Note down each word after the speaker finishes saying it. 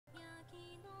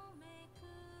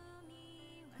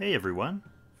Hey everyone.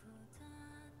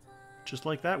 Just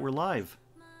like that, we're live.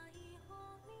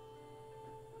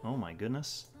 Oh my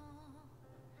goodness.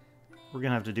 We're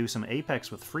gonna have to do some Apex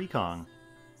with Freekong.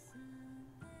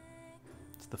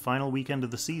 It's the final weekend of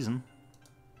the season.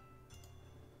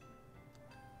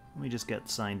 Let me just get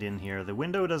signed in here. The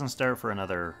window doesn't start for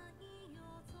another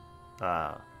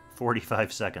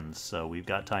 45 seconds, so we've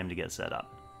got time to get set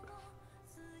up.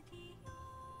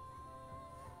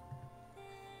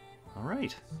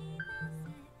 Alright.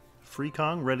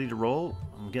 Freekong, ready to roll.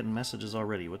 I'm getting messages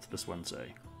already. What's this one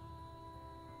say?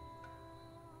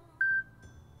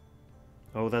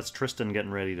 Oh, that's Tristan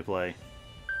getting ready to play.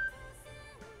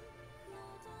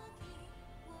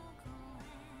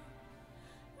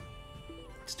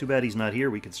 It's too bad he's not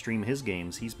here. We could stream his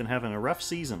games. He's been having a rough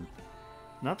season.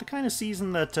 Not the kind of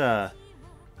season that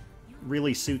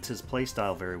really suits his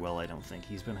playstyle very well, I don't think.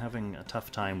 He's been having a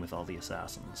tough time with all the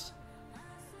assassins.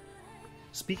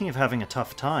 Speaking of having a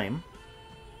tough time,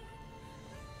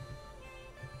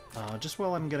 just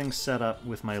while I'm getting set up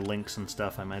with my links and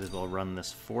stuff, I might as well run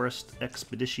this Forest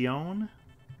Expedition.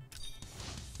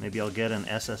 Maybe I'll get an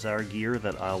SSR gear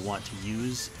that I'll want to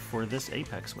use for this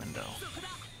Apex window.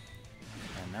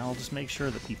 And now I'll just make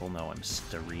sure that people know I'm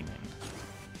streaming.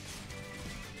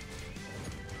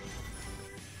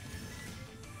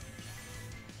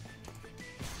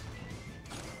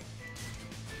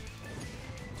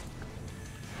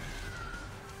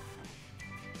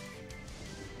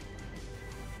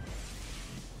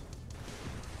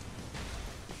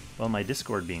 Well, my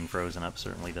Discord being frozen up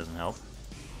certainly doesn't help.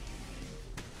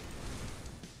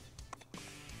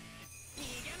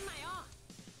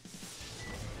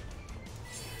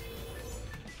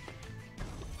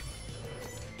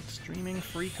 Streaming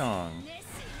Freekong.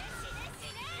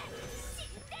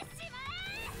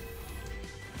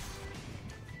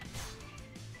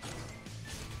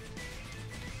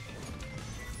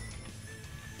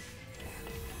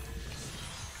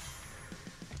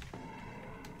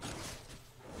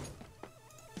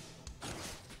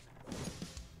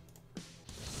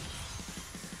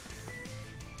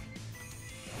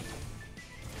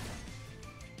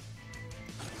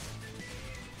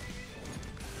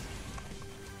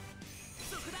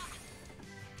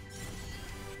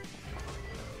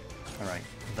 Alright,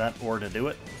 that ought to do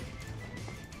it.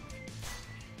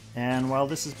 And while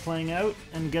this is playing out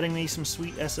and getting me some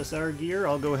sweet SSR gear,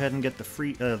 I'll go ahead and get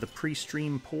the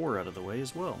pre-stream pour out of the way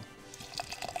as well.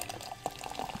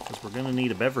 Because we're going to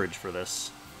need a beverage for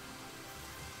this.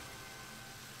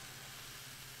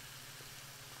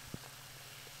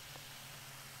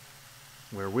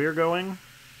 Where we're going,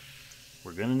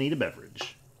 we're going to need a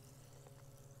beverage.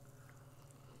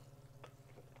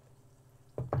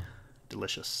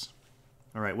 Delicious.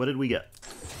 Alright, what did we get?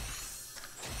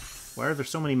 Why are there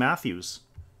so many Matthews?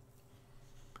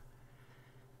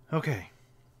 Okay.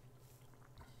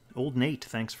 Old Nate,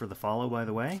 thanks for the follow, by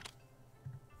the way.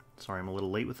 Sorry I'm a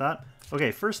little late with that.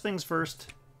 Okay, first things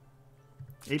first.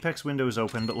 Apex window is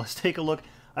open, but let's take a look.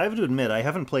 I have to admit, I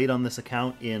haven't played on this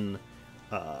account in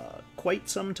quite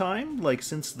some time. Like,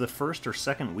 since the first or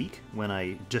second week, when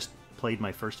I just played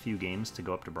my first few games to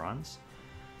go up to bronze.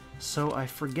 So I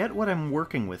forget what I'm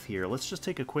working with here. Let's just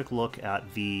take a quick look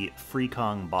at the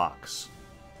Freekong box.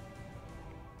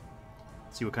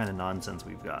 See what kind of nonsense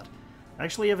we've got. I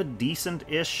actually have a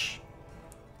decent-ish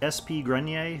SP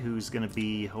Grenier who's going to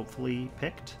be hopefully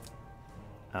picked.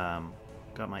 Got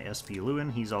my SP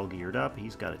Lewin. He's all geared up.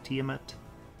 He's got a Tiamat.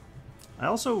 I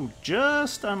also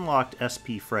just unlocked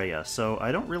SP Freya, so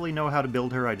I don't really know how to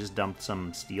build her. I just dumped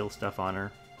some steel stuff on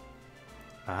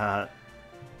her.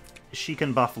 She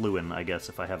can buff Lewin, I guess,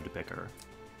 if I have to pick her.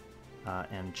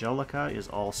 Angelica is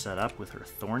all set up with her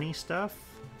thorny stuff.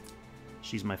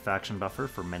 She's my faction buffer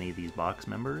for many of these box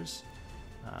members.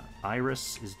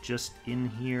 Iris is just in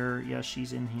here. Yeah,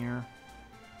 she's in here.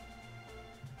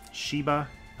 Shiba,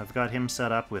 I've got him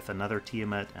set up with another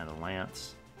Tiamat and a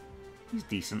Lance. He's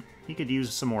decent. He could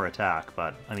use some more attack,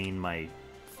 but, I mean, my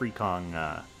Freekong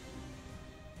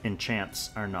enchants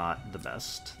are not the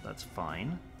best. That's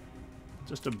fine.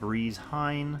 Just a Breeze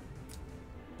Hein.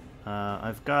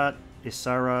 I've got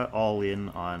Isara all in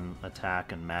on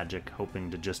attack and magic,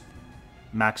 hoping to just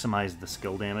maximize the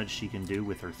skill damage she can do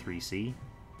with her 3C.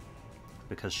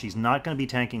 Because she's not going to be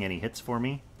tanking any hits for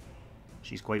me.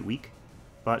 She's quite weak,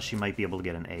 but she might be able to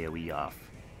get an AoE off.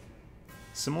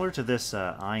 Similar to this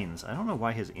Ainz, I don't know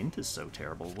why his int is so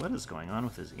terrible. What is going on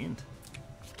with his int?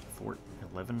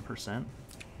 11%?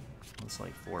 Looks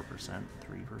like 4%,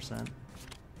 3%.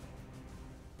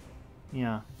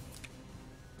 Yeah.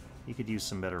 He could use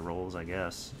some better rolls, I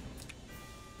guess.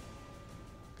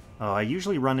 Oh, I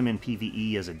usually run him in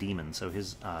PvE as a demon, so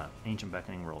his Ancient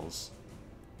Beckoning rolls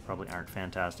probably aren't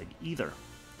fantastic either.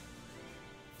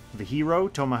 The hero,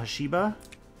 Tomohashiba,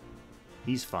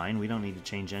 he's fine. We don't need to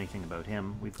change anything about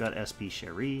him. We've got SP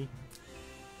Sherry.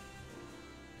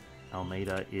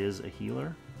 Almeida is a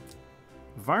healer.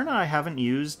 Varna I haven't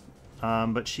used,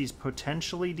 but she's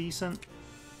potentially decent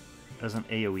as an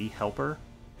AoE helper.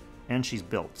 And she's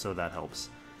built, so that helps.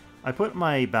 I put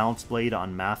my Balance Blade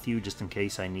on Matthew just in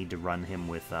case I need to run him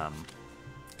with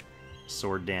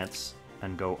Sword Dance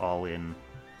and go all in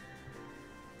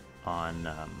on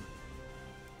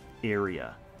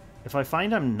area. If I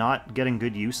find I'm not getting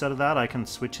good use out of that, I can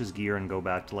switch his gear and go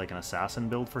back to like an Assassin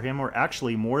build for him, or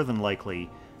actually more than likely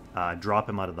drop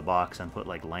him out of the box and put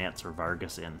like Lance or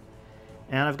Vargas in.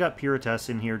 And I've got Puritas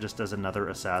in here just as another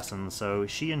assassin, so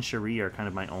she and Cherie are kind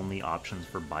of my only options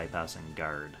for bypassing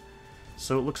guard.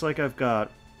 So it looks like I've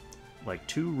got like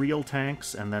 2 real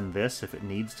tanks, and then this if it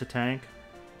needs to tank.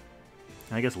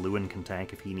 And I guess Lewin can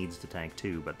tank if he needs to tank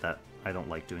too, but that I don't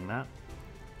like doing that.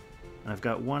 And I've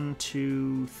got 1,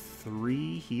 2,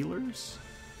 3 healers.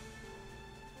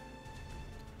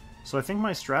 So I think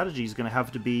my strategy is going to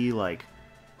have to be like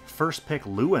first pick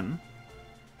Lewin,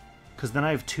 because then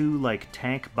I have 2, like,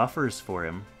 tank buffers for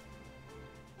him.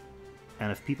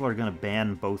 And if people are going to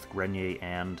ban both Grenier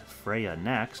and Freya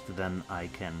next, then I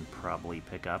can probably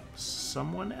pick up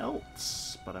someone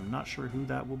else. But I'm not sure who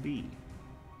that will be.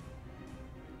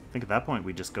 I think at that point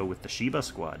we just go with the Shiba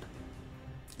Squad.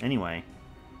 Anyway.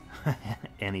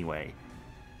 Anyway.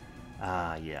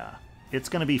 Yeah. It's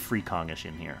going to be Freekongish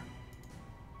in here.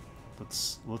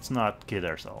 Let's not kid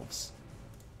ourselves.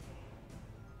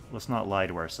 Let's not lie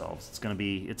to ourselves. It's gonna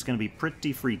be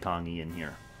pretty Freekongy in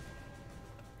here.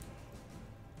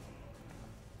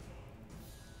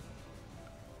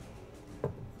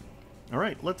 All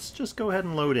right, let's just go ahead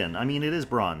and load in. I mean, it is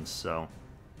bronze, so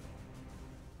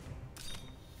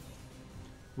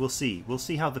we'll see. We'll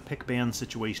see how the pick ban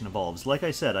situation evolves. Like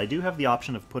I said, I do have the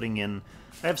option of putting in.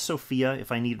 I have Sophia if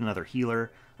I need another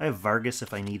healer. I have Vargas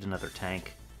if I need another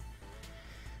tank.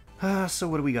 So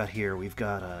what do we got here? We've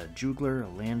got a Jugler, a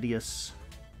Landius.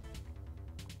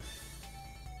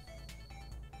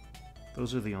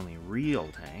 Those are the only real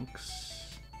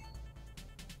tanks.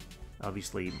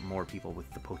 Obviously, more people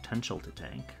with the potential to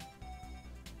tank.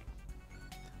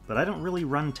 But I don't really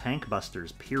run tank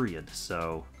busters, period,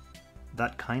 so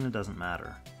that kind of doesn't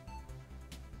matter.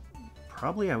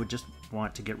 Probably I would just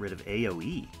want to get rid of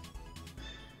AoE.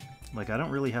 Like, I don't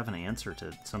really have an answer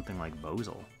to something like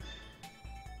Bozel.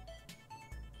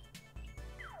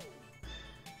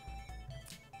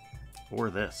 Or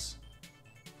this.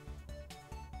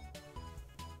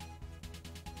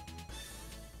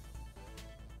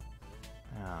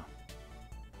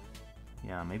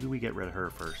 Yeah, maybe we get rid of her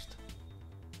first.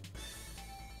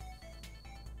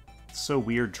 It's so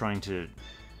weird trying to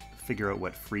figure out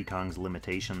what Freekong's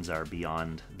limitations are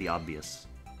beyond the obvious.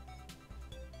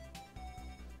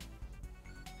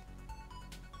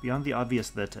 Beyond the obvious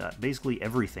that basically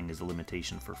everything is a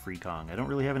limitation for Freekong. I don't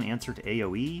really have an answer to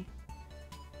AoE.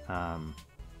 Don't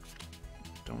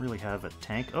really have a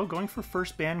tank. Oh, going for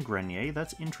first ban Grenier.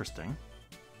 That's interesting.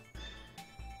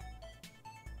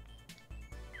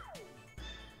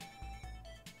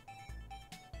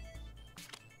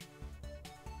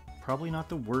 Probably not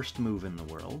the worst move in the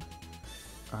world.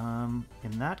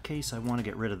 In that case, I want to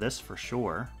get rid of this for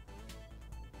sure.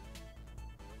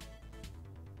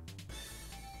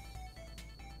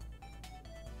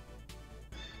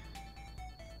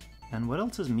 And what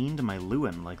else is mean to my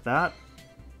Lewin? Like, that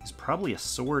is probably a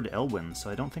Sword Elwyn, so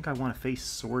I don't think I want to face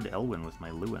Sword Elwyn with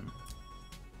my Lewin.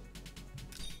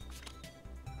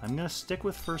 I'm going to stick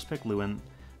with first pick Lewin.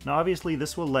 Now, obviously,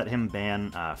 this will let him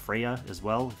ban Freya as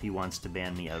well, if he wants to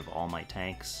ban me out of all my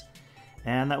tanks.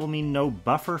 And that will mean no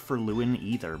buffer for Lewin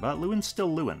either, but Lewin's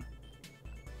still Lewin.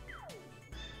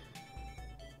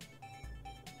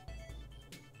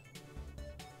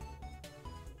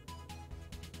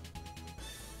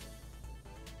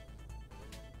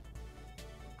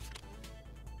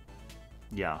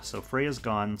 Yeah, so Freya's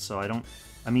gone, so I don't...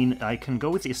 I mean, I can go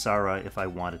with Isara if I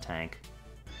want a tank.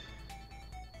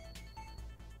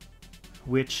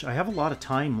 Which, I have a lot of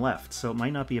time left, so it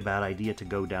might not be a bad idea to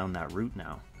go down that route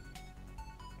now.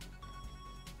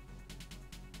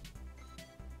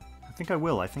 I think I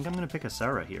will. I think I'm going to pick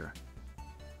Isara here.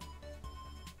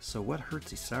 So what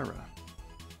hurts Isara?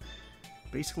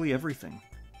 Basically everything.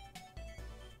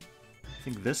 I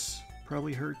think this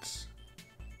probably hurts.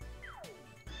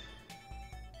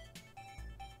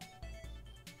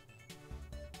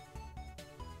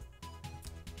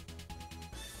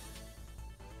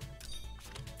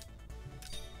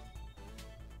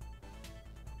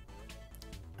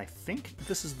 I think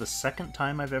this is the second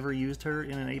time I've ever used her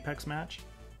in an Apex match.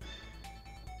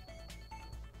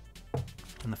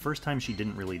 And the first time she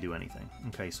didn't really do anything.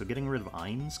 Okay, so getting rid of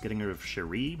Ainz, getting rid of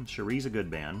Cherie. Cherie's a good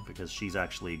ban because she's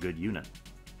actually a good unit.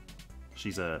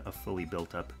 She's a fully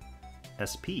built up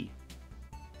SP.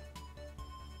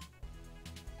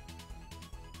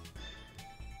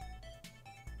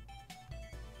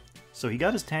 So he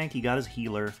got his tank, he got his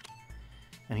healer,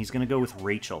 and he's going to go with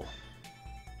Rachel.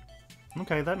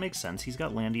 Okay, that makes sense. He's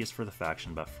got Landius for the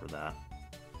faction buff for that.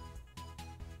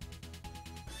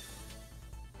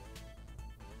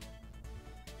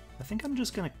 I think I'm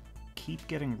just going to keep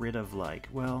getting rid of, like,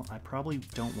 well, I probably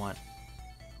don't want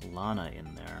Lana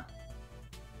in there.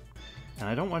 And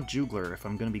I don't want Jugler if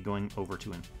I'm going to be going over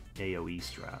to an AoE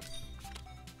strat.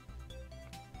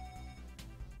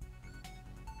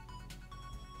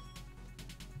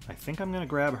 I think I'm going to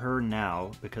grab her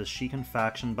now because she can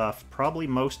faction buff probably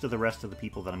most of the rest of the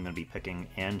people that I'm going to be picking,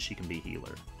 and she can be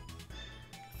healer.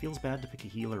 Feels bad to pick a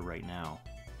healer right now.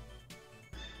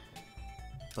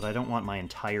 But I don't want my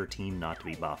entire team not to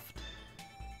be buffed.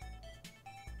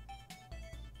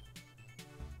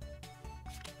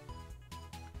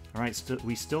 Alright,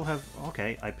 we still have...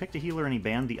 Okay, I picked a healer and he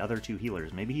banned the other two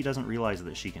healers. Maybe he doesn't realize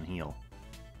that she can heal.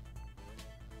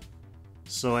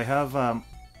 So I have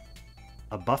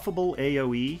a buffable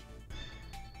AoE.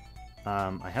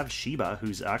 I have Shiba,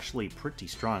 who's actually pretty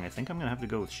strong. I think I'm going to have to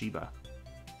go with Shiba.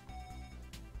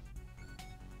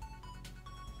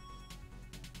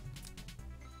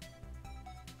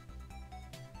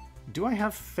 Do I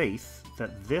have faith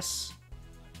that this...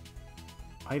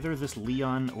 either this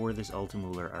Leon or this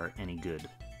Ultimuller are any good?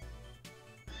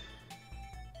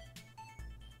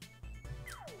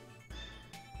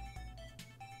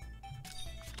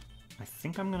 I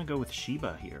think I'm going to go with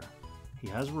Shiba here. He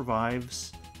has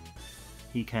revives.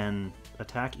 He can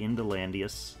attack into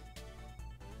Landius.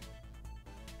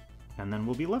 And then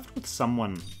we'll be left with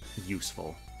someone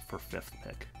useful for 5th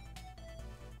pick.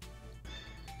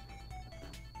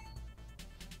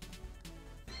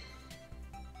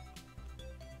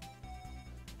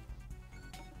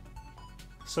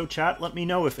 So chat, let me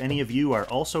know if any of you are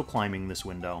also climbing this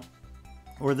window.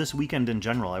 Or this weekend in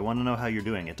general. I want to know how you're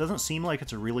doing. It doesn't seem like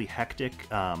it's a really hectic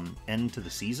end to the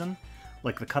season.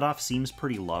 Like, the cutoff seems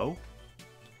pretty low.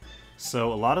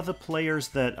 So a lot of the players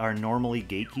that are normally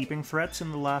gatekeeping threats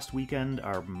in the last weekend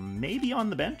are maybe on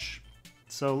the bench.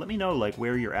 So let me know, like,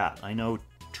 where you're at. I know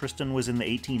Tristan was in the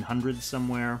 1800s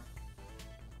somewhere.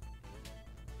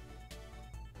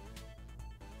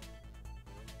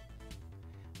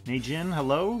 Neijin,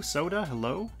 hello. Soda,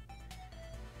 hello.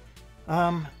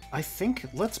 I think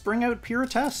let's bring out Pure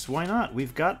Tests. Why not?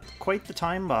 We've got quite the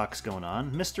time box going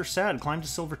on. Mr. Sad climbed to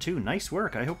Silver 2. Nice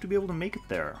work. I hope to be able to make it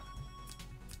there.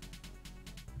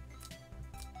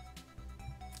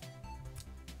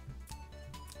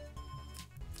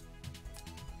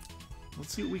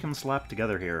 Let's see what we can slap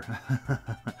together here.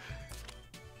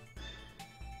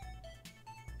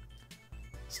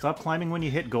 Stop climbing when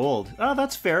you hit gold. Oh,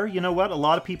 that's fair. You know what? A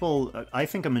lot of people, I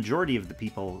think a majority of the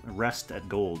people rest at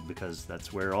gold because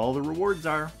that's where all the rewards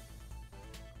are.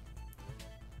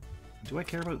 Do I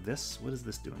care about this? What is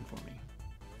this doing for me?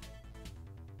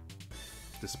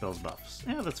 Dispels buffs.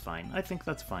 Yeah, that's fine. I think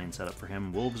that's fine setup for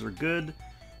him. Wolves are good.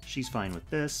 She's fine with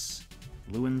this.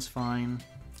 Lewin's fine.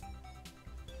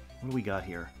 What do we got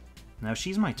here? Now,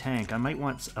 she's my tank. I might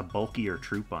want a bulkier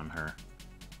troop on her.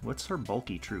 What's her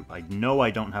bulky troop? I know I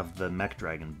don't have the Mech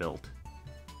Dragon built.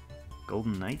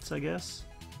 Golden Knights, I guess?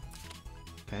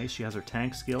 Okay, she has her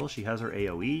tank skill. She has her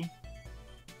AoE.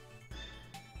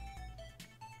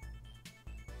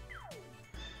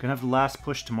 Gonna have the last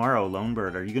push tomorrow,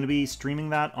 Lonebird. Are you gonna be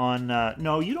streaming that on...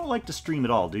 No, you don't like to stream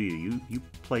at all, do you? You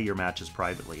play your matches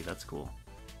privately. That's cool.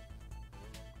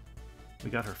 We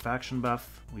got her faction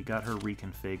buff, we got her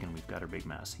reconfig, and we've got her big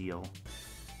mass heal.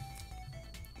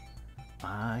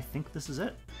 I think this is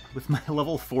it. With my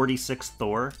level 46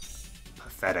 Thor.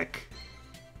 Pathetic.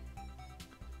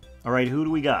 Alright, who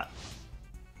do we got?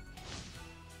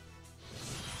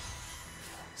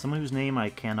 Someone whose name I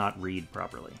cannot read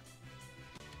properly.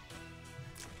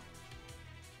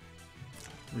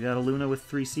 We got a Luna with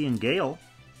 3C and Gale.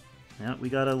 Yeah, we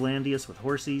got a Landius with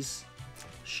Horsies.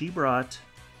 She brought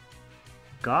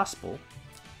Gospel.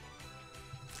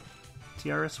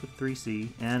 TRS with 3C,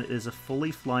 and is a fully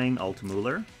flying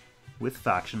Ultimuller with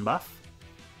faction buff.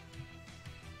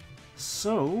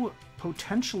 So,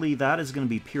 potentially that is going to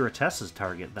be Puritessa's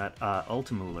target, that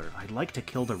Ultimuller. I'd like to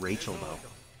kill the Rachel, though.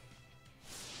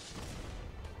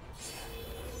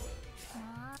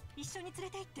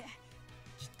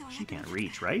 She can't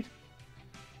reach, right?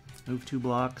 Move 2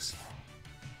 blocks.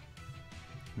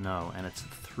 No, and it's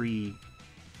 3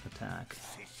 attack.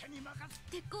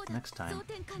 Next time.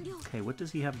 Okay, what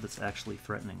does he have that's actually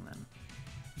threatening then?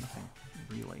 Nothing,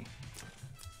 really.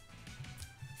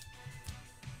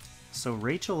 So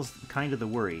Rachel's kind of the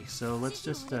worry, so let's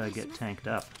just get tanked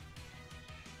up.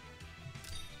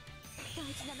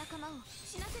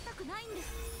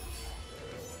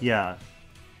 Yeah,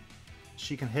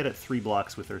 she can hit at 3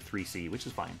 blocks with her 3C, which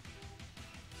is fine.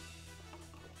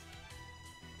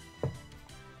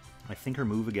 I think her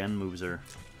move again moves her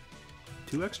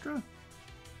 2 extra?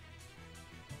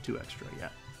 2 extra, yeah.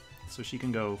 So she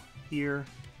can go here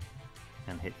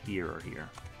and hit here or here.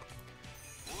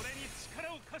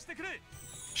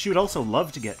 She would also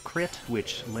love to get crit,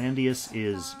 which Landius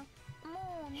is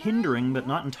hindering but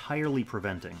not entirely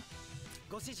preventing.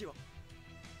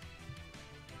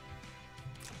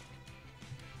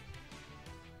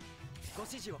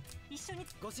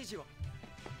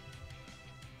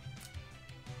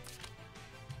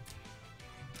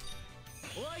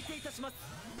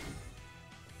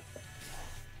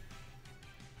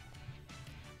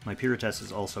 My Pyrotes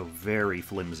is also very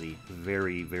flimsy,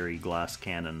 very, very glass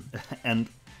cannon, and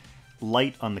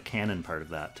light on the cannon part of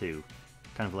that too.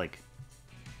 Kind of like,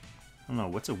 I don't know,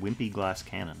 what's a wimpy glass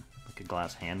cannon? Like a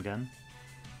glass handgun?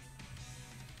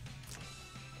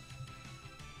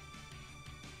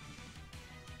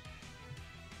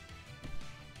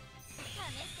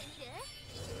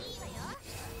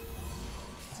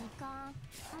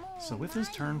 So with his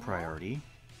turn priority,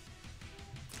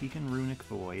 he can Runic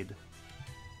Void.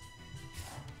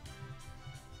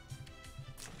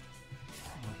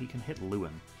 Well, he can hit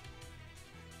Lewin.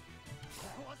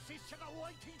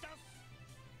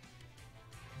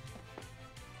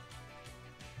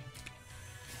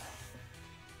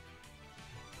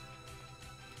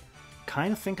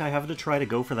 Kind of think I have to try to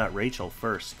go for that Rachel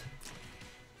first.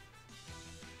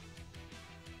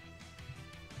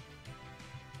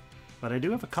 But I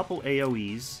do have a couple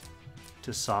AoEs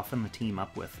to soften the team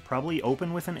up with. Probably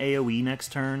open with an AoE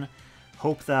next turn,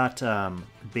 hope that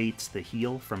baits the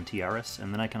heal from Tiaris,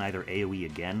 and then I can either AoE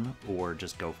again or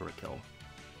just go for a kill.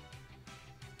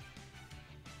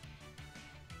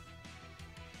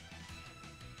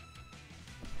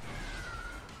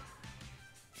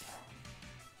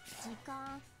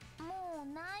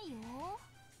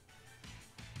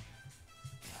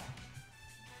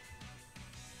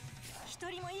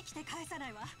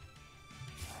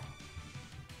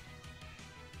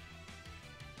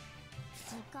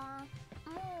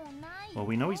 Well,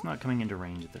 we know he's not coming into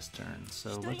range this turn,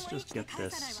 so let's just get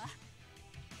this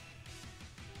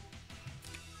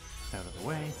out of the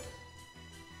way.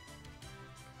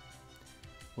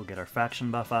 We'll get our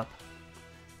faction buff up,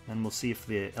 and we'll see if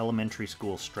the elementary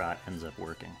school strat ends up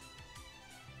working.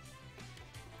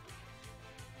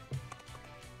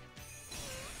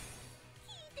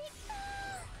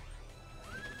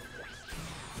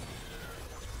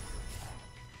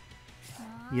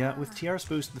 Yeah, with Tiaris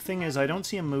boost, the thing is, I don't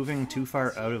see him moving too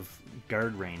far out of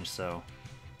guard range, so...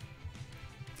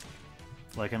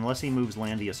 Like, unless he moves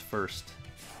Landius first.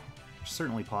 Which is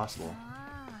certainly possible.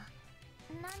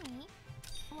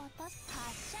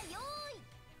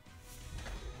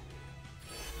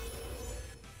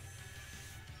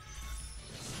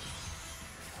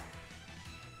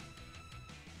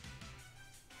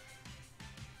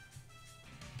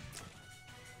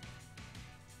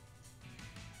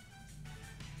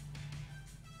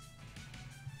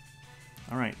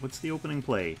 Alright, what's the opening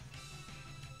play?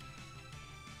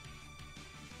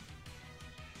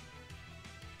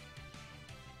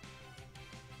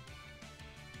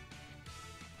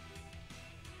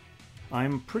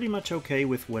 I'm pretty much okay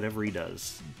with whatever he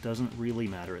does. Doesn't really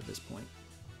matter at this point.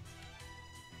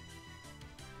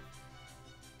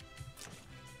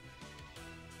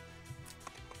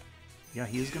 Yeah,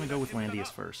 he is going to go with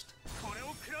Landius first.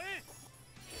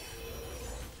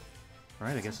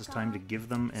 Alright, I guess it's time to give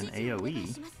them an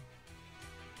AoE.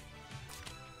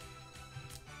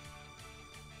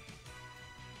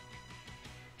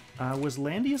 Was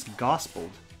Landius gospeled?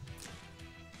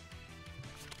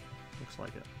 Looks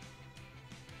like it.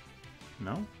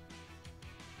 No?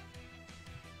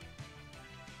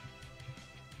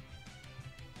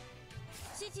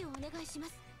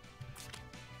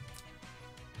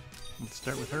 Let's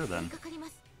start with her then.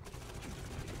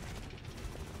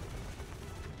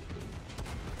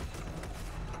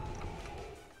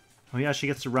 Oh yeah, she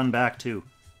gets to run back too.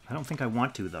 I don't think I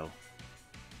want to though.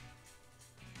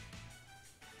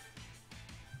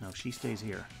 No, she stays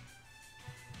here.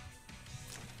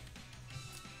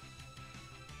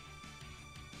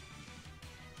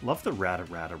 Love the rata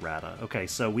rata rata. Okay,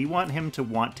 so we want him to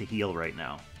want to heal right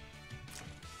now.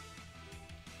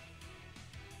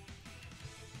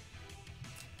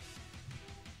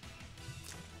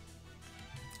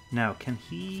 Now, can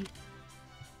he...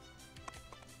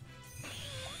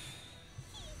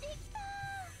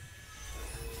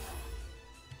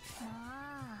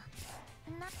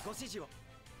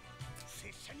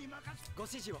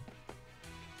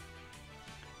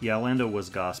 Yeah, Lando was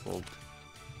gospeled.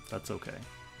 That's okay.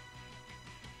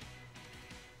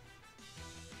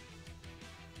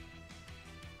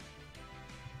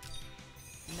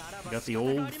 We got the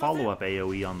old follow-up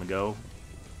AoE on the go.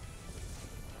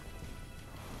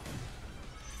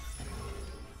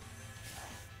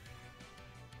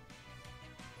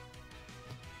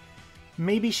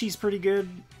 Maybe she's pretty good.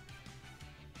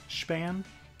 Span?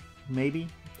 Maybe?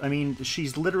 I mean,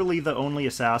 she's literally the only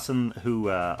assassin who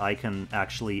I can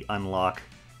actually unlock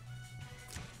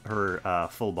her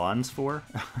full bonds for.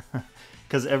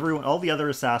 Because all the other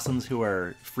assassins who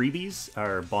are freebies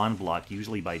are bond blocked,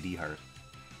 usually by D-Heart.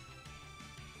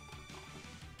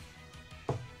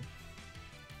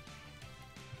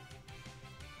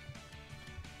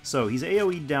 So he's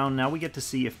AoE'd down, now we get to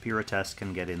see if Pyrotes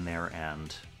can get in there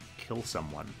and kill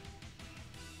someone.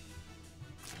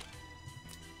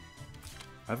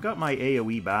 I've got my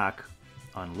AoE back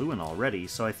on Lewin already,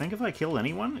 so I think if I kill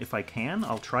anyone, if I can,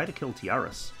 I'll try to kill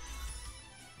Tiaras.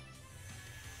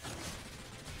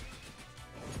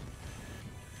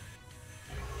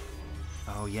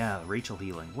 Oh yeah, Rachel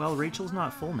healing. Well, Rachel's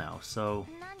not full now, so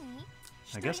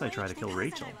I guess I try to kill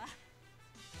Rachel.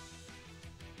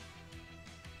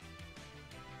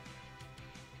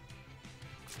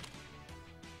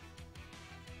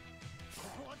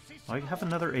 I have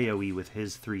another AoE with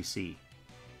his 3C.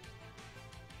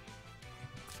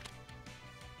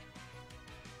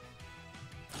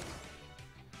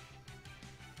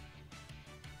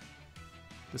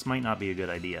 This might not be a good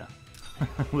idea.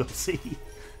 We'll see.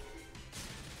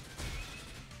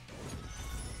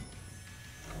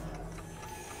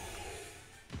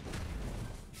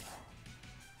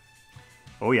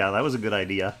 Oh yeah, that was a good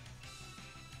idea.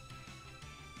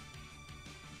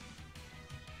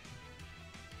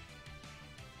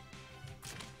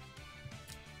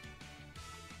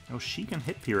 Oh, she can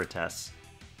hit Pyrotes.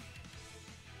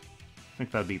 I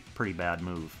think that'd be a pretty bad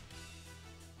move.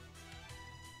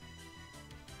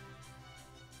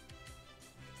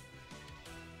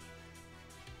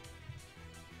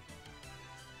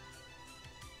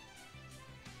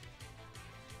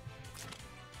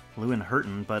 Lewin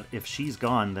hurtin', but if she's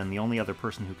gone, then the only other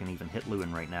person who can even hit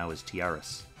Lewin right now is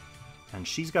Tiaras. And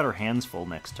she's got her hands full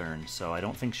next turn, so I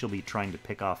don't think she'll be trying to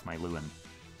pick off my Lewin.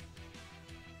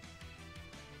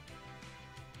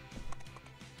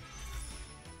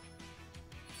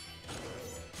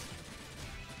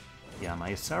 Yeah,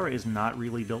 my Asara is not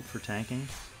really built for tanking.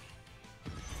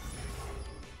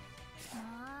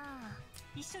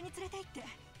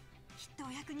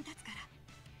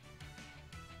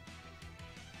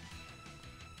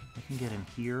 I can get in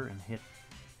here and hit.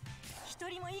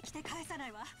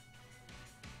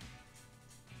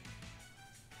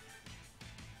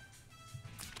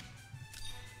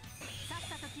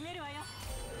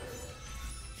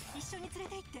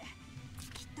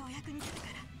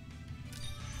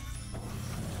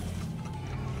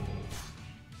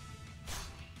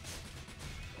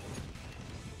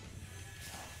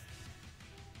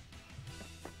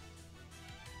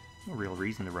 No real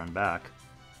reason to run back.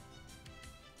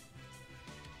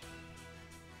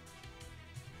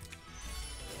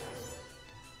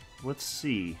 Let's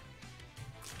see.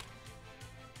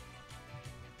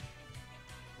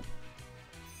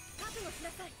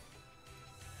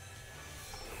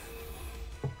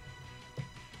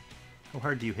 How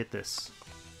hard do you hit this?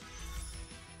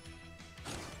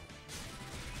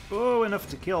 Oh, enough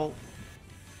to kill.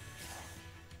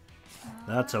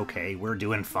 That's okay, we're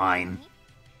doing fine.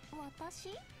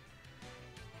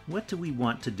 What do we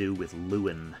want to do with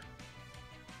Lewin?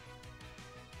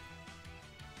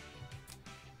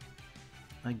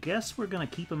 I guess we're gonna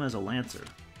keep him as a Lancer.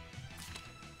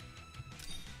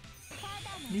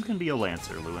 You can be a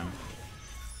Lancer, Lewin.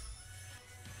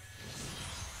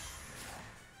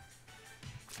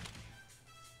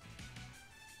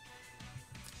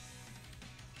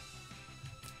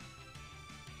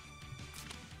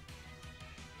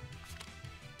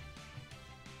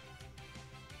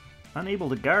 Unable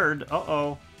to guard.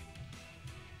 Uh-oh.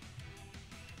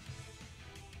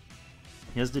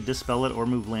 He has to dispel it or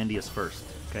move Landius first.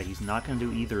 Okay, he's not going to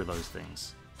do either of those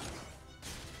things.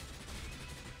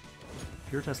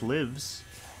 Pyrotes lives.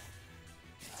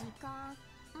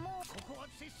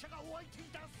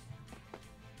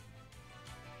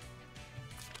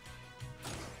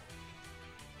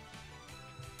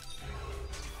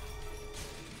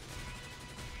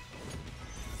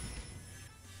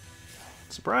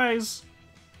 Surprise!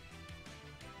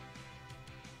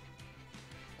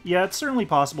 Yeah, it's certainly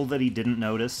possible that he didn't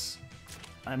notice.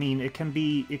 I mean, it can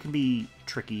be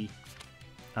tricky.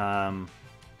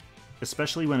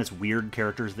 Especially when it's weird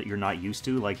characters that you're not used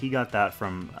to. Like, he got that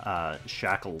from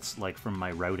Shackles, like from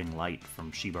my Routing Light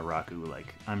from Shiba Raku.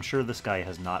 Like, I'm sure this guy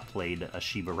has not played a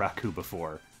Shiba Raku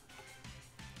before.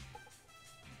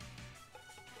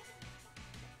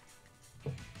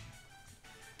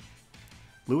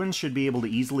 Lewin should be able to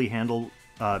easily handle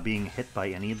being hit by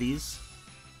any of these.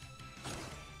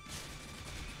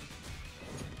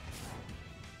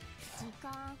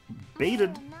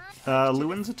 Baited.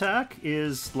 Lewin's attack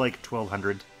is like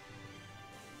 1200.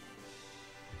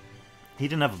 He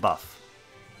didn't have a buff.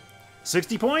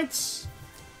 60 points!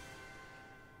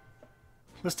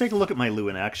 Let's take a look at my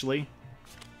Lewin, actually.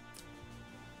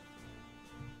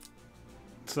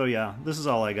 So yeah, this is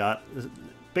all I got.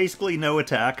 Basically no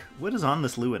attack. What is on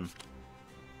this Lewin?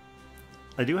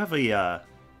 I do have a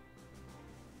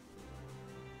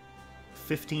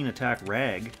 15 attack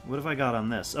rag. What have I got on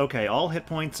this? Okay, all hit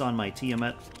points on my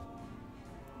Tiamat.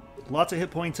 Lots of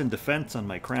hit points and defense on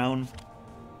my crown.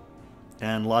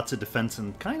 And lots of defense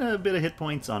and kind of a bit of hit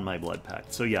points on my blood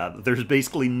pact. So yeah, there's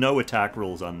basically no attack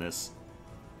rolls on this.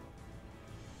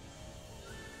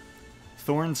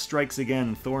 Thorns strikes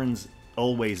again. Thorns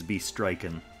always be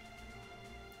striking.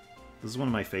 This is one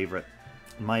of my favorite.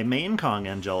 My main Kong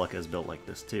Angelica is built like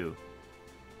this too.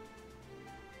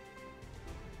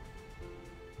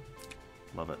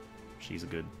 Love it. She's a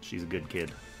good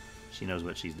kid. She knows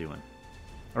what she's doing.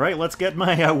 All right, let's get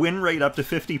my win rate up to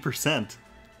 50%.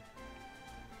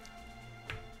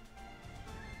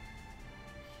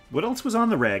 What else was on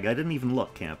the rag? I didn't even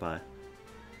look, can't I?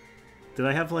 Did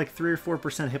I have like 3 or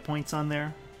 4% hit points on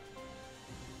there?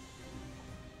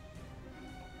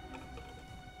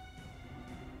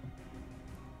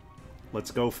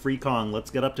 Let's go Freekong.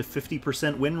 Let's get up to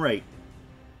 50% win rate.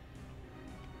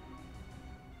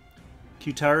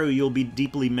 Kyutaru, you'll be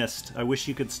deeply missed. I wish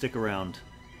you could stick around.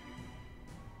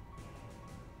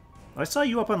 I saw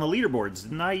you up on the leaderboards,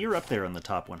 didn't I? You're up there in the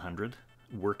top 100.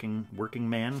 Working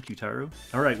man, Kyutaru.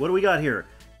 Alright, what do we got here?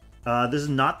 This is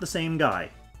not the same guy.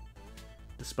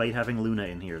 Despite having Luna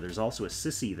in here. There's also a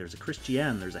Sissy, there's a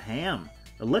Christiane, there's a Ham,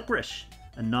 a Licorice,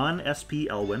 a non-SP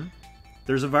Elwyn.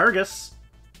 There's a Vargas.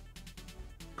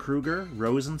 Kruger,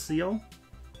 Rosenseal.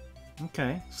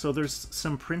 Okay, so there's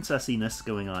some princessiness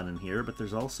going on in here, but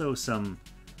there's also some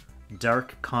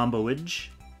dark comboage.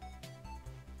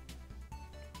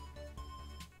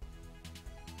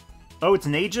 Oh, it's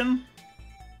Najin?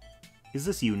 Is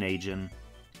this you, Najin?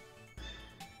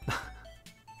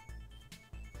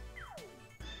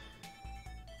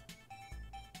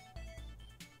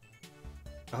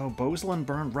 Oh, Boslin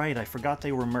burned right. I forgot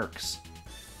they were mercs.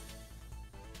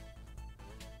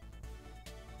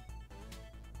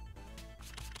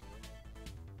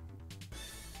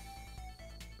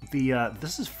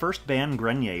 This is first ban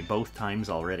Grenier both times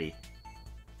already.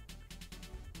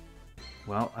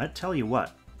 Well, I tell you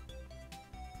what.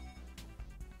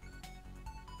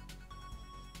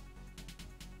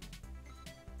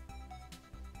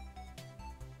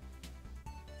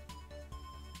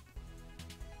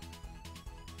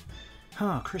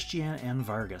 Huh, Christiane and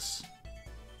Vargas.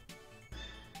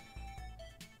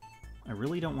 I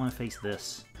really don't want to face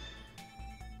this.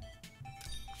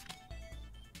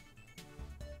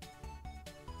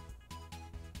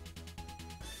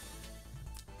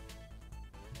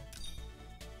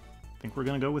 I think we're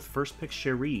going to go with first pick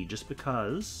Cherie, just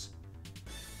because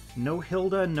no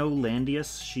Hilda, no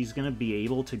Landius. She's going to be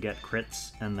able to get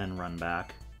crits and then run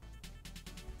back.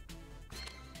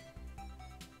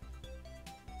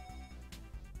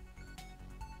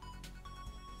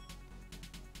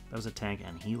 That was a tank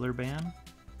and healer ban.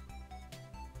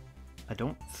 I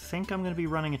don't think I'm going to be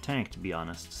running a tank, to be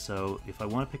honest, so if I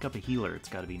want to pick up a healer, it's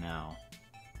got to be now.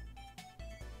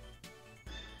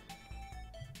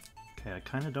 Okay, I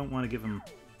kind of don't want to give him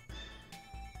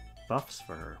buffs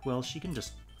for her. Well, she can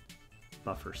just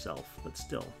buff herself, but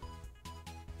still.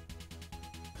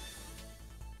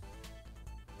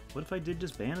 What if I did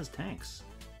just ban his tanks?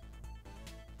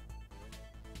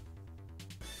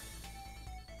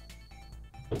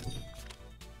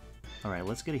 Alright,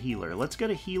 let's get a healer. Let's get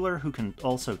a healer who can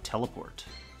also teleport.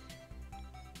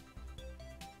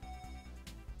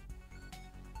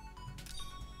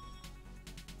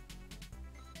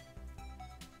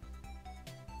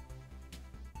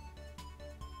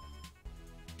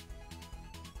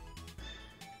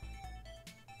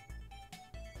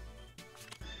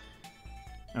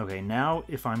 Okay, now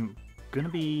if I'm gonna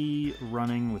be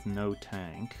running with no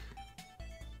tank,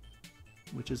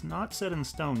 which is not set in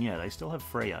stone yet, I still have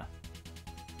Freya.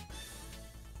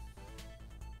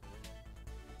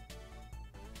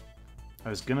 I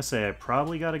was gonna say I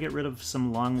probably gotta get rid of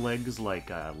some long legs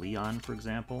like Leon, for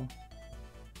example.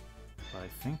 But I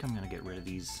think I'm gonna get rid of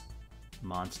these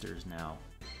monsters now.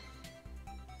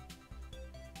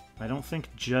 I don't think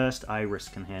just Iris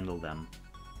can handle them.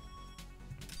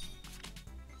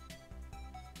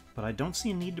 But I don't see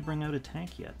a need to bring out a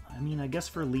tank yet. I mean, I guess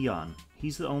for Leon.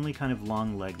 He's the only kind of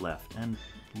long leg left. And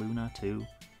Luna, too.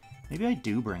 Maybe I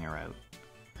do bring her out.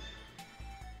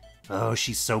 Oh,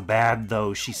 she's so bad,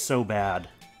 though. She's so bad.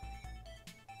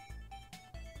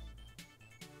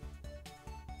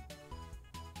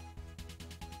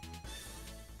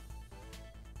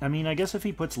 I mean, I guess if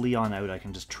he puts Leon out, I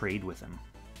can just trade with him.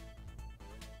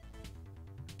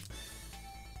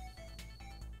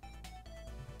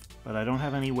 But I don't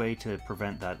have any way to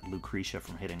prevent that Lucretia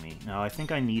from hitting me. No, I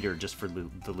think I need her just for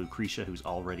the Lucretia who's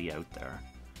already out there.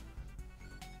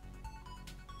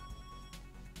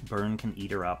 Burn can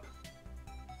eat her up.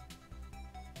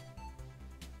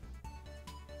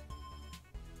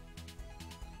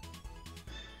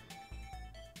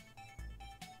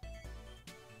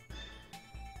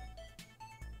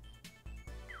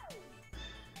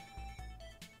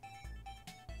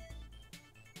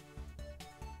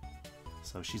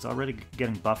 So she's already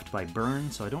getting buffed by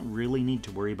Burn, so I don't really need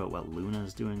to worry about what Luna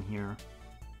is doing here.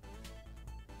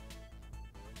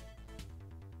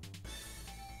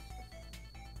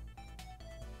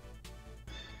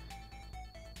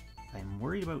 I'm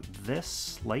worried about this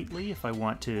slightly if I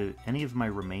want to any of my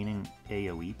remaining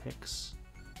AoE picks.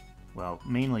 Well,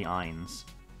 mainly Ainz.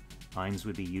 Ainz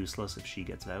would be useless if she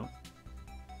gets out.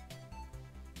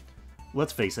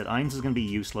 Let's face it, Ainz is going to be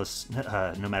useless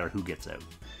no matter who gets out.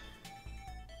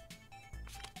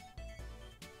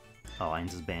 Oh,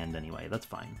 Ainz is banned anyway. That's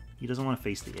fine. He doesn't want to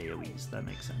face the AoEs. That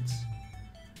makes sense.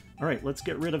 Alright, let's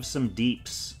get rid of some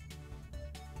deeps.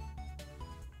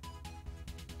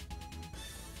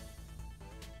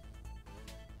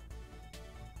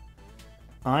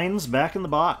 Ainz back in the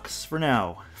box for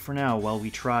now. For now, while we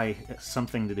try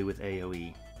something to do with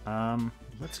AoE.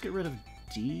 Let's get rid of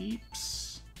deeps.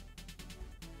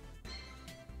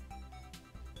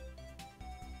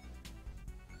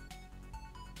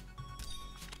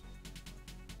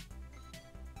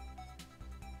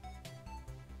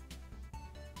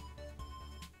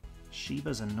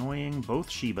 Shiba's annoying. Both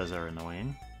Shibas are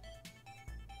annoying.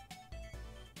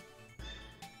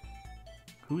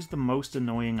 Who's the most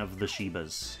annoying of the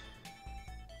Shibas?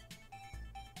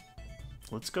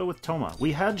 Let's go with Toma.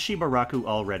 We had Shiba Raku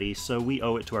already, so we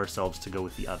owe it to ourselves to go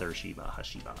with the other Shiba,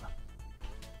 Hashiba.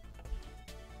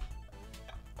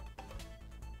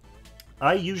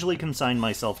 I usually consign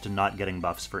myself to not getting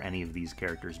buffs for any of these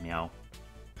characters, Meow.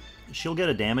 She'll get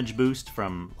a damage boost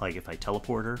from, like, if I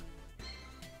teleport her.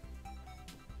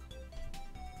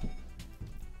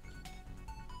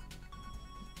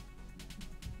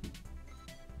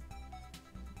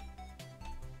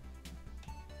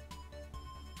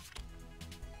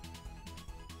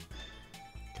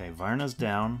 Okay, Varna's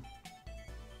down.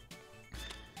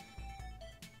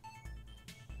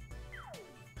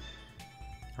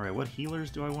 Alright, what healers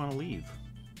do I want to leave?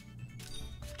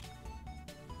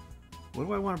 What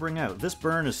do I want to bring out? This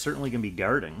Burn is certainly going to be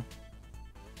guarding.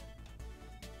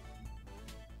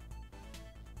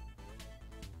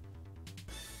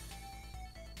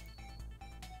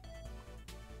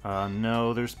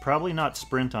 No, there's probably not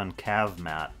sprint on Cav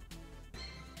Mat.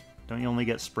 Don't you only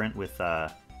get sprint with,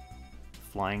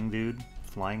 Flying Dude?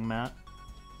 Flying Mat?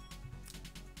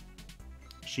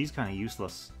 She's kind of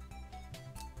useless.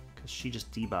 Because she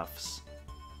just debuffs.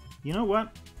 You know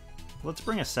what? Let's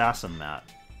bring Assassin Mat.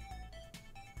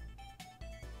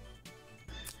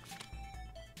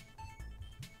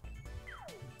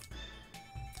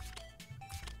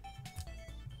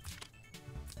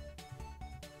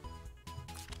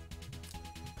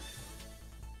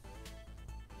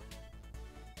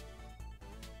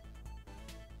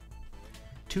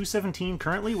 $217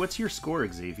 currently? What's your score,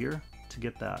 Xavier, to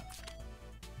get that?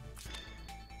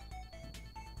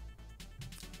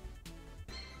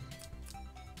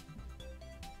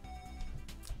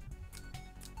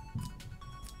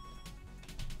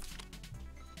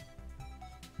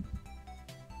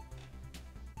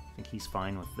 I think he's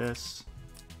fine with this.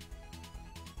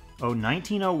 Oh,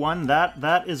 1901?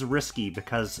 That is risky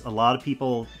because a lot of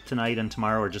people tonight and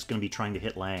tomorrow are just going to be trying to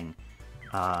hit Lang.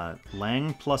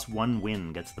 Lang plus 1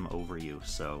 win gets them over you,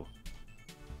 so...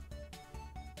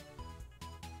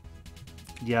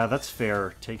 Yeah, that's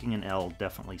fair. Taking an L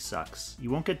definitely sucks. You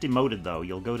won't get demoted, though.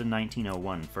 You'll go to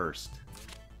 1901 first.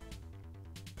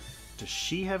 Does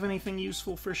she have anything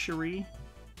useful for Cherie?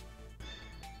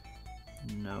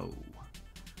 No.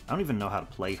 I don't even know how to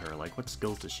play her. Like, what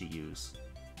skills does she use?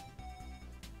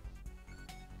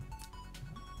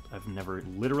 I've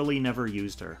literally never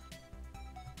used her.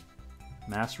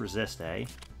 Mass resist, eh?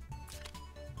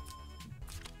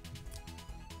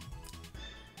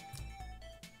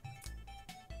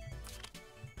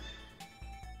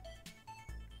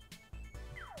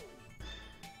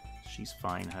 She's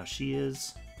fine how she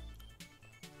is.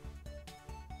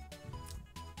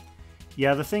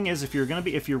 Yeah, the thing is, if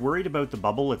you're worried about the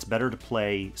bubble, it's better to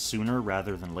play sooner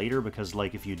rather than later, because,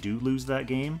 like, if you do lose that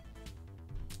game,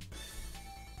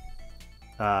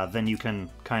 then you can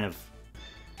kind of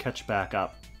catch back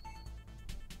up.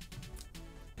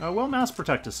 Well, Mass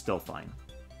Protect is still fine.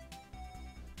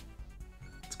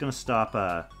 It's gonna stop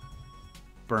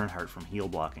Bernhardt from heal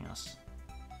blocking us.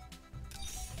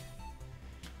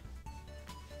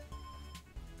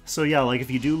 So yeah, like, if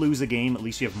you do lose a game, at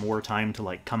least you have more time to,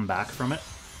 like, come back from it.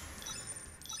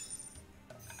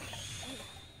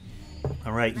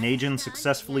 Alright, Najin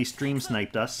successfully stream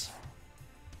sniped us.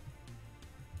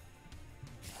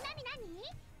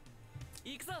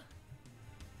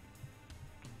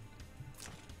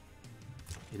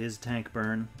 It is tank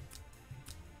burn.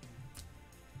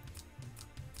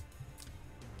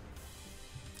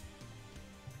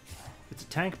 It's a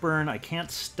tank burn, I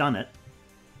can't stun it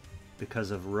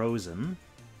because of Rosen.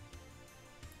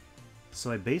 So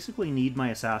I basically need my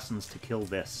assassins to kill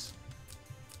this.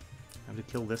 I have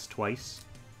to kill this twice.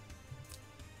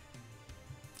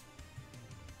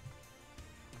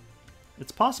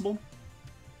 It's possible.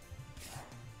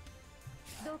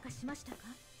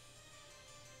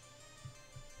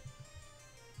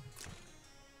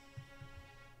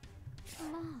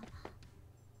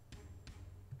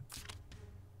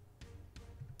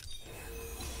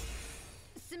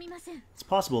 It's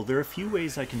possible. There are a few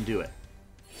ways I can do it.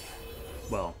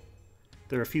 Well,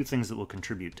 there are a few things that will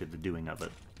contribute to the doing of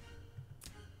it.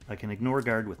 I can ignore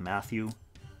guard with Matthew,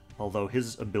 although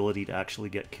his ability to actually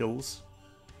get kills,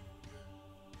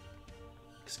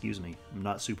 excuse me, I'm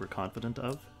not super confident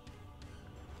of.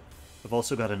 I've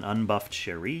also got an unbuffed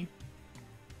Cherie.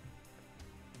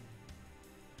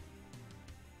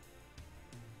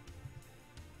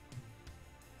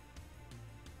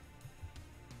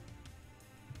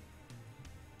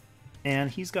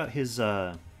 And he's got his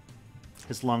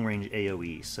long-range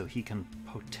AoE, so he can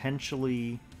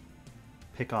potentially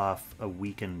pick off a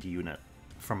weakened unit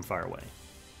from far away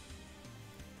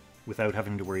without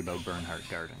having to worry about Bernhardt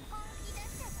guarding.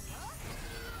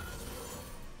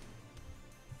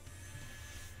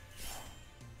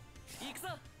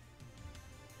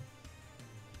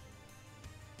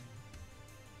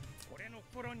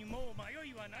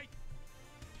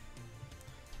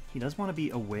 He does want to be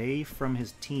away from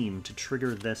his team to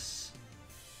trigger this,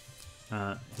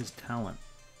 his talent.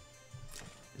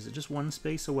 Is it just one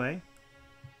space away?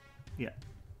 Yeah.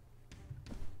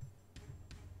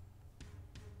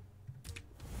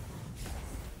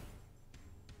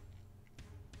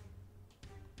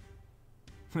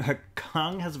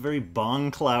 Kong has a very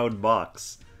Bong Cloud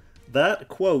box. That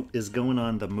quote is going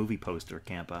on the movie poster,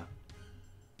 Campa.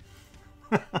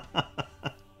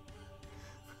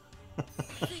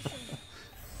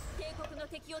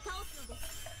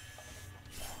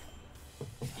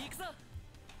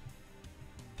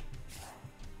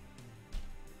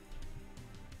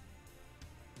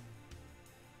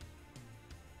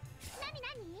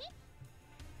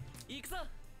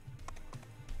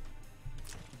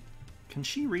 Can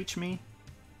she reach me?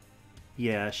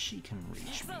 Yeah, she can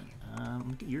reach me.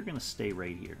 You're gonna stay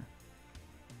right here.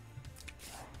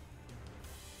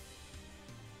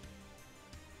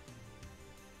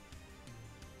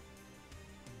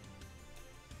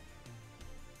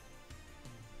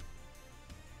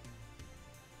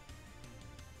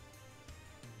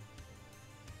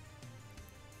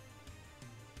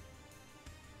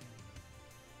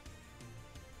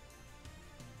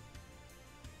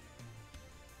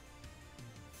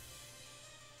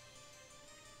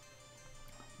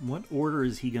 What order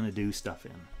is he going to do stuff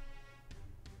in?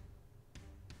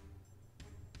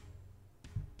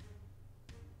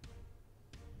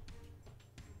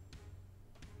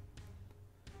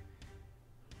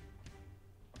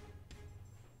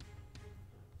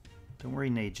 Don't worry,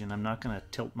 Najin, I'm not going to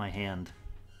tilt my hand.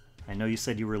 I know you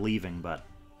said you were leaving, but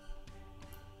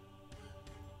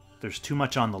there's too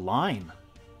much on the line.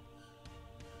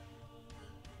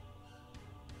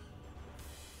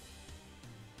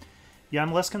 Yeah,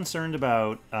 I'm less concerned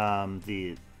about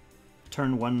the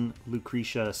turn 1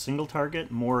 Lucretia single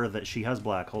target, more that she has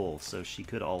black holes, so she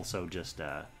could also just,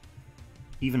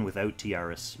 even without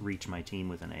Tiaris, reach my team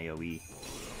with an AoE.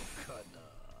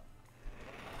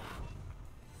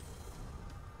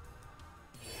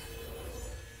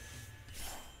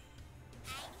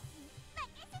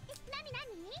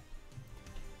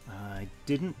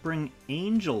 didn't bring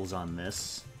angels on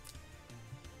this.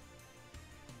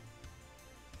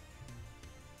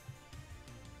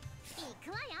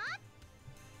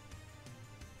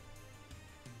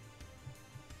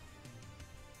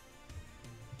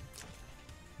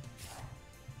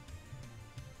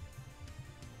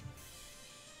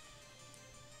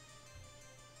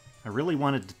 I really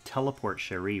wanted to teleport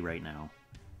Cherie right now.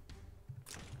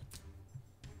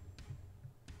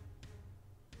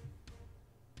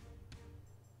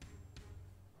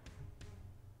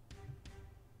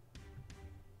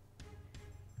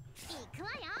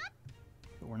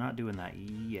 But we're not doing that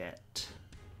yet.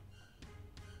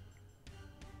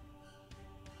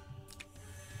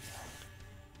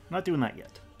 Not doing that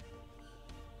yet.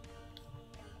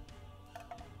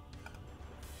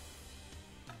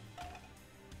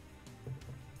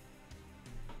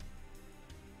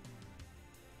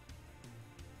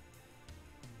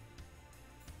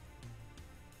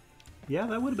 Yeah,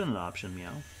 that would have been an option,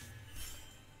 Meow.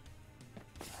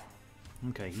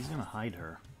 Okay, he's gonna hide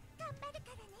her.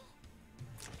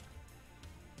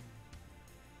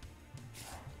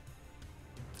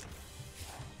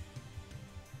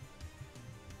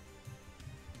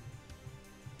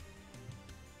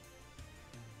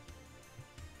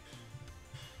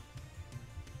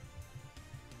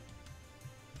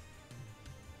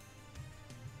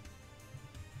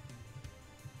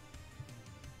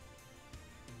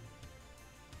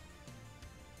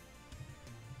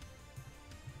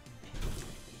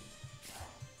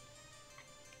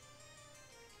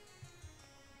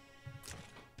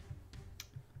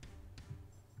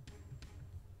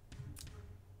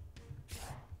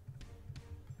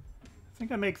 I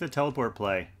think I make the teleport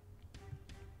play.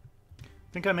 I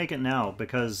think I make it now,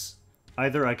 because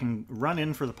either I can run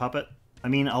in for the puppet. I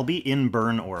mean, I'll be in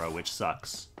burn aura, which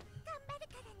sucks.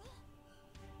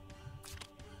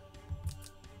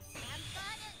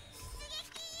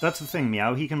 That's the thing,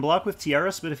 Meow. He can block with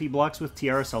Tiaras, but if he blocks with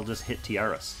Tiaras, I'll just hit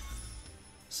Tiaras.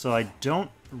 So I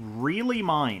don't really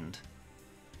mind.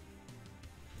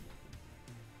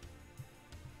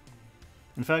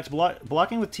 In fact,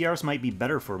 blocking with Tiaras might be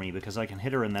better for me because I can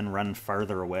hit her and then run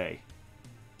farther away.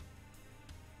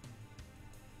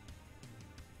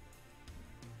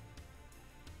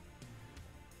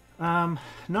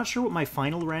 Not sure what my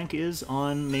final rank is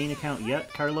on main account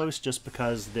yet, Carlos, just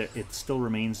because it still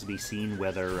remains to be seen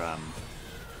whether,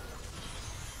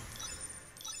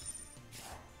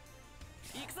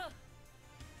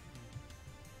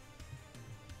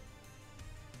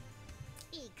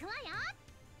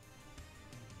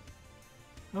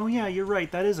 Oh yeah, you're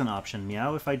right, that is an option,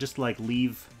 Meow, if I just, like,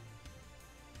 leave...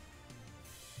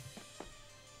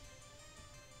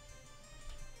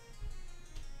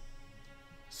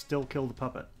 Still kill the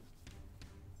puppet.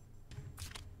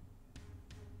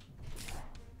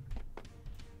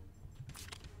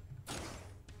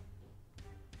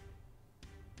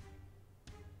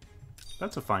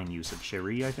 That's a fine use of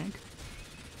Cherie, I think.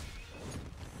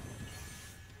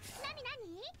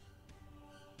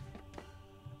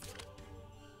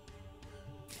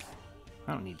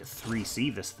 I don't need to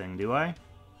 3C this thing, do I?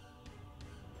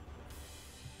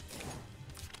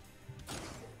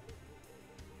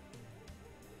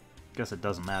 Guess it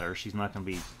doesn't matter. She's not going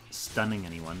to be stunning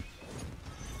anyone.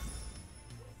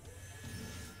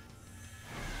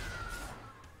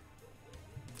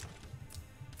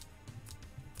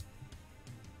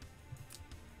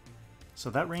 So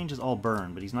that range is all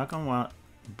burn, but he's not going to want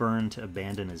burn to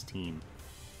abandon his team.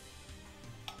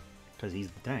 Because he's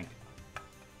the tank.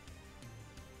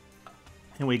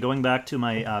 Anyway, going back to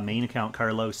my main account,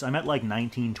 Carlos, I'm at like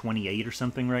 1928 or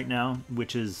something right now,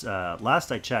 which is,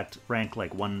 last I checked, rank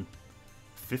like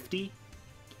 150.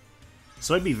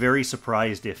 So I'd be very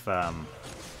surprised if,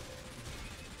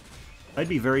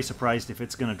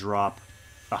 it's going to drop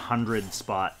 100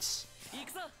 spots.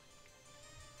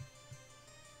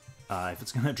 If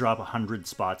it's going to drop 100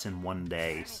 spots in one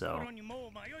day, so...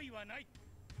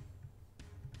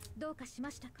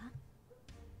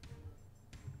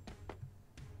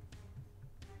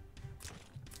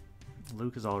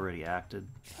 Luke has already acted.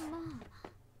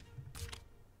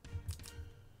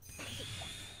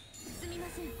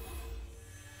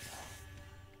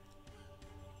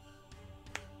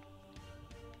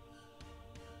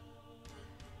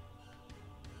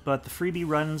 But the freebie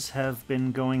runs have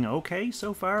been going okay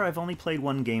so far. I've only played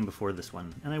one game before this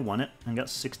one, and I won it and got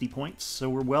 60 points, so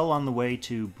we're well on the way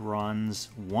to Bronze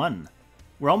 1.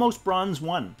 We're almost Bronze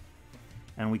 1.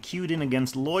 And we queued in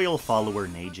against loyal follower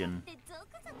Najin,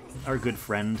 our good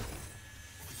friend,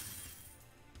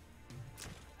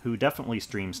 who definitely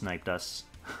stream sniped us.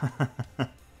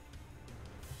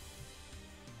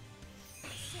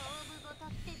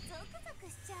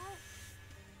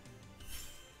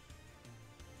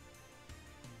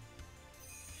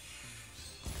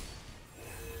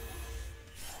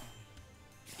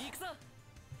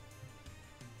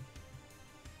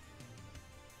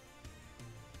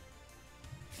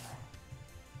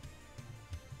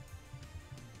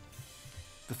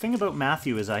 The thing about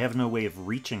Matthew is I have no way of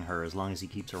reaching her as long as he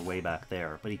keeps her way back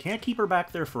there. But he can't keep her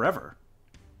back there forever.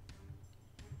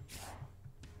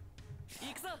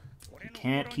 He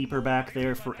can't keep her back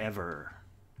there forever.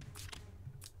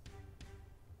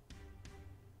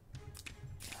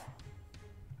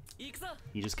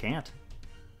 He just can't.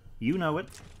 You know it.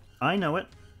 I know it.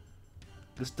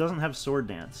 This doesn't have sword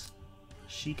dance.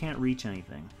 She can't reach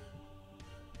anything.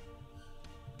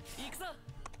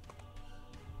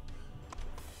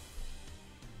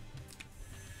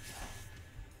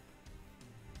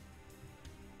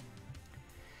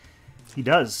 He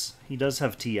does. He does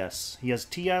have TS. He has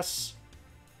TS.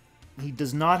 He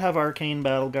does not have Arcane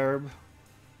Battle Garb,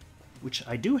 which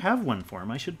I do have one for him.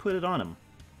 I should put it on him.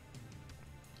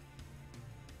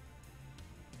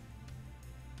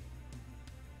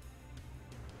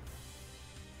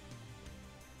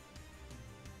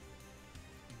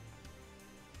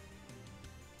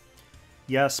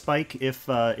 Yeah, Spike, if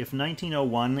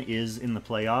 1901 is in the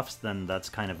playoffs, then that's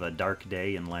kind of a dark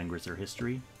day in Langrisser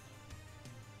history.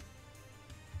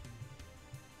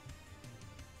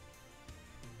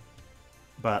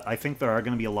 But I think there are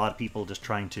going to be a lot of people just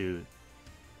trying to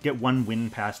get one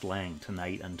win past Lang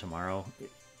tonight and tomorrow.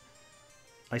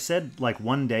 I said, like,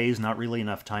 one day is not really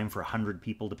enough time for 100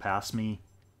 people to pass me.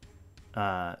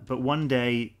 But one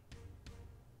day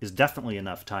is definitely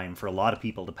enough time for a lot of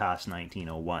people to pass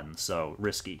 1901, so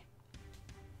risky.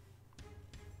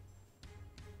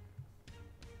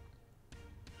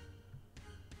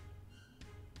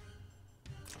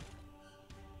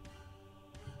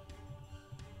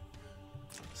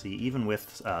 See, even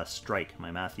with Strike, my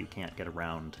Matthew can't get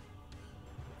around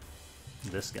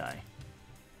this guy.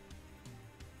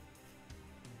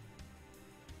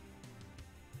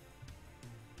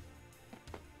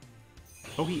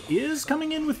 Oh, he is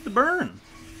coming in with the burn!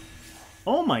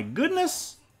 Oh my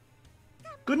goodness!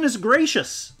 Goodness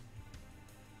gracious!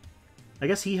 I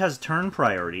guess he has turn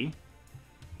priority.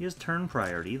 He has turn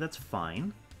priority, that's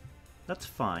fine. That's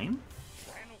fine.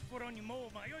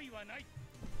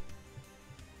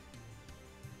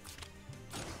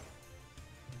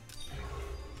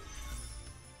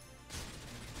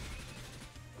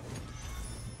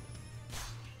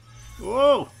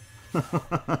 Whoa!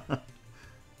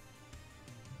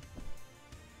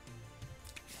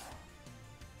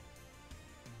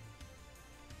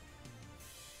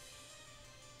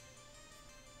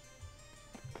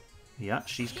 Yeah,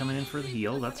 she's coming in for the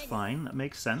heal. That's fine. That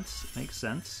makes sense. Makes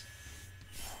sense.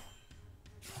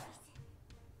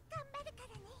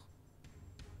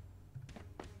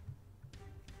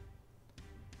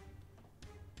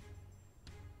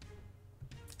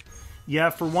 Yeah,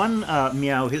 for one,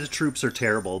 Meow, his troops are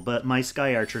terrible, but my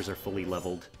Sky Archers are fully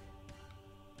leveled.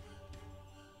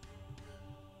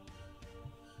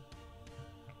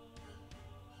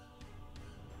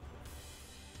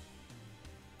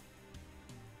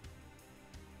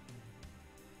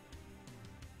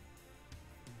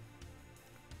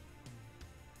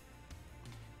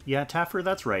 Yeah, Taffer,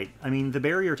 that's right. I mean, the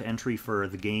barrier to entry for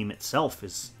the game itself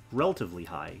is relatively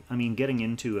high. I mean, getting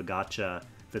into a gacha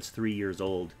that's 3 years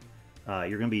old,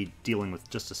 you're going to be dealing with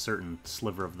just a certain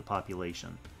sliver of the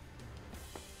population.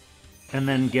 And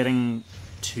then getting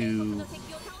to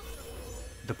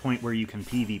the point where you can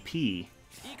PvP.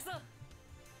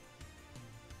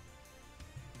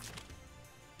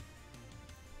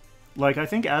 Like, I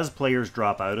think as players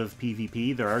drop out of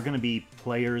PvP, there are going to be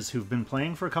players who've been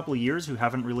playing for a couple of years who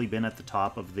haven't really been at the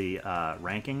top of the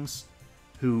rankings,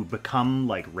 who become,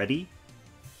 like, ready.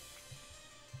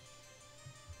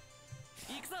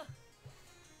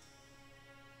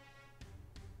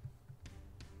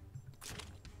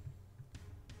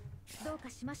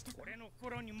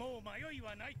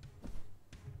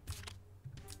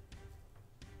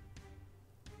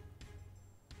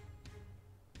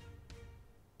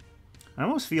 I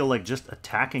almost feel like just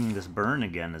attacking this burn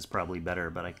again is probably better,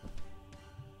 but I...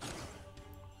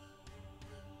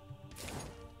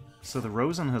 So the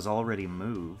Rosen has already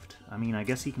moved. I mean, I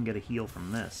guess he can get a heal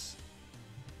from this.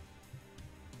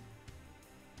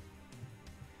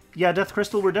 Yeah, Death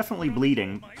Crystal, we're definitely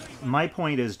bleeding. My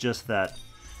point is just that...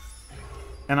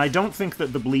 And I don't think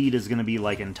that the bleed is going to be,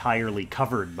 like, entirely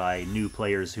covered by new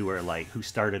players who are, like, who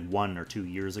started 1 or 2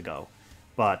 years ago.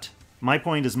 But my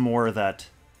point is more that...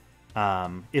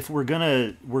 if we're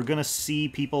gonna see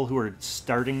people who are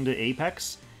starting to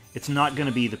Apex, it's not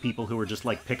gonna be the people who are just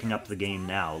like picking up the game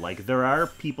now. Like, there are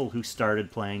people who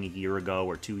started playing a year ago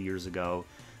or 2 years ago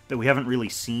that we haven't really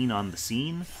seen on the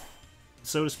scene,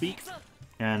 so to speak,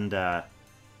 and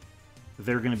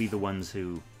they're gonna be the ones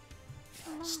who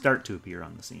start to appear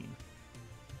on the scene.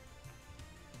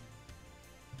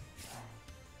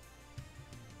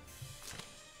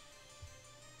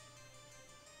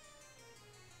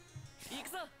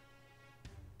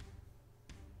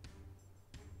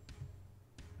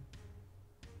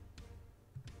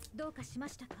 どうかしま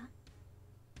したか?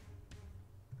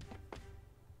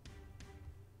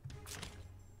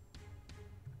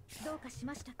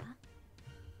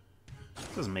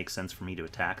 Doesn't make sense for me to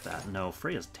attack that. No,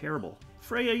 Freya's terrible.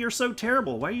 Freya, you're so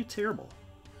terrible. Why are you terrible?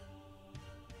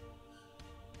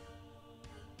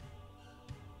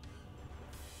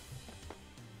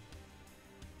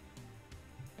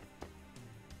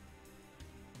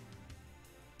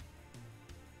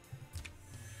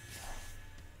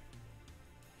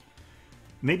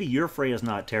 Maybe your Freya's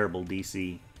not terrible,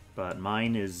 DC, but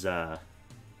mine is, well,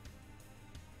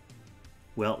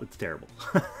 it's terrible.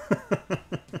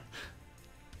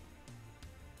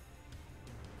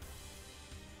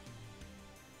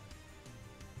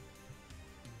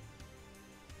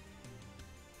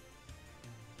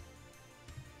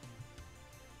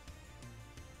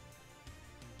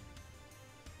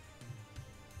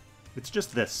 It's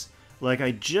just this. Like,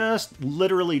 I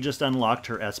literally just unlocked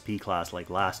her SP class, like,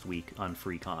 last week on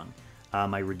Freekong.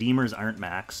 My Redeemers aren't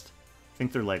maxed. I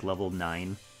think they're, like, level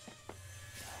 9.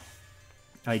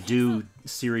 I do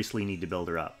seriously need to build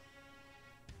her up.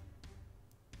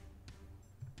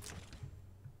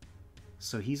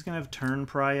 So he's gonna have turn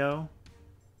prio.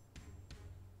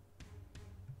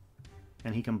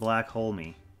 And he can black hole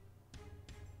me.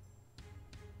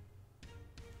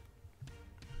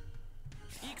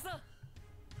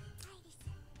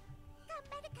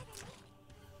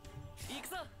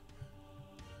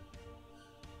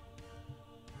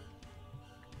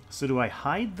 So do I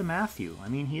hide the Matthew? I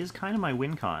mean, he is kind of my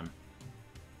win con.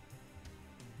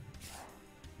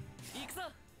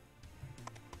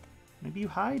 Maybe you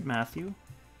hide, Matthew.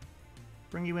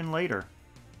 Bring you in later.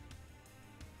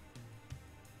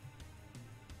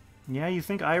 Yeah, you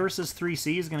think Iris's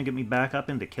 3C is going to get me back up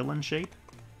into killing shape?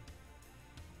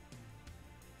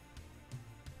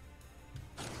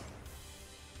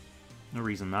 No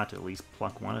reason not to at least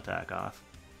pluck one attack off.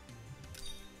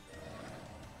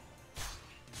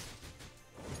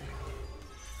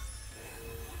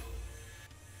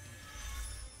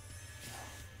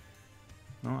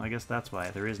 Well, I guess that's why.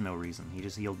 There is no reason. He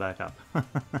just healed back up.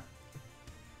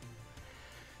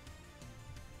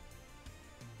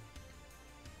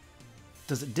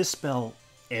 Does it dispel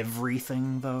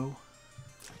everything, though?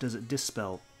 Does it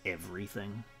dispel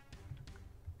everything?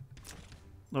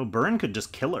 Oh, Burn could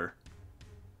just kill her.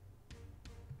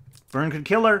 Burn could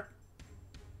kill her!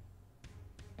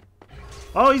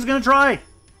 Oh, he's gonna try!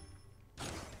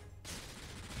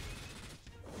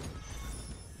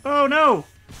 Oh, no!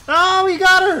 Oh, he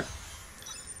got her!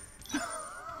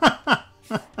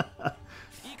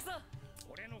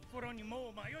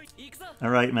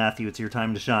 Alright, Matthew, it's your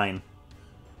time to shine.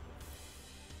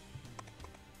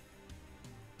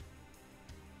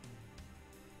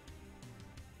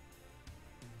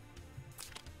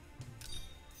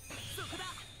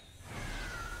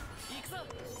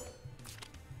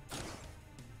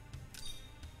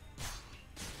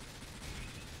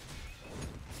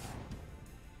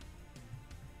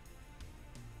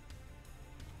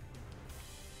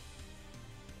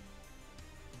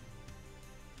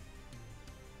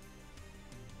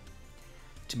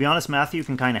 To be honest, Matthew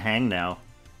can kind of hang now.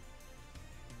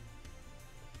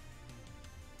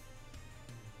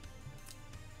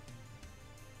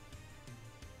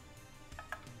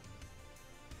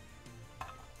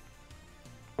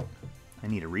 I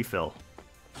need a refill.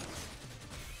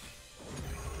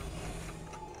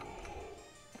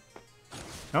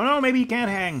 Oh no, maybe he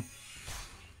can't hang.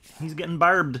 He's getting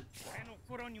barbed.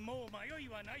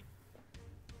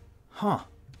 Huh.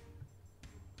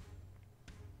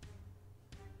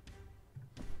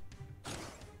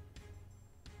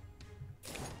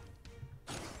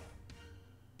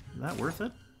 Is that worth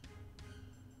it?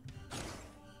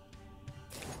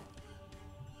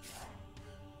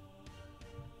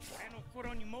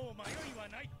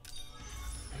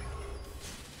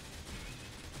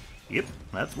 Yep,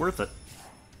 that's worth it.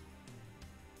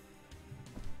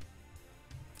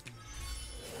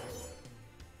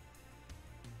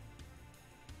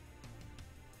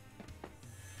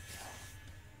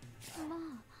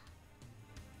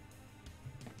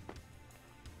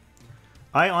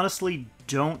 I honestly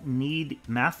don't need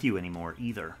Matthew anymore,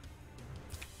 either.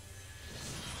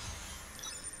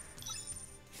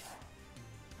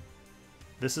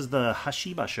 This is the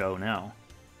Hashiba show now.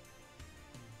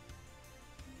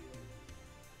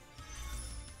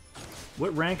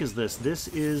 What rank is this? This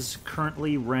is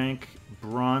currently rank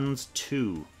Bronze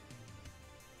 2.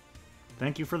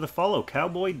 Thank you for the follow,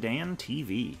 Cowboy Dan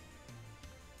TV.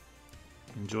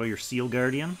 Enjoy your Seal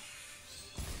Guardian.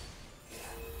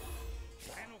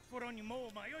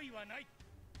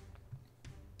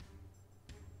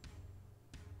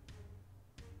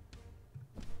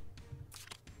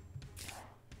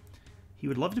 He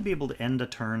would love to be able to end a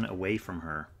turn away from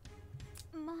her.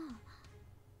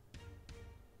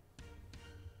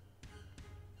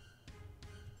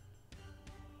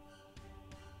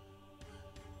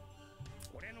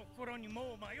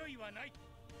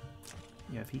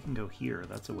 Yeah, if he can go here,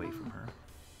 that's away from her.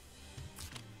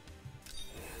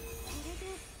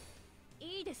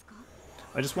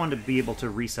 I just wanted to be able to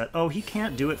reset. Oh, he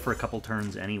can't do it for a couple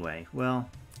turns anyway. Well,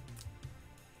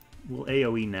 we'll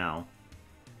AoE now.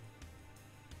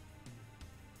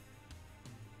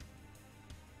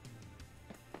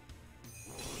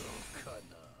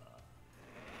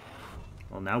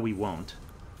 Well, now we won't.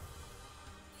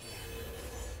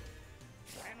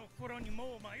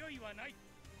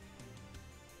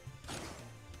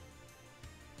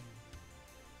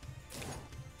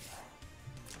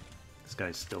 This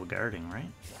guy's still guarding,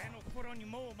 right?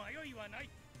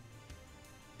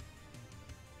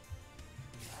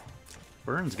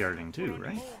 Burns guarding too,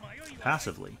 right?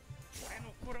 Passively.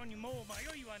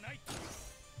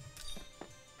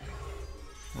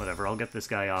 Whatever, I'll get this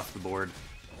guy off the board.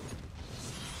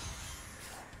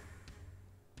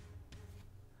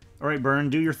 Alright, Burn,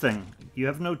 do your thing. You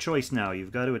have no choice now.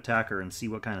 You've got to attack her and see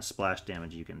what kind of splash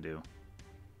damage you can do.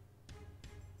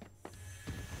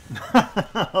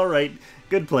 Alright,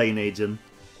 good play, Najin.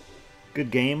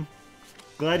 Good game.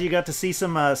 Glad you got to see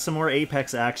some more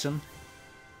Apex action.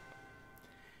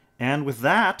 And with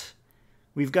that,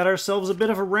 we've got ourselves a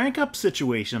bit of a rank-up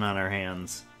situation on our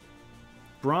hands.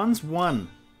 Bronze 1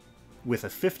 with a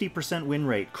 50% win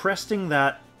rate, cresting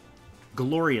that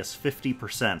glorious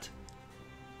 50%.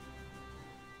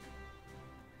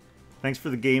 Thanks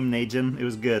for the game, Najin. It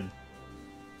was good.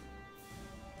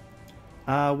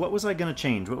 What was I gonna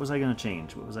change? What was I gonna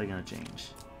change? What was I gonna change?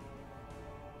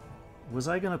 Was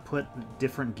I gonna put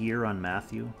different gear on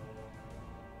Matthew?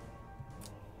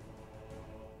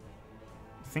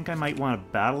 I think I might want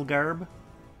a battle garb.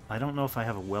 I don't know if I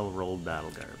have a well-rolled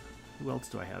battle garb. Who else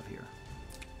do I have here?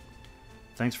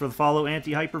 Thanks for the follow,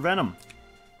 Anti-Hypervenom.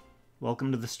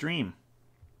 Welcome to the stream.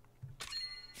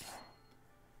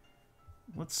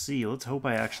 Let's see. Let's hope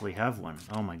I actually have one.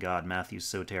 Oh my god, Matthew's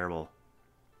so terrible.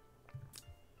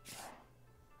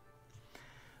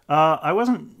 I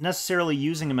wasn't necessarily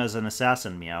using him as an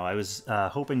assassin, Meow. I was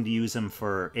hoping to use him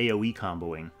for AoE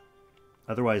comboing.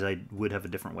 Otherwise, I would have a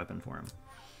different weapon for him.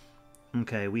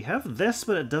 Okay, we have this,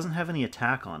 but it doesn't have any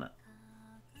attack on it.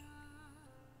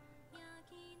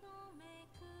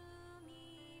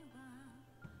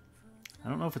 I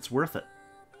don't know if it's worth it.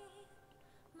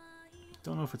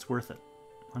 Don't know if it's worth it.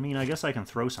 I mean, I guess I can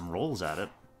throw some rolls at it.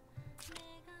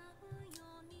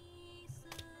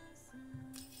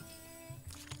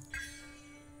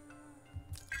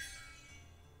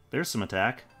 There's some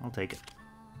attack. I'll take it.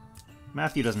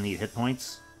 Matthew doesn't need hit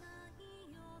points.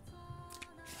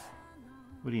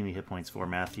 What do you need hit points for,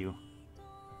 Matthew?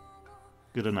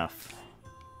 Good enough.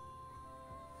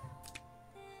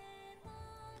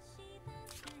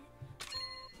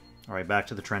 Alright, back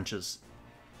to the trenches.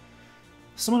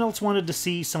 Someone else wanted to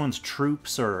see someone's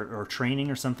troops or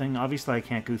training or something. Obviously, I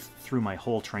can't go through my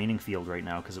whole training field right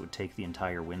now because it would take the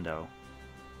entire window.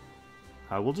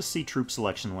 We'll just see troop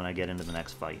selection when I get into the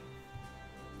next fight.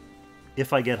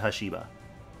 If I get Hashiba.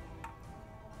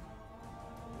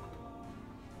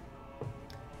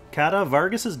 Kata,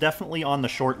 Vargas is definitely on the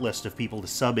short list of people to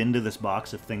sub into this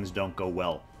box if things don't go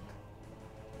well.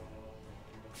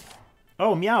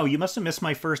 Oh, Meow, you must have missed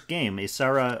my first game.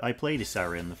 Isara, I played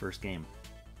Isara in the first game.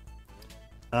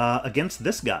 Against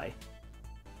this guy.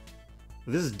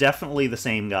 This is definitely the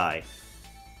same guy.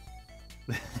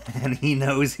 And he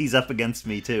knows he's up against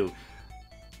me, too.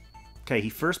 Okay, he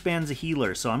first bans a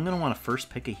healer, so I'm going to want to first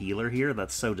pick a healer here.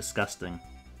 That's so disgusting.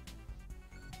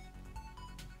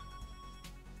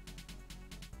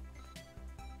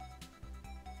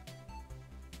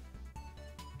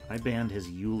 I banned his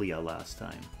Yulia last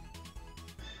time.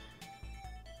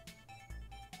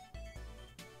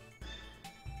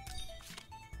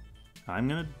 I'm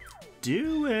going to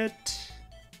do it.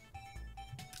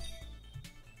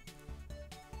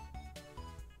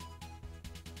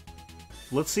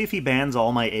 Let's see if he bans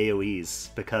all my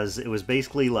AoEs, because it was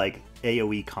basically like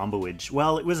AoE comboage.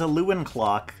 Well, it was a Lewin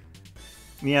clock.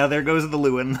 Yeah, there goes the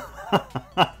Lewin.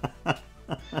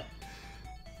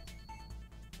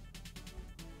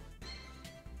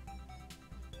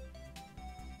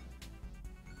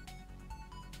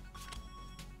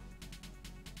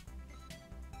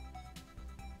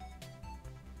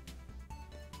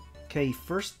 Okay,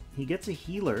 first he gets a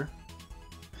healer.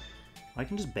 I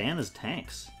can just ban his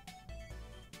tanks.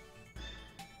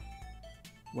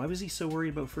 Why was he so worried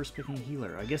about first picking a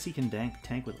healer? I guess he can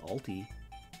tank with ulti.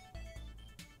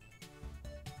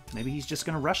 Maybe he's just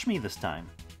gonna rush me this time.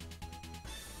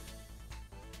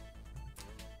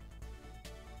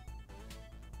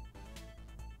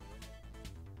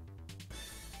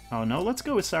 Oh no, let's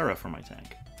go with Sarah for my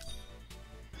tank.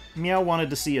 Meow wanted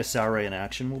to see a Sarah in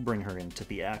action. We'll bring her into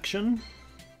the action.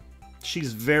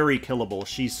 She's very killable.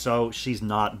 She's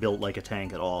not built like a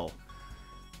tank at all.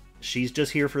 She's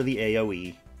just here for the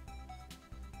AoE.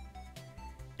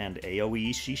 And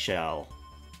AoE she shall.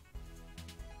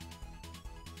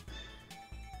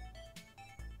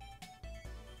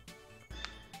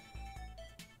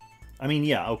 I mean,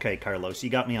 yeah, okay, Carlos, you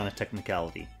got me on a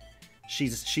technicality. She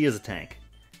is a tank.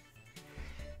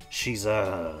 She's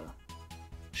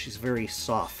very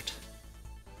soft.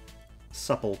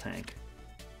 Supple tank.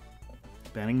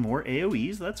 Banning more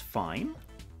AoEs, that's fine.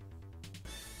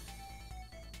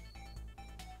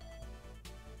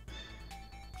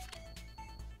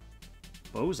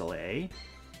 Beausoleil.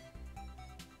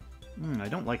 I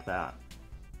don't like that.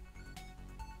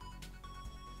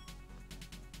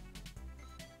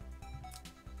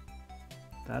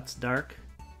 That's dark.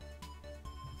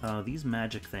 Oh, these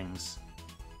magic things.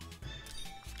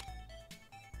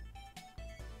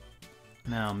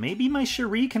 Now, maybe my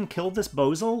Cherie can kill this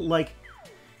Bozal? Like,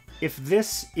 if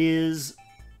this is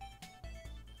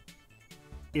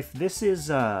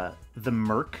the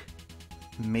Merc,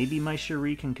 maybe my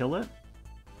Cherie can kill it?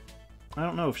 I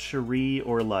don't know if Cherie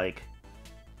or, like,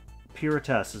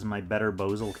 Puritas is my better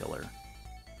Bozal killer.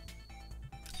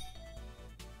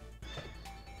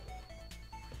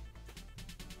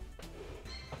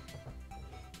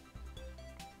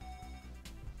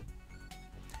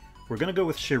 We're gonna go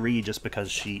with Cherie just because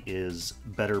she is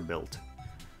better built.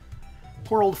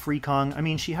 Poor old Freekong. I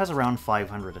mean, she has around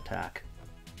 500 attack.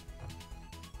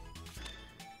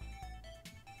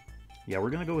 Yeah, we're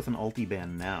gonna go with an ulti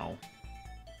ban now.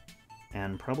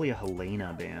 And probably a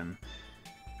Helena ban.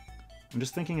 I'm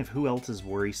just thinking of who else is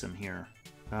worrisome here.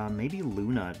 Maybe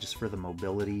Luna, just for the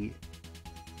mobility.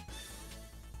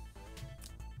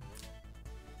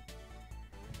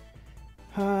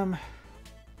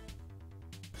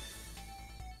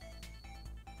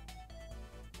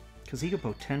 Because he could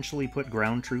potentially put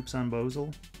ground troops on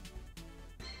Bozal.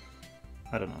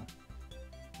 I don't know.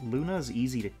 Luna's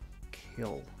easy to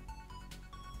kill.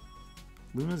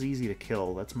 Luna's easy to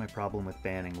kill. That's my problem with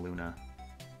banning Luna.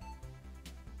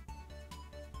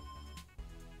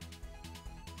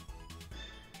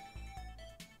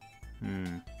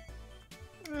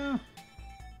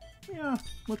 Yeah,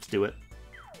 let's do it.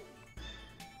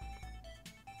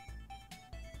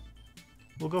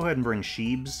 We'll go ahead and bring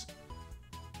Sheebs.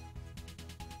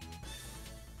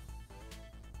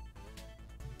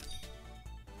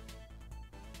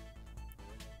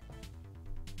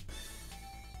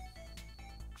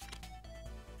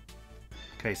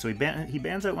 Okay, so he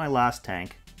bans out my last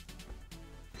tank.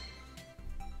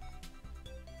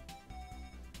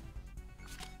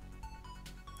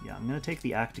 Yeah, I'm going to take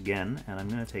the Act again, and I'm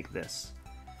going to take this.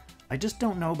 I just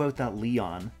don't know about that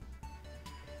Leon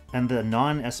and the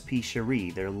non-SP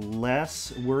Cherie. They're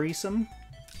less worrisome.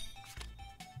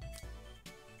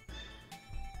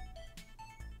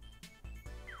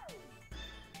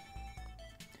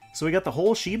 So we got the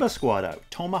whole Shiba Squad out.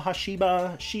 Tomoha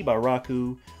Shiba, Shiba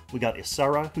Raku. We got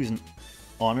Isara, who's an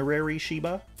honorary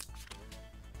Shiba.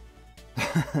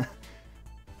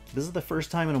 This is the first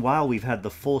time in a while we've had the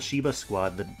full Shiba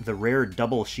Squad, the rare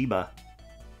double Shiba.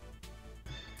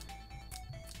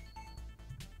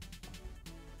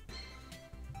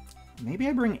 Maybe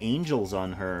I bring Angels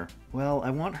on her. Well, I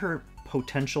want her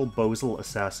potential Bozal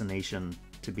assassination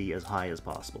to be as high as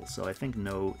possible, so I think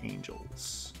no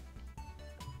Angels.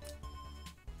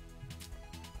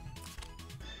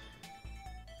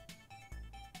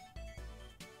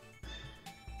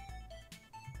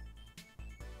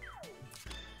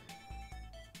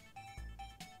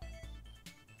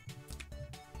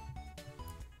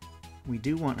 We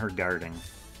do want her guarding.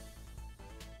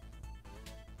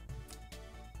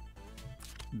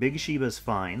 Big Shiba's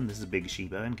fine. This is Big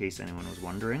Shiba, in case anyone was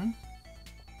wondering.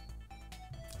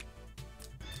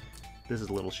 This is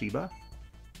Little Shiba.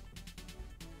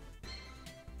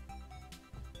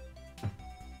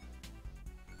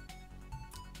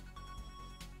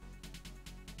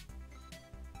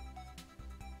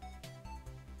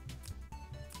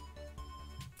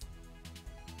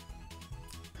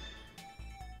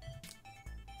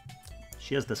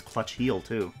 She has this clutch heal,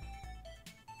 too.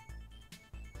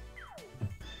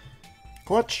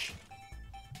 Clutch!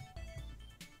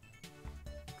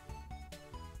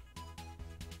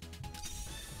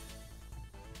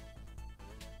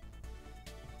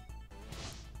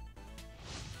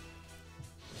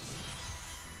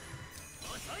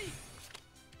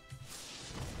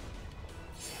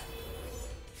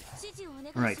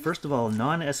 Alright, first of all,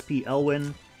 non-SP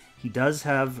Elwyn. He does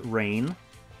have Rain.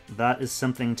 That is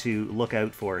something to look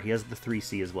out for. He has the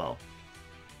 3C as well.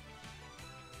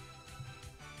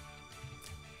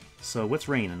 So what's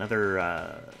Rain?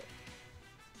 Another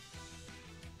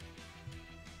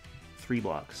 3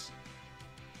 blocks.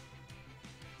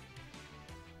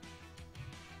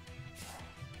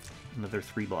 Another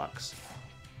 3 blocks.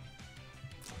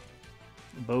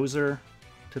 Bowser.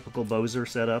 Typical Bowser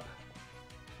setup.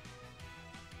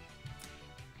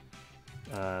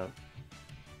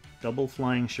 Double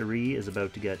Flying Cherie is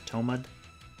about to get Tomad.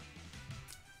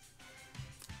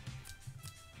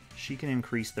 She can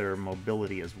increase their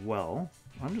mobility as well.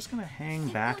 I'm just going to hang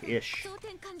back-ish.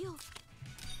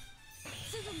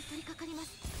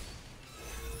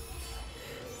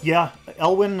 Yeah,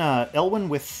 Elwyn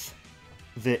with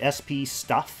the SP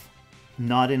stuff,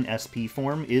 not in SP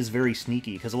form, is very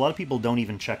sneaky, because a lot of people don't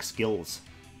even check skills.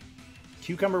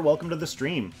 Cucumber, welcome to the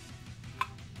stream.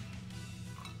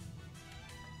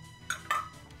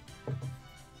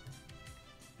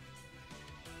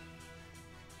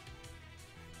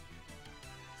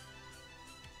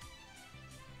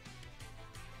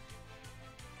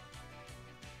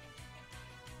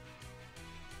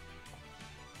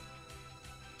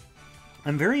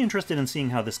 I'm very interested in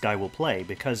seeing how this guy will play,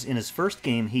 because in his first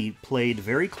game he played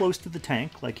very close to the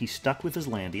tank, like he stuck with his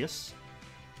Landius.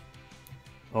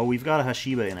 Oh, we've got a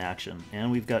Hashiba in action,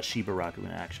 and we've got Shiba Raku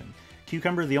in action.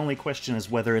 Cucumber, the only question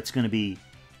is whether it's going to be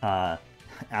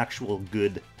actual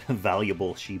good,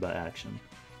 valuable Shiba action.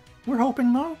 We're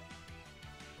hoping, though.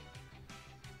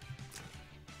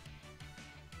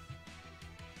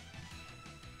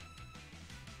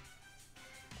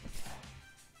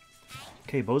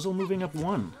 Okay, Bozel moving up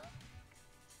 1.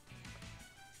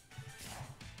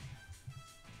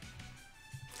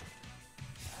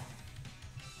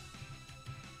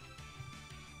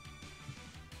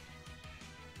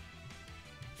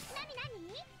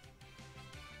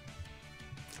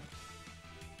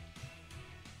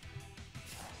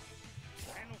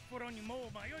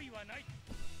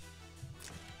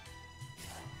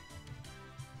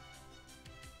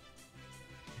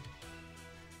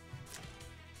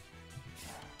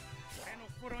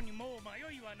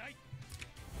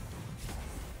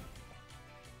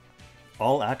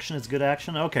 All action is good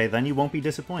action? Okay, then you won't be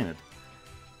disappointed.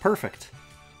 Perfect.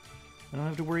 I don't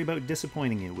have to worry about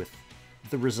disappointing you with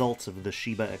the results of the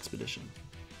Shiba expedition.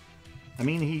 I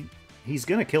mean, he's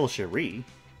gonna kill Cherie.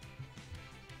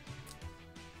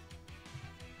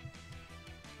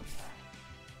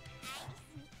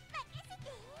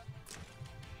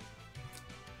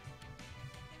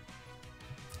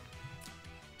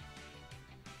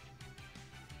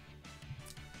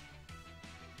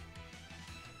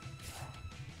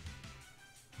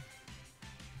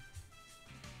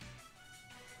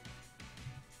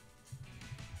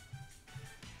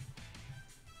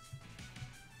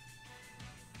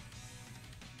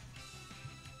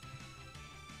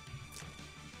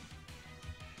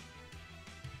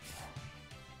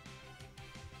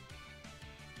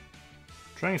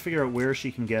 Trying to figure out where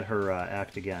she can get her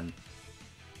act again.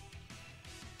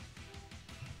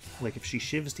 Like, if she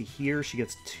shivs to here, she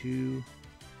gets 2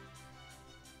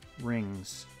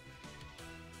 rings.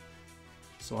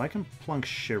 So I can plunk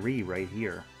Cherie right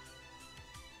here.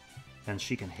 And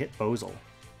she can hit Bozel.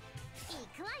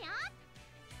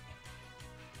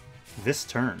 This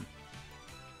turn.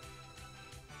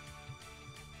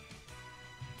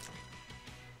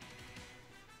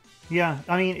 Yeah,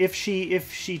 I mean, if she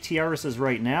Tiaras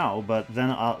right now, but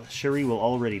then Cherie will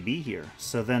already be here.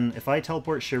 So then if I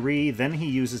teleport Cherie, then he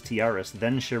uses Tiaras,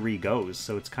 then Cherie goes.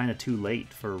 So it's kind of too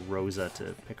late for Rosa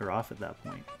to pick her off at that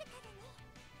point.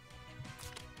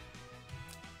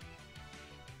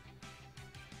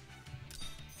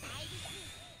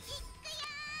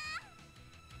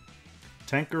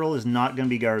 Tank Girl is not going to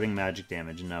be guarding magic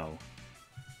damage, no.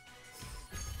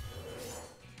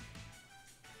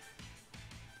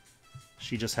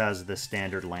 She just has the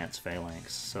standard Lance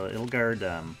Phalanx, so it'll guard,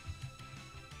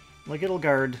 like, it'll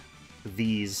guard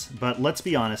these, but let's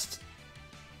be honest,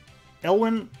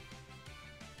 Elwyn,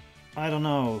 I don't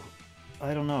know,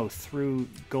 through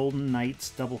Golden Knights,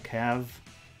 double cav,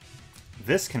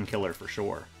 this can kill her for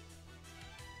sure.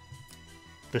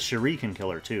 The Cherie can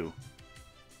kill her too.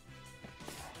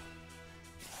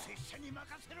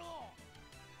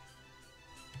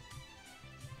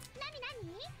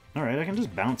 Alright, I can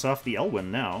just bounce off the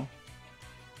Elwyn now.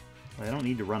 I don't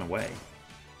need to run away.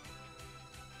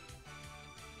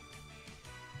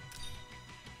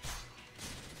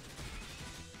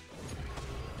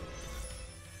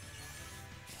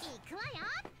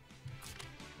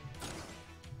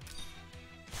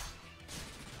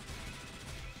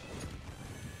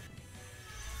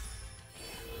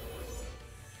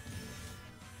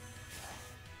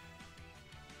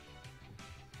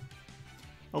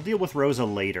 I'll deal with Rosa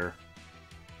later.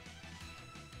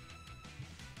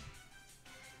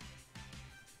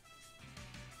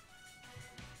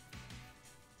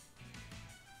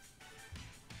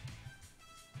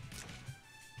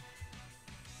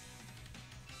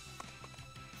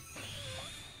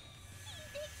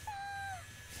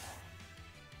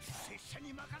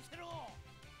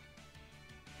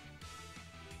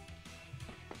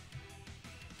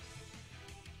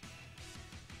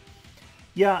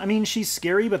 Yeah, I mean, she's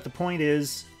scary, but the point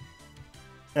is,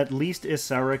 at least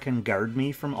Isara can guard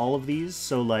me from all of these,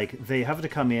 so, like, they have to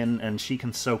come in and she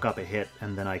can soak up a hit,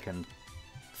 and then I can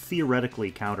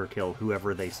theoretically counterkill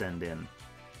whoever they send in.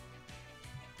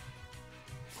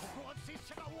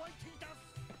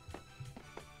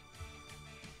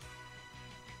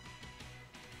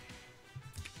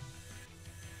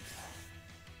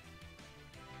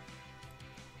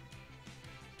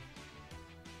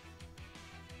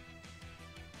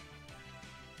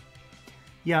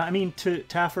 Yeah, I mean, to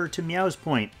Meow's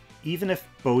point, even if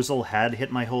Bozel had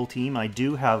hit my whole team, I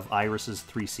do have Iris's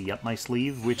 3C up my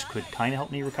sleeve, which could kind of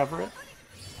help me recover it.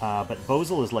 But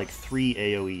Bozel is like 3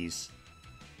 AoEs.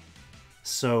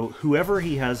 So whoever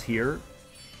he has here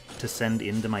to send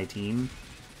into my team,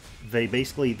 they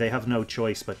have no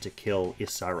choice but to kill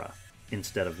Isara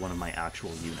instead of one of my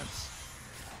actual units.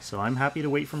 So I'm happy to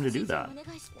wait for him to do that.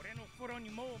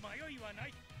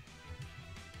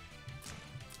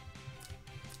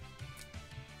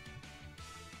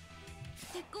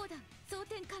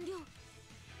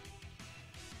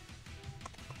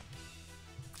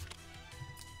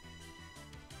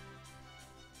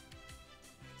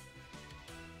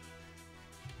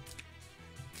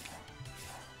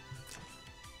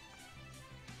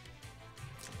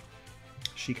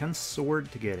 She can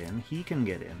sword to get in. He can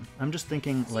get in. I'm just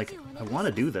thinking, like, I want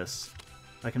to do this.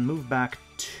 I can move back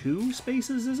 2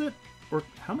 spaces, is it? Or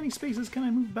how many spaces can I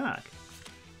move back?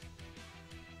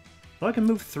 Oh, I can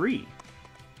move 3.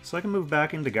 So I can move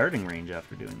back into guarding range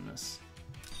after doing this.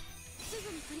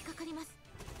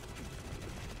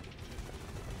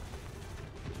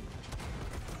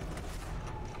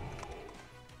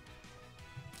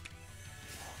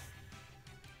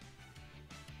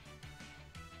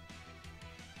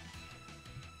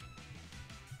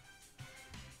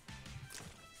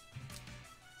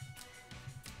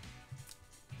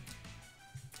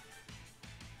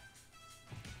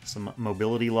 Some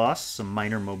mobility loss, some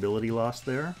minor mobility loss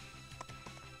there.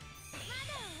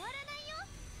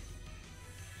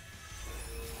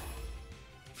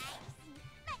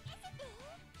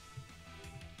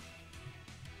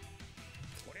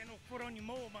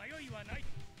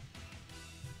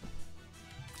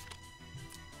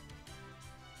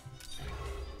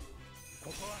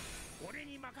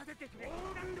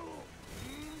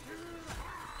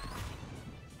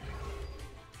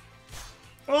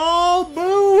 Oh,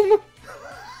 boom!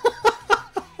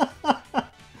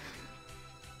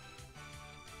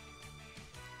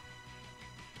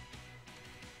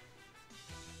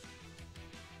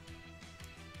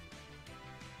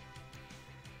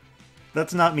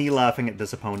 That's not me laughing at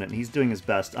this opponent. He's doing his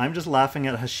best. I'm just laughing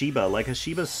at Hashiba. Like,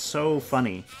 Hashiba's so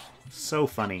funny. So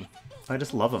funny. I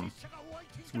just love him.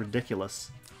 It's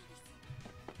ridiculous.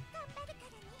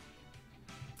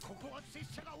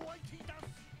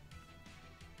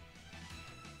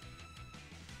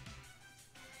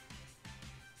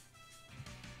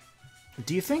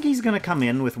 Do you think he's going to come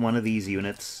in with one of these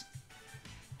units?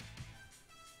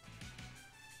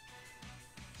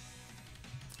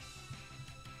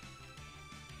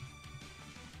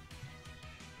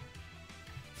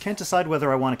 Can't decide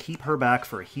whether I want to keep her back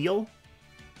for a heal,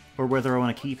 or whether I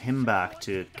want to keep him back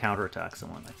to counterattack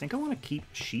someone. I think I want to keep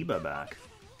Shiba back.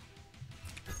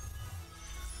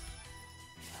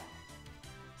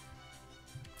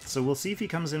 So we'll see if he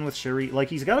comes in with Cherie. Like,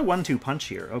 he's got a 1-2 punch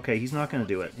here. Okay, he's not going to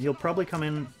do it. He'll probably come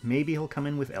in... Maybe he'll come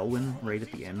in with Elwyn right at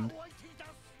the end.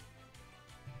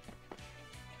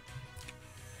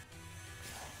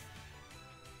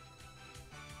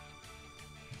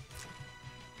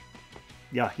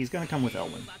 Yeah, he's going to come with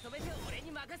Elwyn.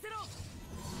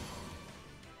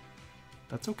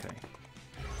 That's okay.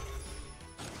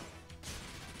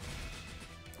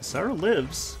 Sarah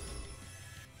lives.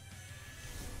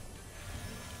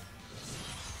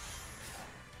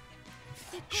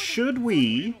 Should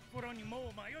we...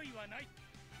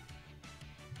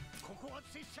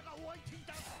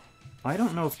 I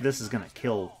don't know if this is going to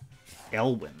kill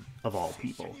Elwyn, of all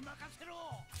people.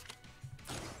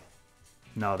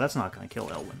 No, that's not going to kill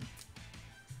Elwyn.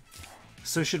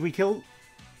 So should we kill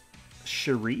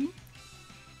Cherie?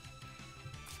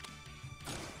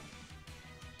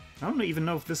 I don't even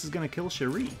know if this is going to kill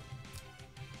Cherie.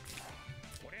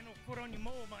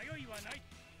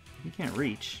 You can't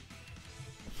reach.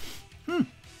 Hmm.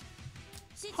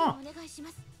 Huh.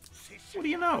 What do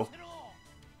you know?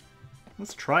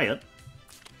 Let's try it.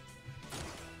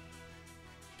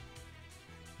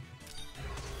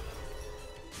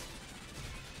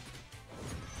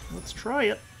 Let's try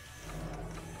it.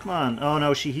 Come on. Oh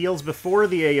no, she heals before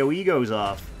the AoE goes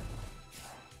off.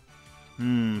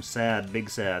 Sad. Big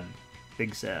sad.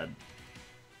 Big sad.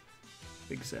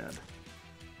 Big sad.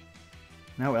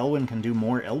 Now Elwyn can do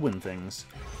more Elwyn things.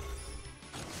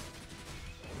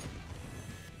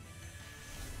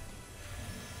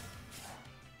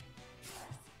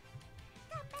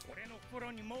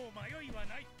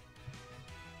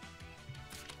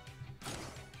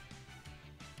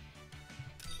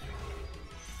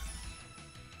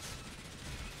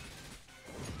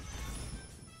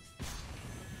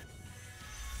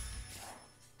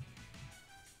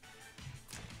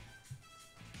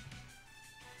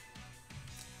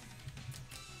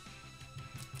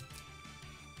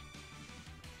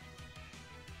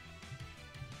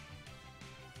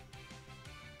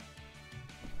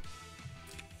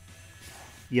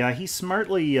 Yeah, he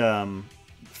smartly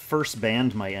first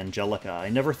banned my Angelica. I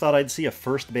never thought I'd see a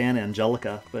first ban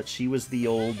Angelica, but she was the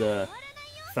old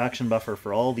faction buffer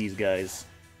for all these guys.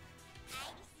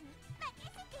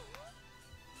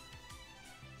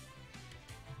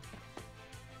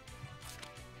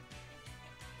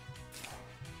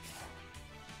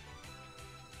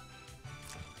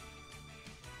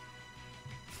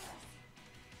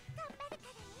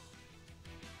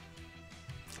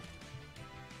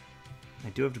 I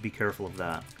do have to be careful of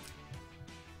that.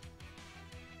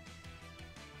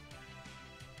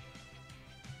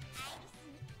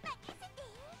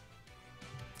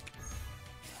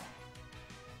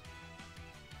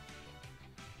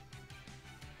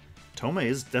 Toma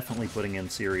is definitely putting in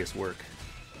serious work.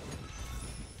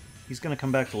 He's gonna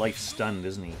come back to life stunned,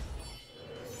 isn't he?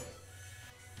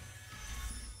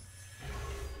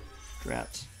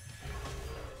 Drats.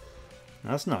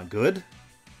 That's not good.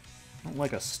 I don't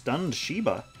like a stunned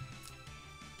Shiba.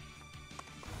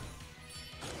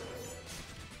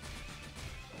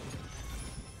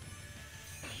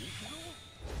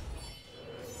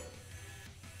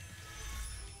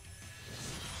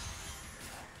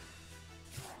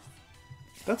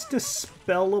 That's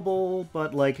dispellable,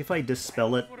 but like if I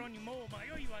dispel it,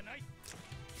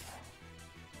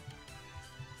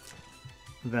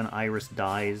 then Iris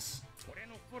dies.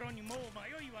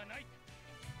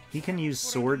 He can use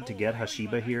Sword to get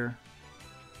Hashiba here.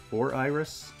 Or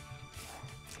Iris.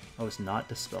 Oh, it's not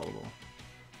dispellable.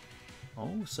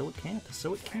 Oh, so it can't.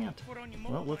 So it can't.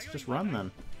 Well, let's just run then.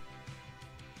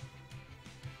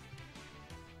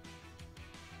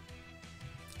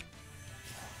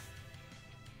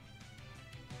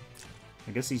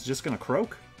 I guess he's just gonna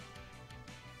croak.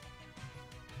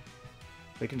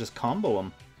 They can just combo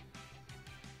him.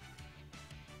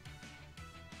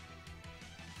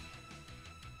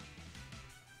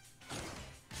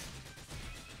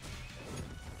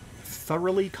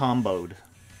 Thoroughly comboed.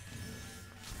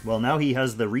 Well, now he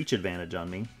has the reach advantage on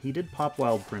me. He did pop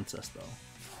Wild Princess, though.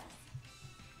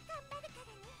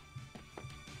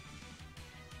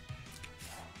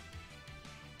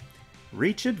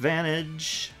 Reach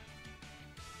advantage!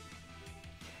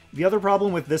 The other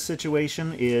problem with this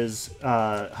situation is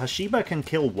Hashiba can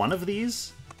kill one of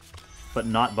these, but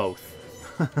not both.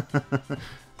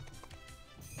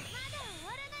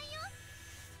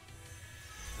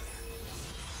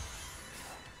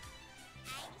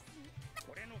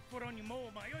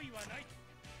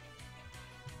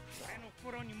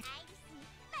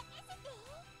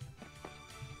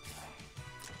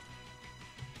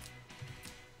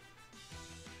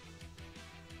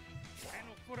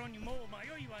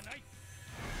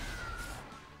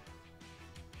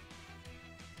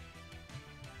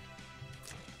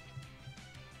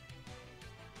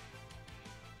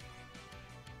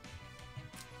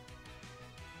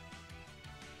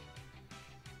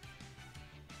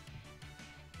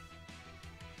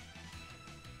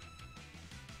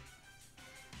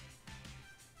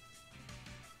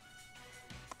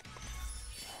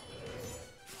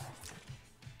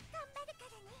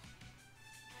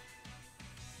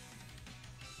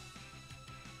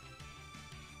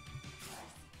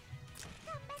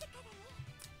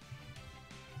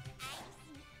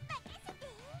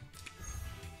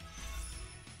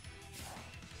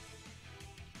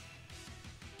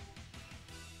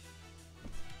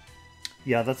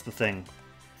 Yeah, that's the thing.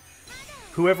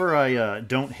 Whoever I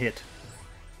don't hit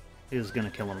is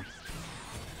gonna kill him.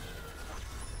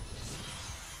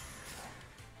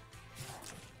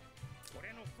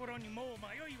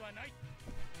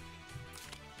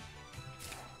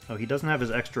 Oh, he doesn't have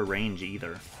his extra range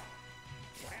either.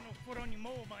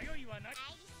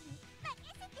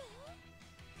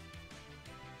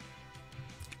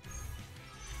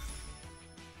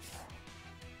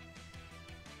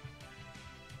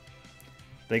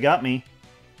 They got me.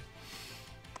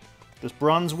 This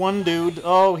bronze 1 dude.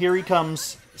 Oh, here he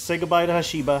comes. Say goodbye to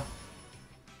Hashiba.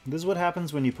 This is what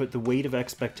happens when you put the weight of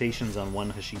expectations on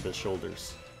one Hashiba's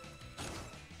shoulders.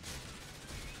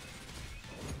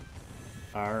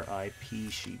 R.I.P.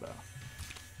 Shiba.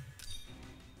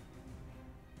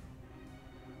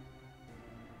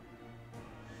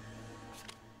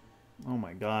 Oh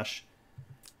my gosh.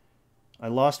 I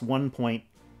lost 1 point.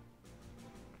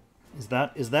 Is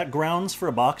that grounds for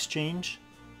a box change?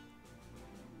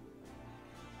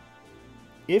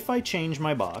 If I change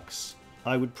my box,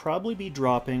 I would probably be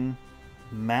dropping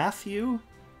Matthew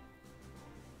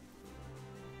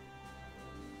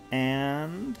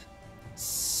and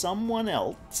someone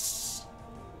else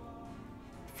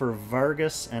for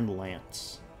Vargas and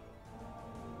Lance.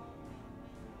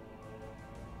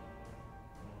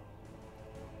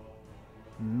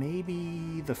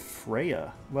 Maybe the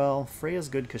Freya. Well, Freya's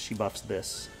good because she buffs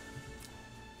this.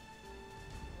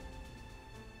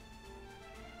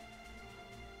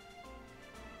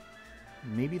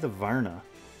 Maybe the Varna.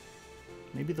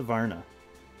 Maybe the Varna.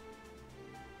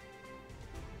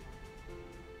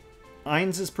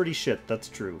 Ainz is pretty shit, that's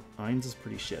true. Ainz is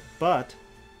pretty shit. But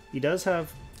he does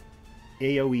have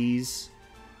AoEs.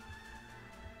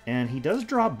 And he does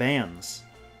draw bans.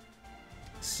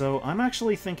 So I'm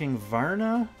actually thinking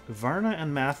Varna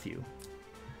and Matthew.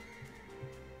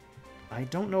 I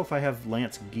don't know if I have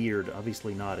Lance geared.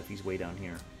 Obviously not if he's way down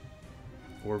here.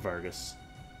 Or Vargas.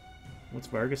 What's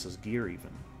Vargas's gear even?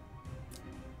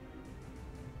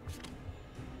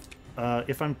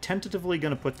 If I'm tentatively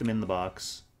going to put them in the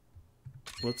box,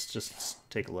 let's just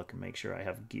take a look and make sure I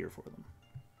have gear for them.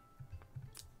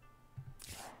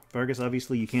 Vargas,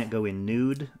 obviously you can't go in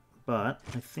nude, but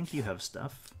I think you have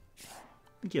stuff.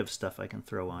 I think you have stuff I can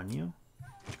throw on you.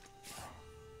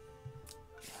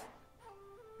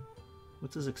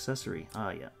 What's his accessory?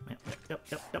 Ah, yeah.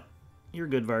 Yep. You're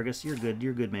good, Vargas. You're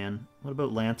good, man. What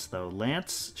about Lance, though?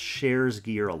 Lance shares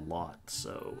gear a lot,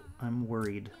 so I'm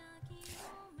worried.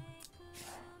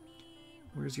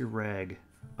 Where's your rag?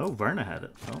 Oh, Varna had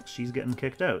it. Well, she's getting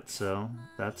kicked out, so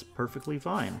that's perfectly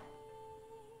fine.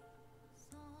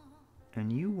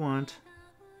 And you want...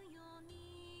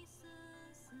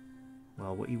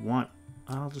 Well, what you want...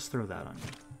 I'll just throw that on you.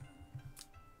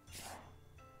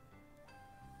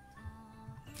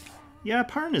 Yeah,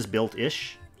 Parn is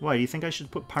built-ish. Why, do you think I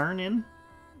should put Parn in?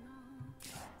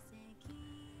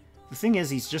 The thing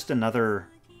is, he's just another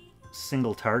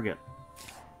single target.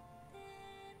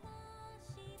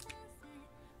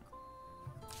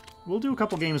 We'll do a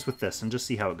couple games with this and just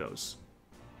see how it goes.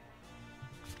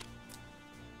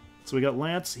 So we got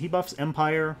Lance. He buffs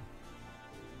Empire.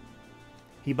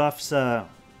 He buffs, I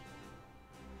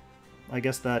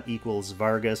guess that equals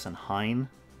Vargas and Hein.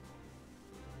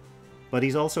 But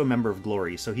he's also a member of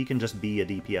Glory, so he can just be a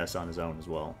DPS on his own as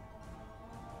well.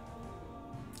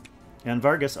 And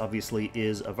Vargas, obviously,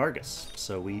 is a Vargas,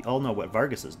 so we all know what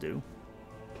Vargases do.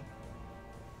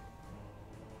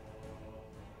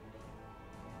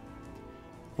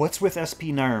 What's with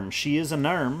SP Narm? She is a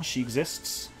Narm, she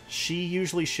exists. She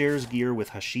usually shares gear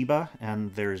with Hashiba,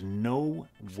 and there's no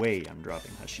way I'm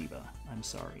dropping Hashiba. I'm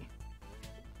sorry.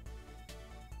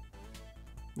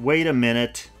 Wait a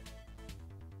minute.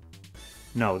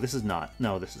 No, this is not.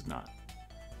 No, this is not.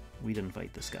 We didn't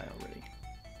fight this guy already.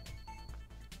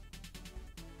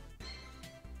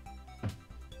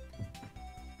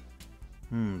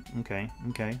 Okay.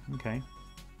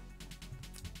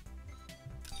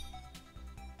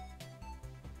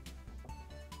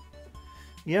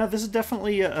 Yeah, this is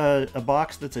definitely a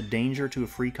box that's a danger to a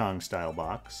Freekong style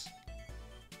box.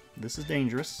 This is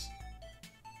dangerous.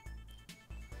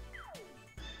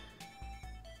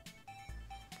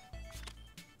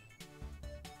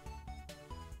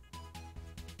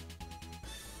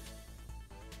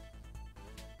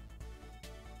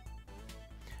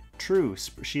 True,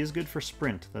 she is good for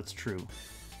sprint, that's true.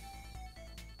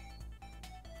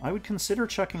 I would consider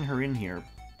chucking her in here,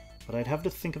 but I'd have to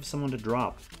think of someone to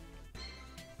drop.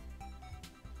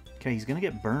 Okay, he's gonna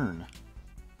get burn.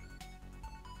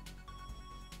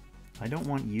 I don't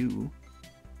want you.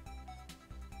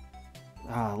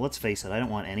 Ah, let's face it, I don't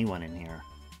want anyone in here.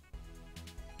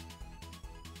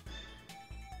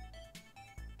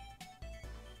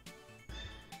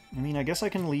 I mean, I guess I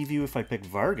can leave you if I pick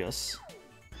Vargas.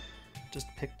 Just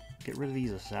get rid of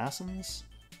these assassins.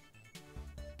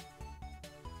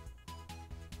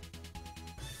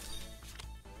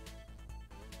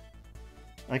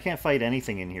 I can't fight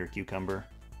anything in here, Cucumber.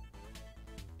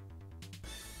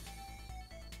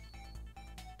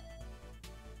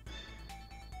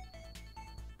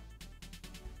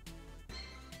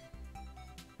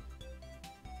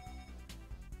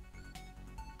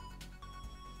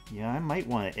 Yeah, I might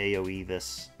want to AoE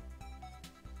this.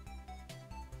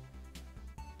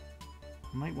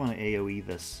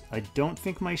 I don't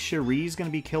think my Cherie's going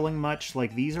to be killing much.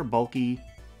 Like, these are bulky.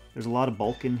 There's a lot of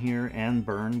bulk in here, and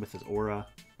burn with his aura.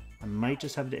 I might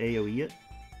just have to AoE it.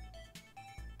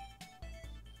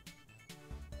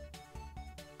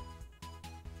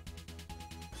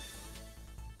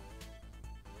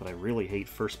 But I really hate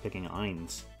first picking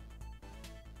Ainz.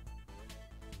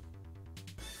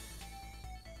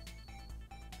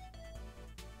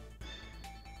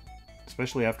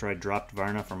 Especially after I dropped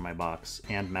Varna from my box,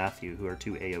 and Matthew, who are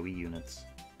 2 AoE units.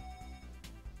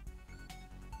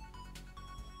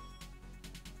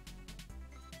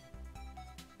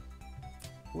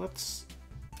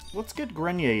 Let's get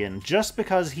Grenier in, just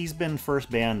because he's been first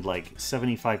banned like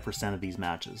 75% of these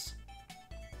matches.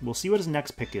 We'll see what his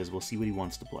next pick is, we'll see what he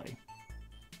wants to play.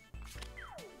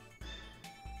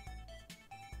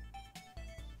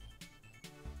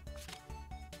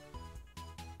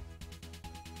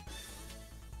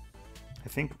 I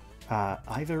think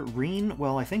either Reen,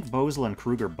 well, I think Bosel and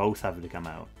Kruger both have to come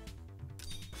out.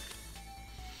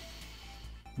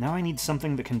 Now I need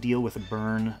something that can deal with a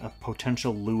burn, a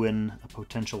potential Lewin, a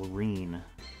potential Reen.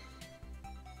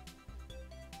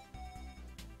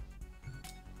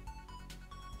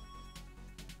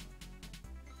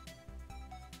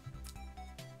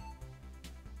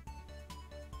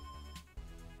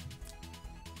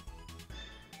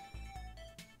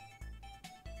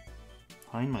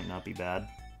 Hein might not be bad.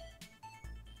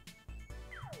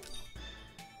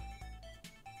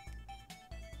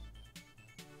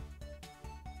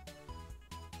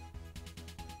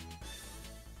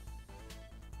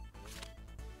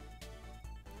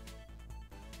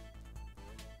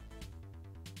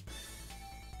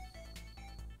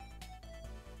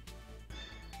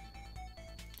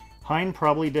 Hein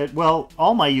probably dead. Well,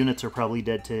 all my units are probably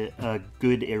dead to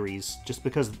good Ares, just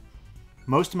because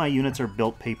most of my units are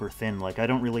built paper thin. Like, I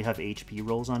don't really have HP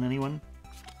rolls on anyone.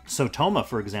 So Toma,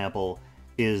 for example,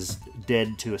 is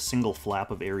dead to a single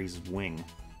flap of Ares' wing.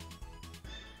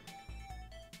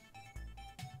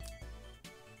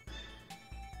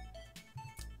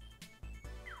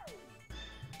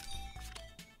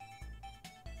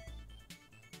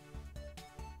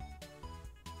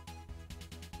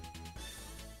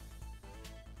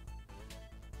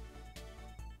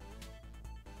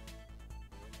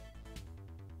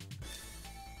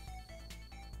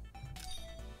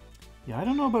 Yeah, I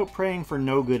don't know about praying for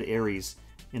no good Ares.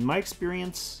 In my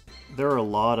experience, there are a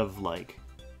lot of, like,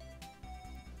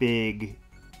 big,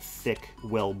 thick,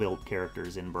 well-built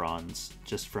characters in Bronze,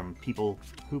 just from people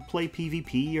who play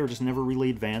PvP or just never really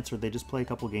advance, or they just play a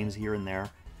couple games here and there.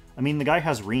 I mean, the guy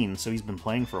has Reen, so he's been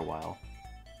playing for a while.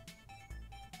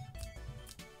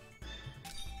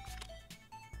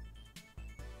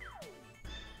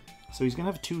 So he's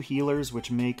gonna have 2 healers,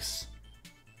 which makes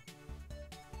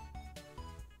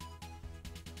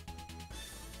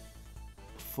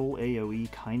full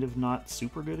AoE kind of not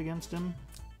super good against him.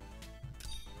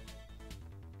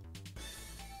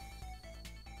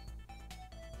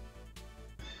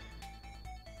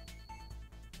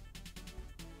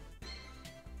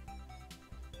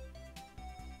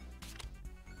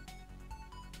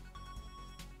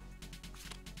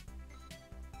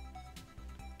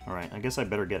 Alright, I guess I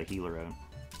better get a healer out.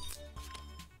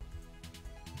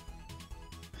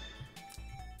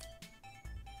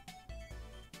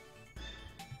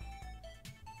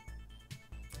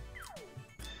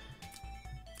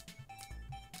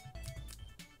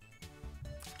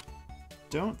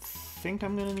 Don't think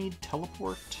I'm gonna need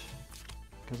teleport,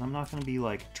 because I'm not gonna be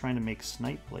like trying to make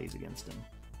snipe plays against him.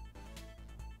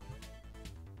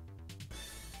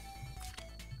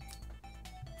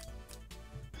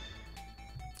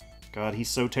 God, he's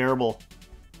so terrible.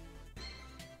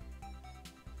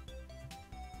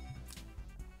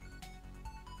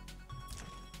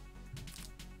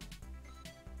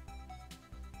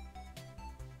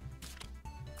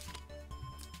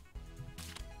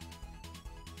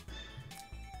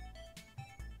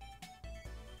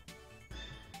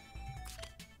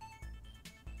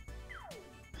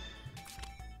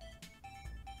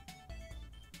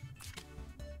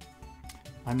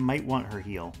 I might want her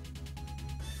heal.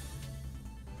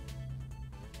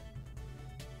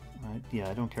 Yeah,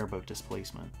 I don't care about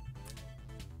displacement.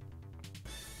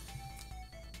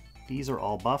 These are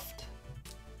all buffed.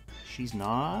 She's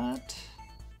not.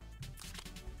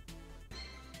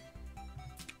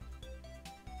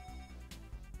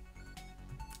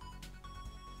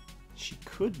 she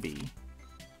could be.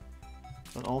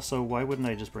 But also, why wouldn't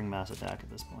I just bring mass attack at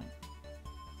this point?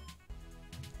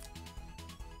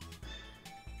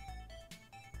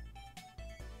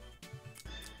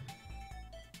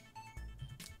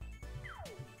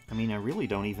 I mean, I really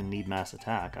don't even need mass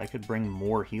attack. I could bring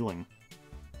more healing.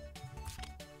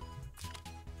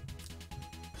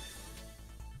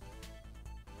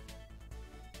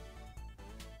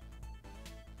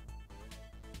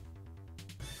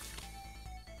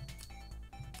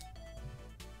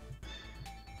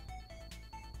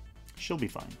 She'll be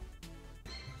fine.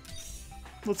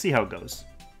 Let's see how it goes.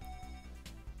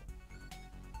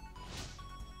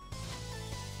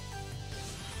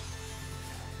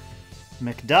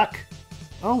 McDuck!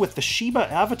 Oh, with the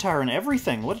Shiba avatar and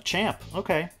everything! What a champ!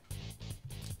 Okay.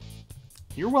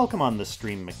 You're welcome on this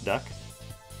stream, McDuck.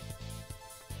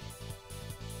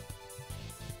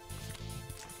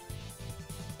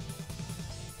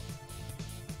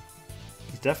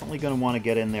 He's definitely going to want to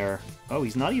get in there. Oh,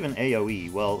 he's not even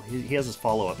AoE. Well, he has his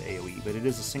follow-up AoE, but it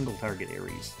is a single target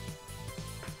Ares.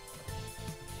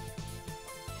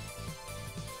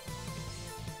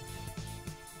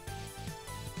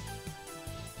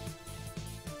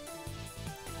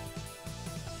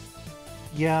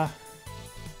 Yeah.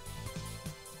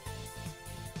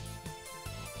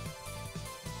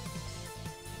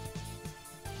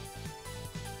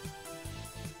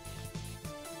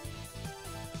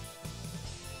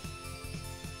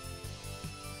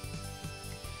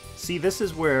 See, this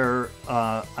is where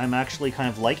I'm actually kind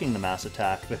of liking the mass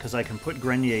attack, because I can put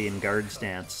Grenier in guard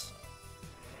stance.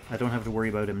 I don't have to worry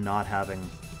about him not having...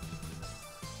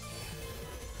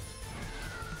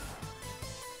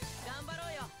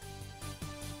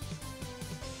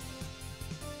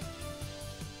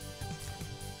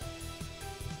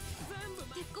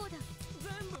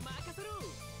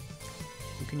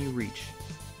 Who can you reach?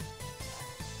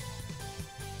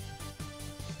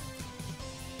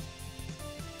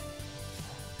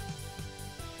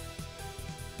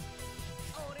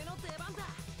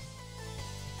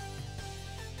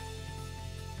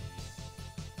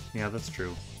 Yeah, that's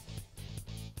true.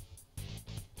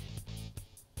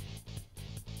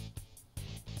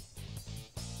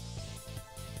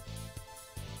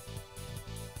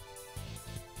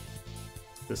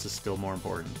 This is still more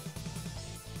important.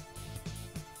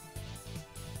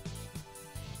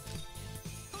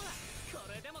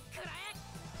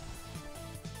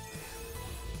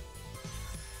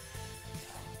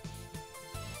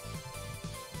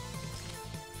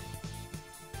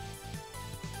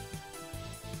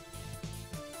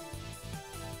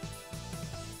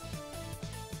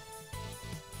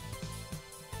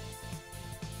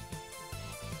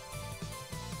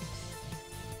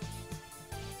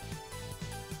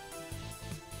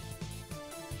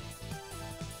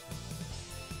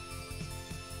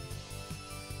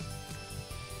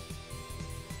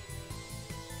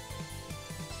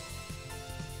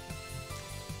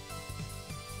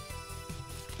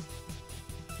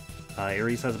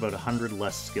 Ares has about 100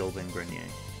 less skill than Grenier.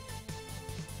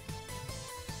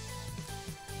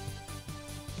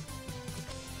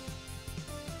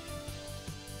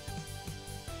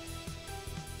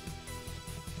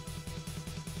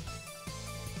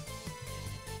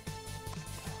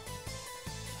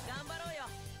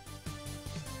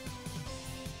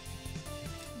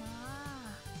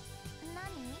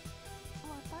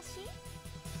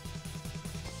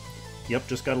 Yep,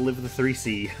 just gotta live with the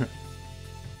 3C.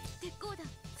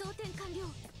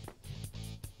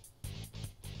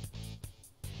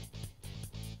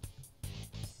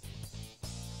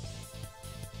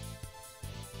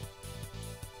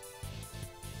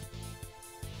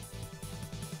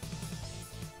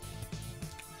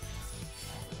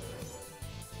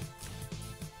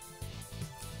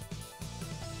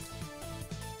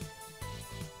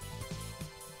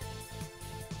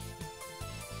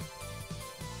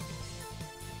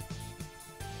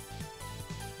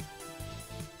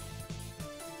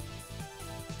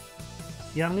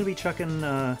 Yeah, I'm gonna be chucking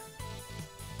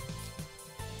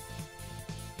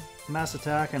mass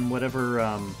attack and whatever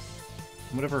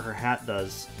whatever her hat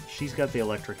does. She's got the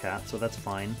electric hat, so that's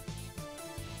fine.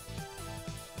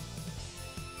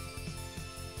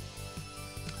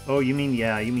 Oh, you mean,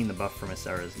 yeah, you mean the buff from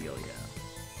Asara's heal, yeah.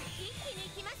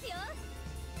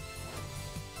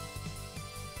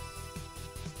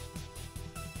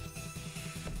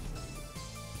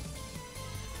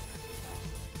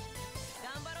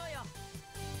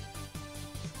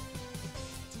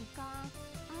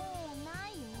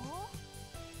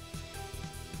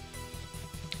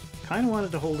 Kind of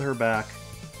wanted to hold her back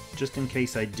just in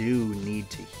case I do need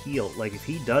to heal. Like, if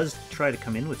he does try to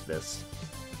come in with this.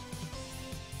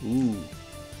 Ooh.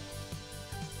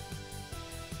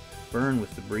 Burn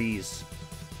with the breeze.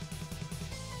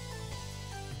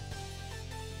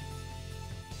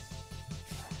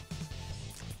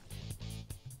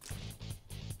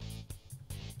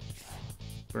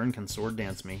 Burn can sword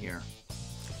dance me here.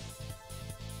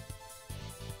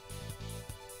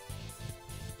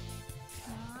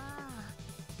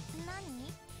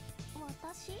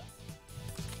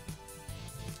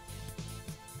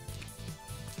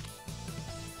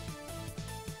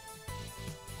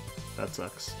 That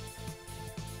sucks.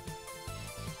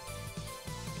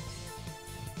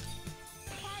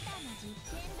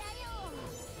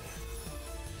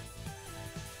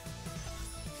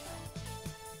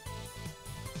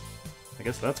 I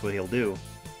guess that's what he'll do.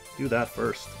 Do that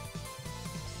first.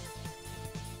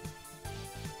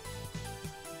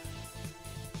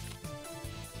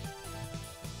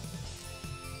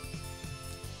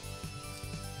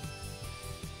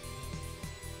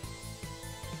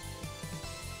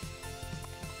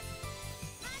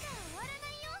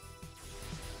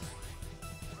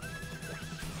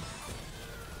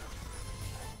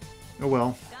 Oh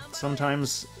well,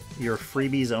 sometimes your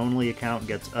freebies-only account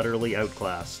gets utterly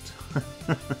outclassed.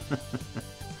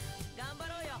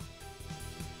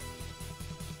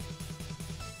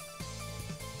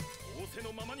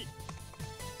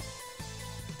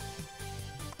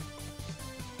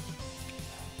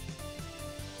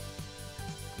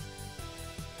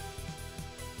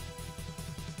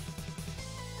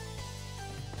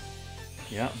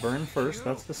 Yeah, burn first,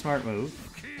 that's the smart move.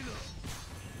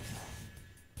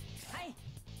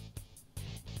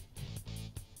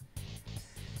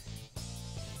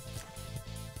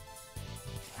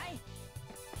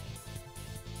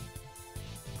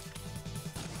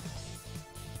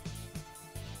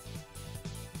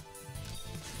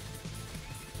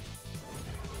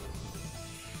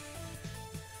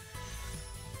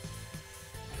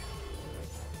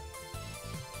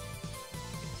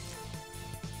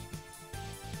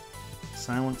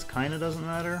 Silence kinda doesn't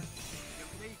matter.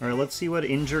 Alright, let's see what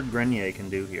injured Grenier can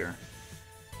do here.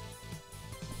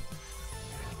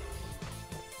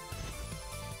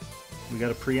 We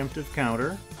got a preemptive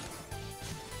counter.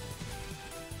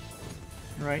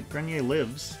 Alright, Grenier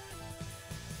lives.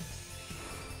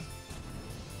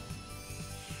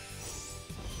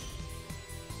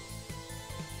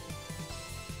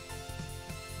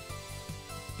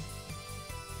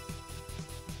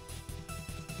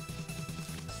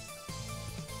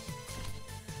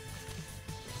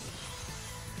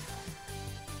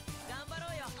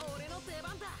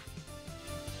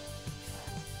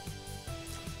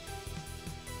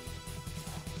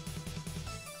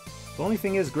 The only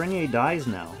thing is, Grenier dies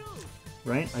now,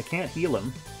 right? I can't heal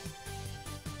him.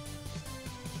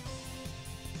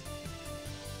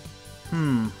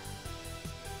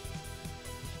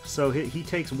 So he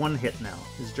takes one hit now.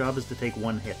 His job is to take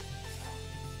one hit.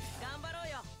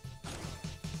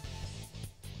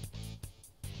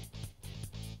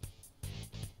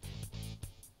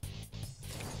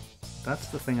 That's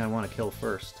the thing I want to kill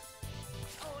first.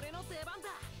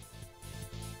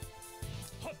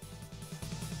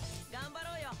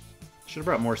 Should have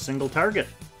brought more single target.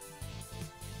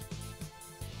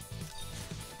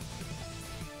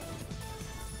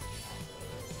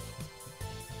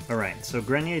 Alright, so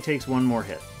Grenier takes one more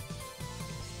hit.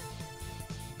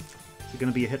 Is it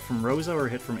going to be a hit from Rosa or a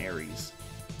hit from Ares?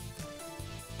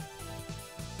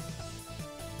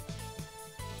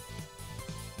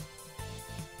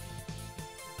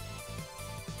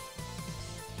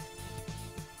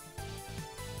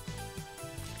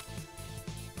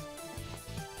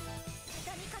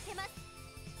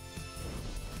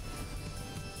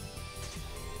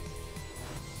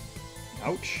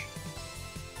 Ouch.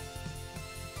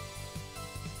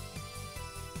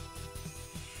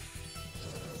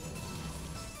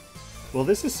 Well,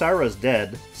 this is Sara's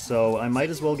dead, so I might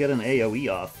as well get an AoE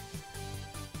off.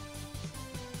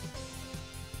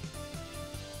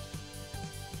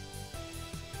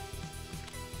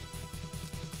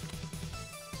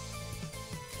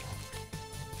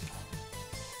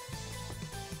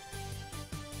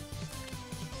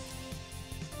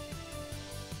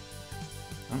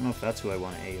 I don't know if that's who I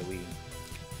want to AoE.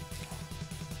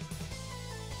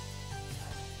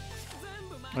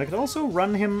 I could also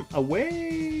run him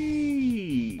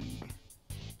away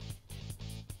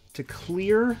to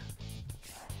clear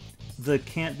the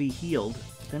can't be healed.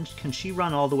 Then can she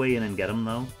run all the way in and get him,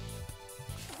 though?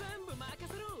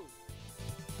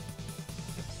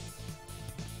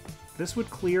 This would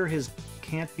clear his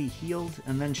can't be healed,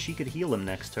 and then she could heal him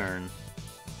next turn.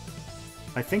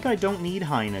 I think I don't need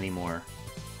Hein anymore.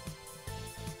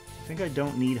 I think I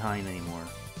don't need Hein anymore.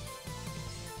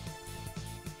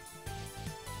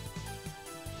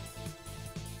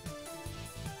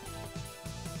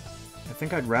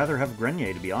 think I'd rather have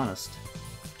Grenier, to be honest.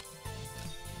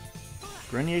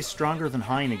 Grenier's stronger than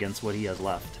Hein against what he has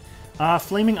left.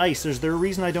 Flaming Ice. Is there a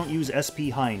reason I don't use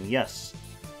SP Hein? Yes.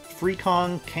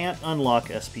 Freekong can't unlock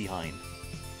SP Hein.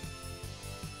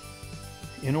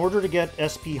 In order to get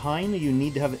SP Hein, you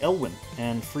need to have Elwyn,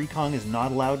 and Freekong is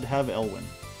not allowed to have Elwyn,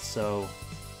 so...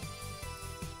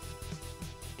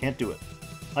 can't do it.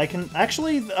 I can...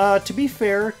 actually, to be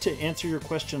fair, to answer your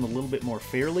question a little bit more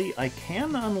fairly, I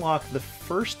can unlock the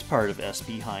first part of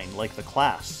SP Hein, like the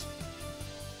class.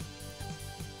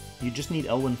 You just need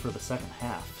Elwyn for the second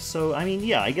half. So, I mean,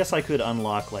 yeah, I guess I could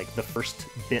unlock, like, the first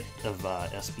bit of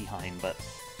SP Hein, but...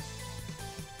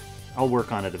 I'll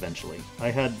work on it eventually.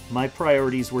 My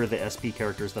priorities were the SP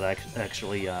characters that I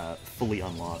actually fully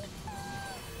unlock.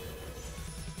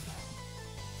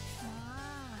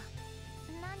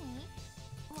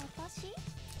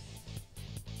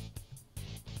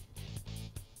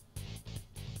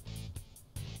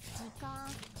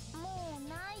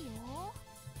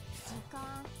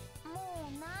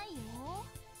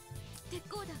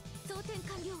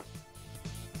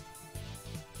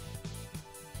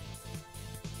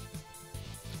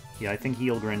 Yeah, I think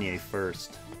heal Grenier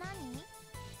first.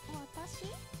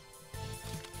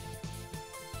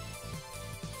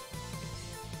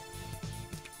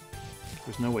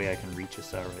 There's no way I can reach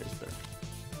Asara, is there?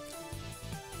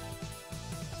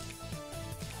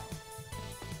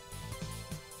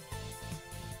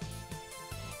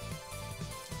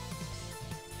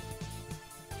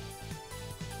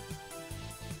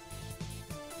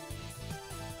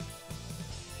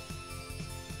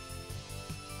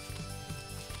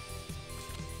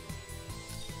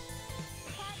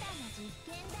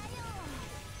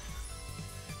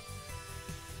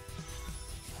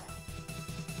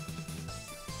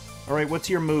 Alright, what's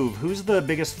your move? Who's the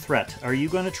biggest threat? Are you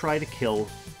going to try to kill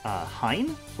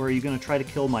Hein? Or are you going to try to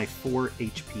kill my 4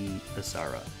 HP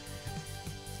Asara?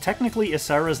 Technically,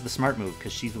 Asara's the smart move,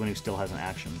 because she's the one who still has an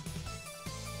action.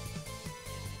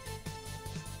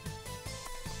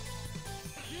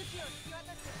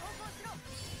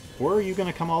 Or are you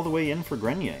going to come all the way in for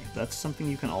Grenier? That's something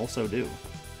you can also do.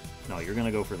 No, you're going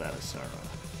to go for that Asara.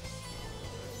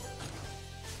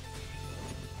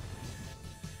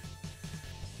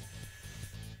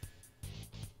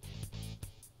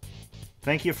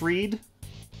 Thank you, Freed.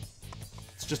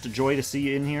 It's just a joy to see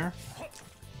you in here.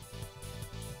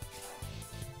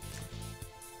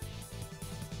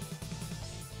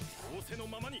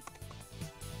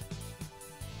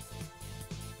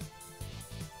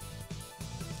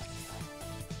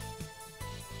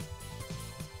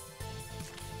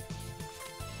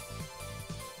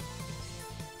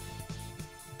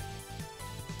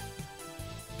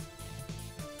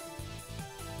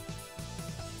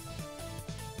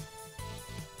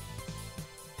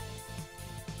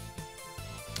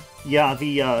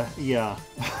 Yeah, yeah.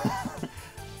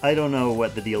 I don't know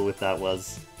what the deal with that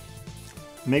was.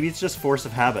 Maybe it's just force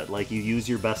of habit, like you use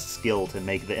your best skill to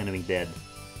make the enemy dead.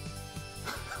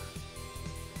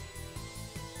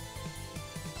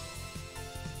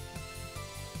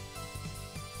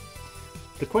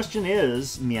 The question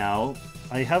is, Meow,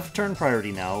 I have turn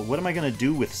priority now, what am I going to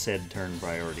do with said turn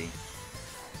priority?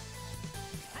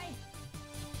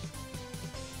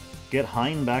 Get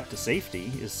Hein back to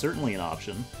safety is certainly an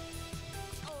option.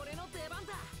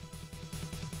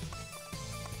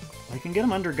 I can get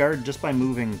him under guard just by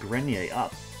moving Grenier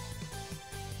up.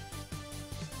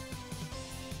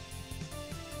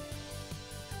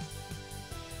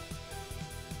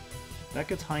 That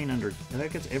gets Hein under...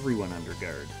 that gets everyone under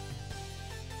guard.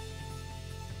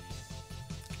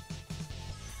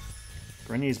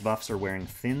 Grenier's buffs are wearing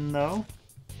thin, though.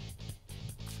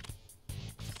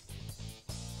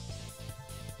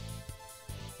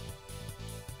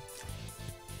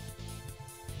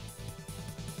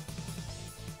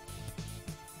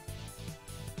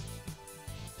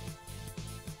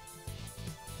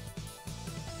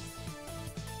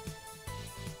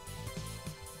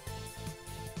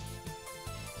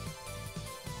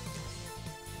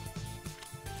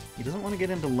 He doesn't want to get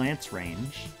into lance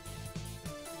range.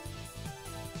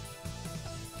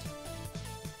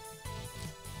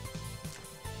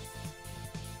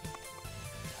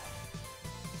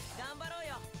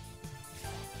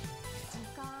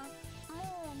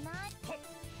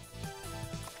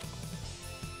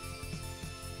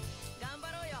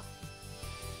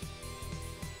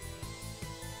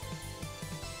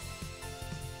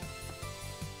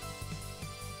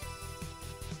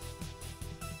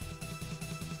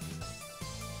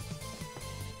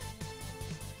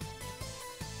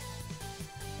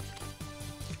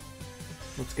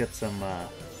 Let's get some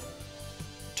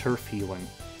turf healing.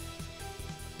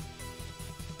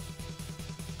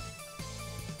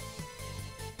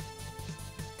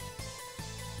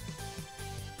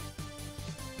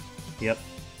 Yep.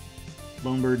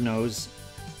 Lonebird knows.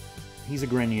 He's a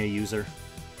Grenier user.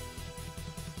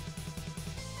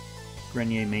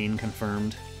 Grenier main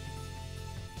confirmed.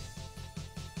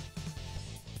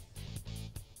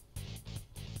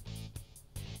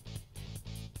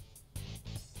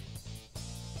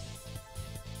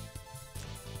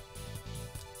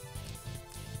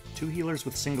 Two healers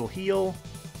with single heal.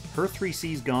 Her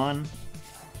 3C's gone.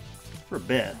 For a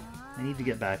bit. I need to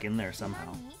get back in there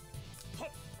somehow.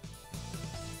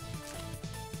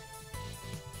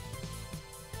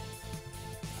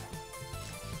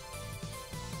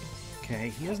 Okay,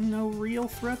 he has no real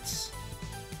threats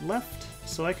left,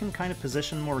 so I can kind of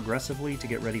position more aggressively to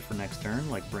get ready for next turn,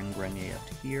 like bring Grenier up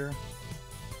to here.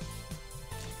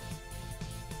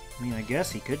 I mean, I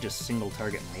guess he could just single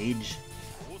target Mage.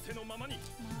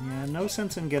 Yeah, no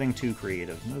sense in getting too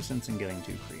creative. No sense in getting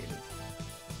too creative.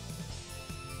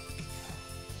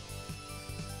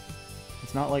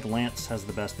 It's not like Lance has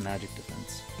the best magic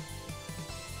defense.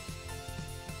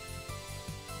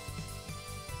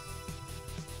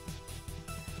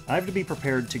 I have to be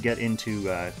prepared to get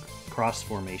into cross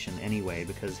formation anyway,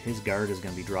 because his guard is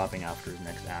going to be dropping after his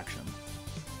next action.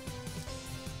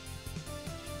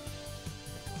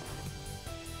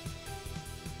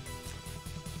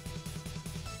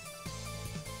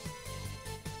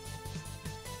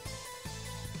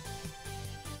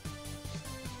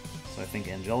 So I think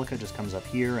Angelica just comes up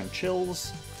here and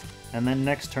chills, and then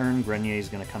next turn Grenier is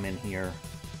going to come in here.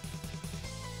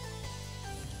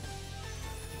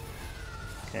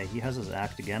 Okay, he has his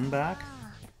act again back.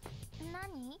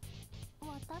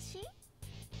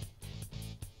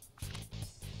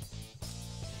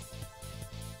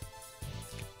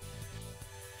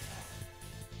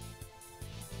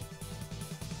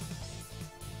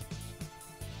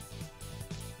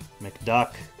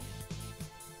 McDuck,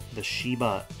 the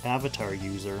Shiba avatar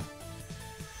user,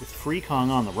 with Freekong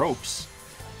on the ropes.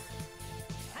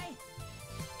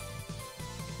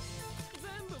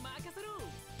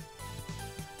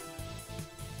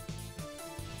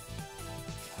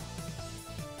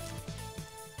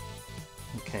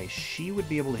 Okay, she would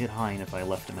be able to hit Hein if I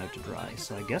left him out to dry,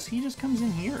 so I guess he just comes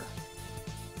in here.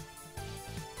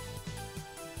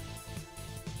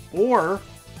 Or...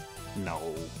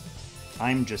 no.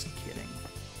 I'm just kidding.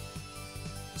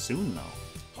 Soon,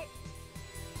 though.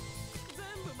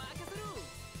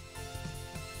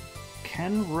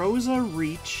 Can Rosa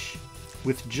reach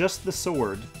with just the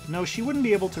sword? No, she wouldn't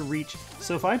be able to reach...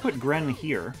 So if I put Gren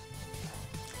here...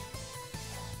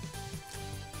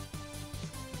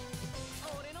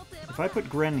 If I put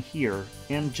Gren here,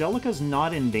 Angelica's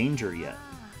not in danger yet.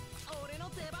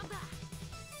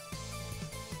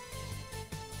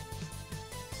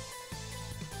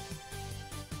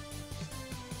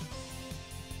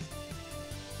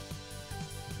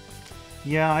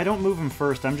 Yeah, I don't move him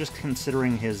first. I'm just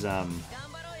considering his,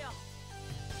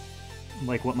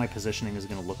 like, what my positioning is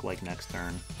going to look like next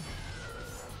turn.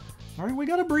 Alright, we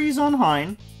got a breeze on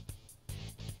Hein.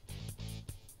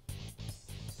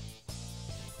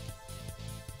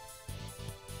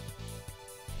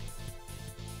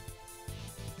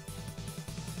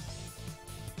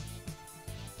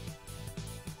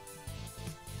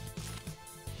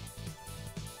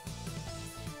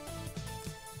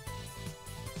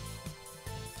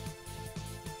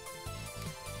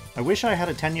 I wish I had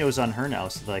a Tenyos on her now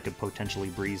so that I could potentially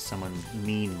breeze someone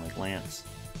mean like Lance.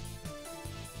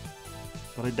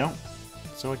 But I don't,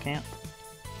 so I can't.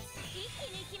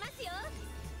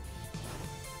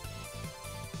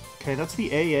 Okay, that's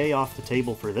the AA off the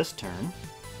table for this turn.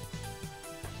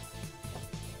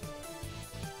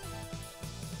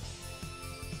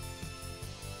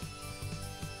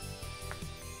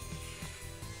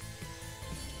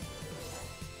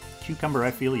 Cucumber,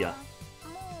 I feel ya.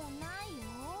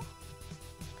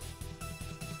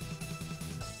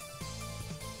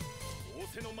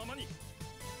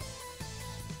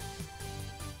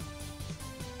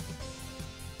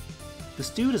 This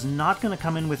dude is not going to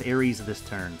come in with Ares this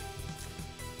turn.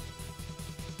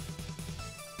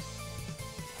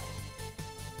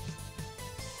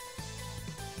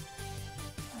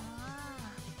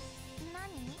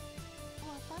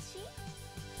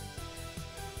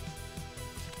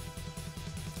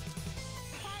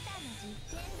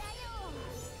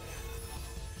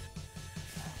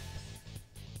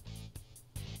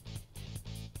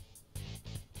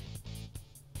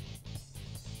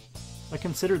 I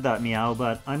considered that, Meow,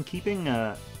 but I'm keeping,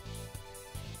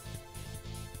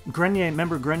 Grenier,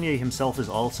 remember, Grenier himself is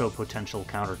also potential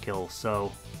counter kill,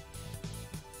 so...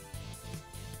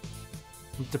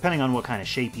 depending on what kind of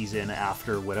shape he's in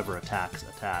after whatever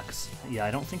attacks. Yeah,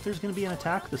 I don't think there's going to be an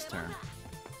attack this turn.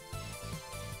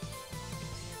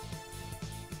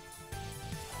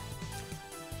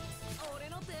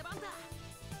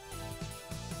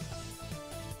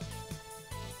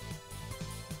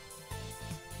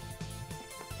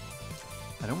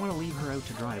 don't want to leave her out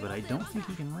to dry, but I don't think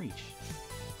he can reach.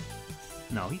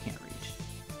 No, he can't reach.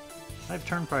 I have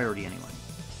turn priority anyway.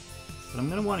 But I'm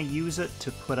going to want to use it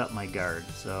to put up my guard,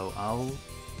 so I'll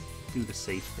do the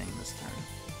safe thing this turn.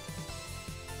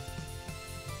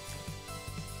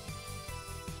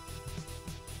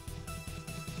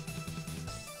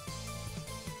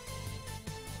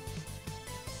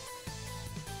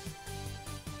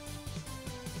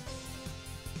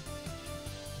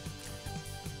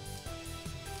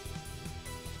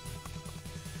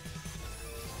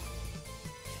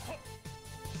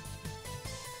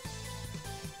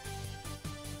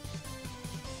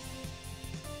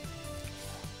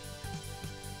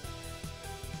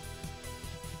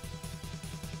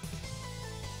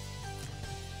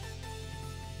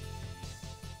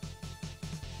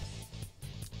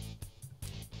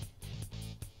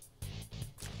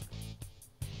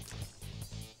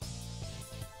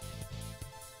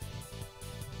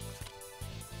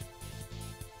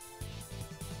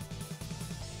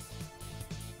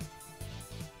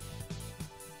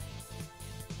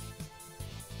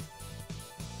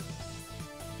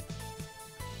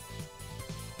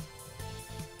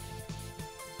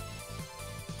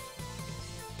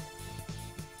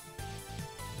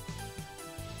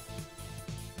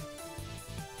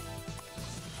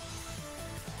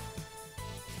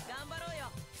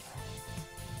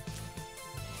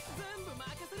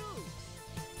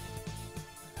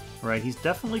 Right, he's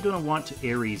definitely going to want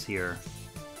to Ares here.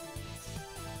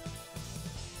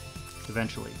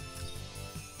 Eventually.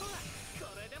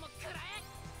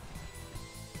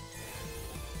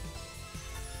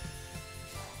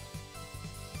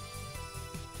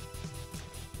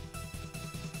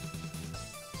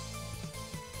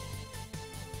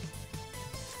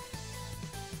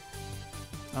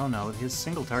 Oh no, his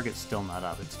single target's still not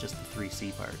up, it's just the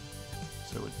 3C part.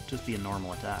 So it would just be a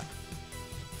normal attack.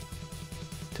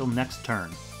 Till next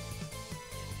turn.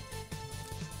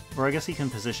 Or I guess he can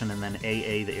position and then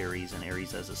AA the Ares, and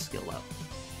Ares as a skill up.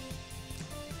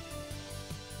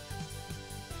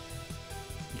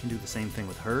 You can do the same thing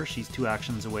with her. She's 2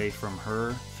 actions away from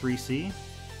her 3C.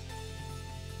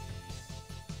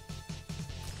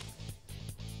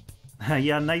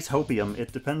 Yeah, nice hopium.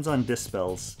 It depends on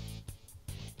dispels.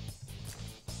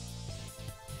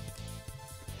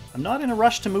 I'm not in a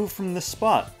rush to move from this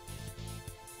spot.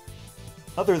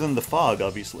 Other than the fog,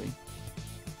 obviously.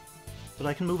 But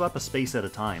I can move up a space at a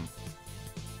time.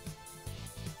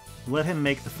 Let him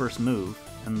make the first move,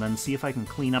 and then see if I can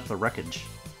clean up the wreckage.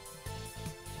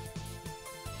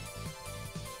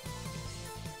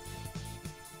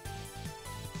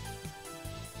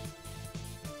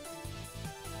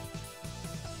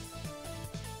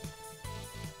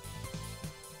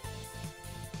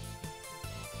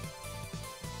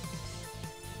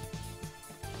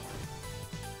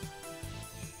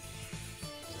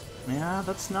 Yeah,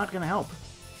 that's not gonna help.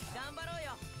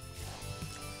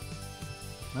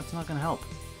 That's not gonna help.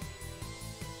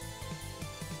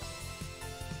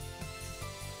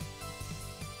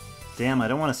 Damn, I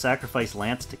don't want to sacrifice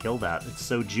Lance to kill that. It's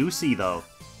so juicy, though.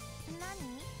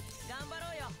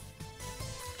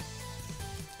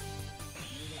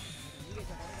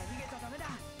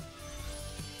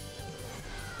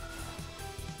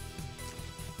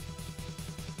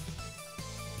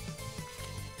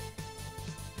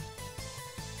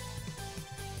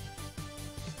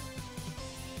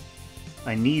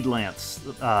 I need Lance.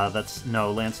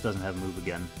 No, Lance doesn't have move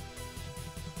again.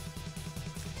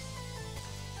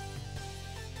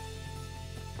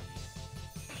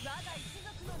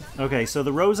 Okay, so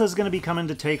the Rosa's gonna be coming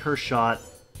to take her shot.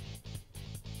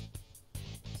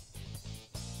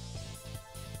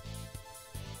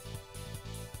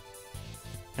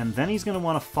 And then he's gonna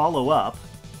want to follow up.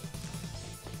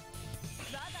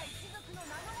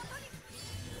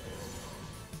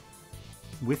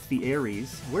 With the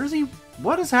Ares. Where's he?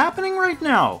 What is happening right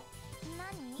now?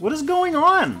 What is going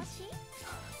on?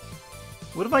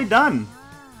 What have I done?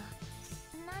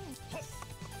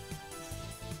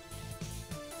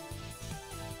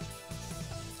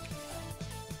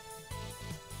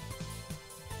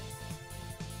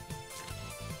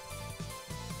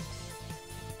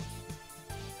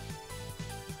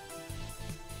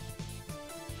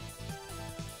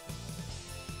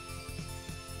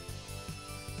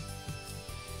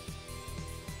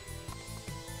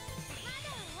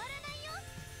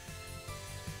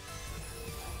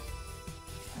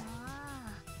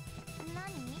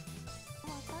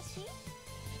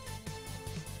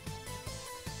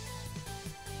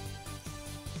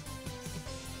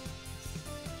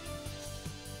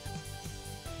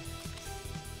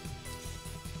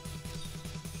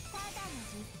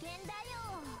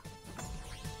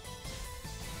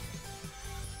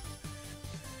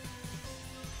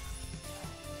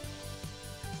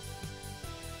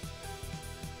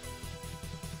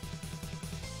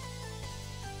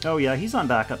 Oh yeah, he's on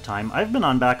backup time. I've been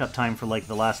on backup time for like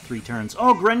the last 3 turns.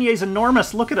 Oh, Grenier's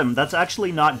enormous! Look at him! That's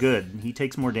actually not good. He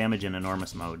takes more damage in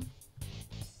enormous mode.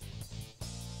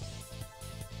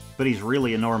 But he's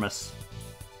really enormous.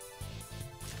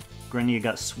 Grenier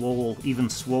got swole, even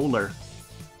swoller.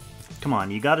 Come on,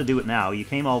 you gotta do it now. You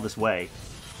came all this way.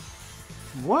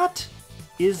 What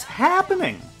is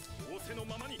happening?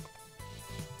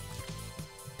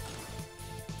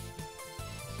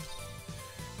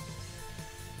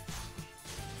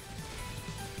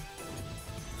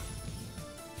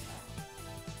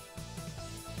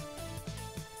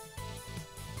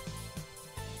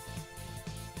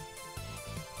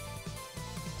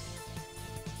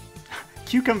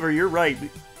 Cucumber, you're right.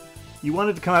 You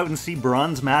wanted to come out and see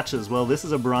bronze matches. Well, this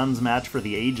is a bronze match for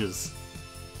the ages.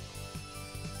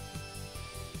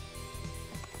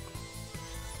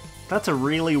 That's a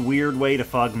really weird way to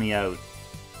fog me out.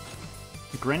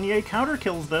 Grenier counter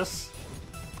kills this.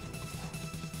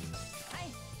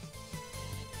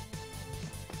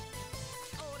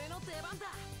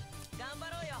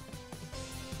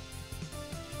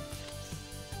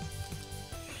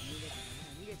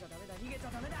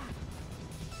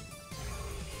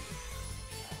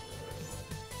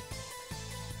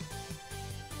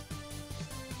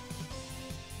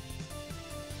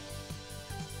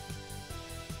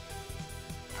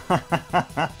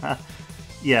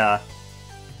 Yeah.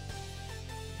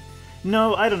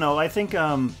 No, I don't know. I think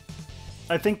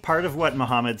part of what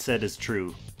Muhammad said is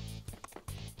true.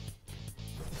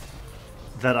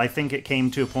 That I think it came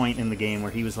to a point in the game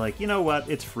where he was like, you know what,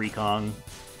 it's Freekong.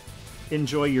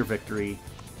 Enjoy your victory.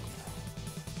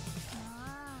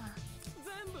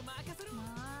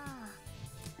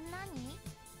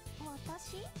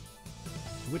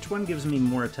 Which one gives me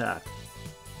more attack?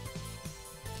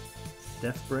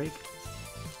 Death Break?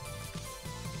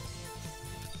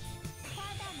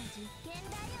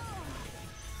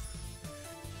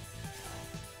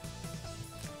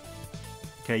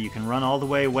 Okay, you can run all the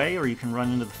way away, or you can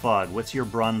run into the fog. What's your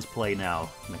bronze play now,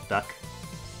 McDuck?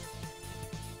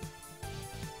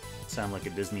 Sound like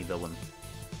a Disney villain.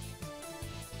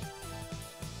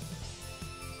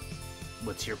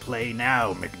 What's your play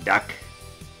now, McDuck?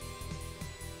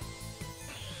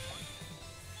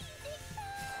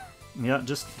 Yeah,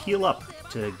 just heal up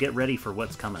to get ready for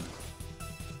what's coming.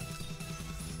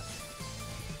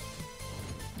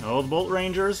 Oh, the Bolt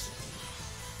Rangers!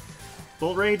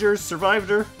 Bolt Rangers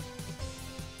survived her!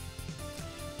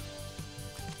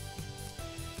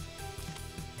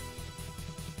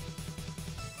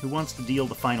 Who wants to deal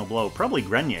the final blow? Probably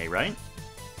Grenier, right?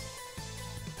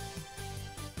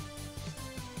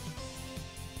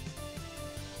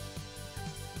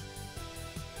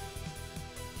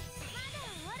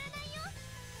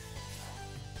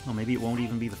 Well, maybe it won't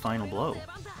even be the final blow.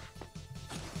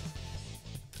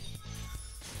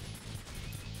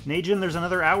 Najin, there's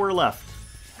another hour left.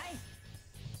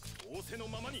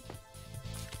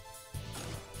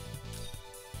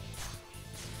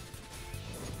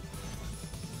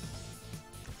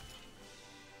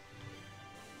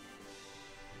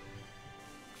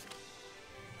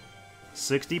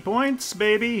 60 points,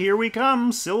 baby! Here we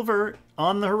come! Silver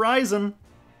on the horizon!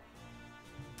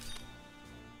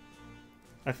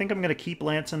 I think I'm going to keep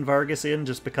Lance and Vargas in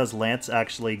just because Lance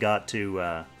actually got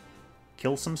to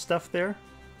kill some stuff there.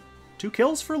 2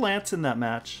 kills for Lance in that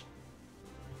match.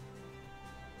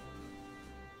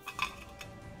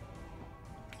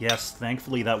 Yes,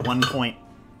 thankfully that 1 point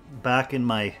back in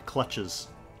my clutches.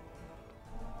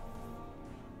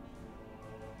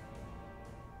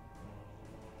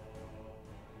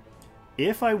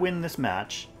 If I win this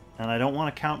match, and I don't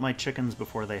want to count my chickens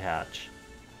before they hatch,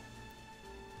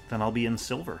 then I'll be in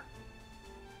silver.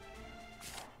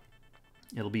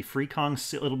 It'll be Freekong.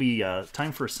 It'll be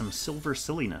time for some silver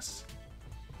silliness.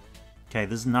 Okay,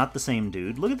 this is not the same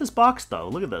dude. Look at this box, though.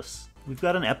 Look at this. We've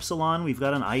got an Epsilon. We've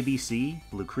got an IBC.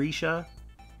 Lucretia.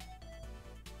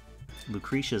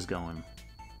 Lucretia's going.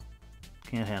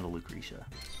 Can't handle Lucretia.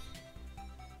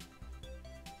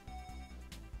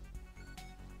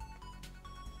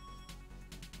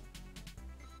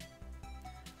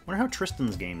 Wonder how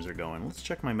Tristan's games are going. Let's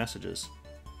check my messages.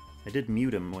 I did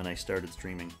mute him when I started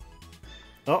streaming.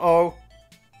 Uh-oh!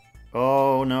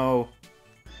 Oh, no.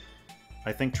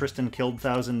 I think Tristan killed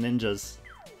 1,000 ninjas.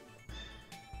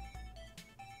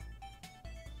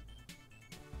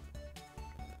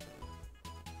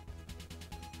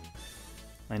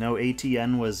 I know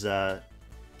ATN was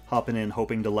hopping in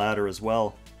hoping to ladder as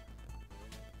well.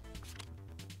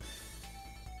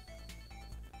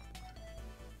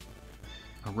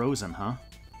 A Rosen, huh?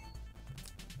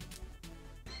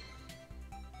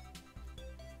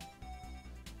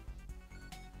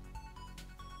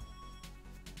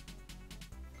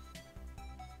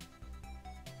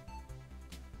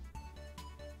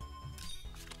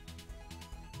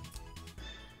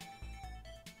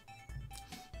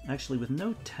 Actually, with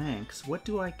no tanks, what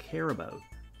do I care about?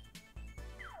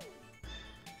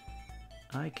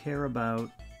 I care about...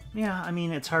 Yeah, I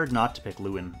mean, it's hard not to pick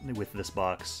Lewin with this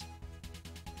box.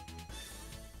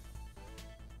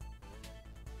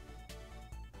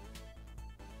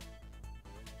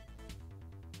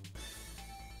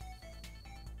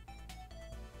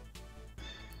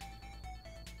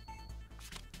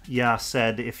 Yeah,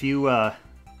 said, if you're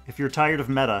tired of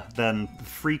meta, then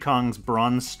Freekong's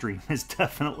bronze stream is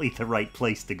definitely the right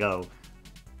place to go.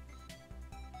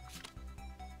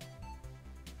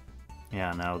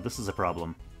 Yeah, no, this is a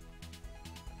problem.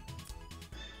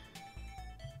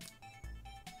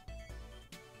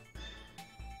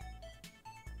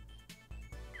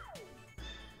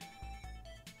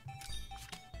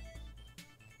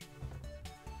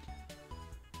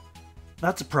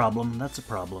 That's a problem, that's a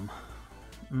problem.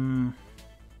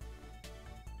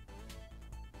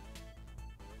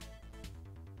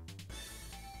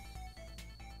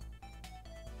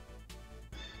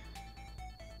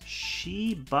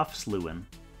 She buffs Lewin.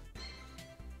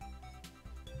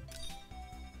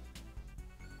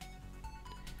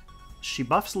 She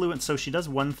buffs Lewin, so she does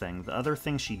one thing. The other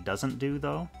thing she doesn't do,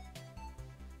 though,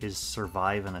 is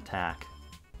survive an attack.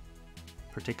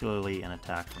 Particularly an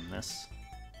attack from this.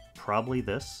 Probably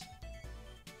this.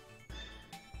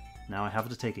 Now I have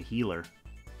to take a healer.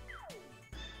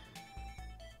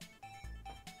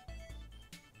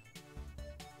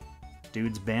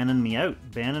 Dude's banning me out.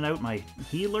 Banning out my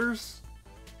healers?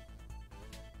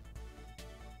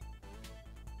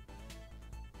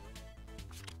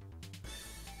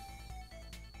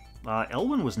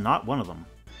 Elwyn was not one of them.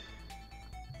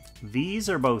 These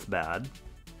are both bad.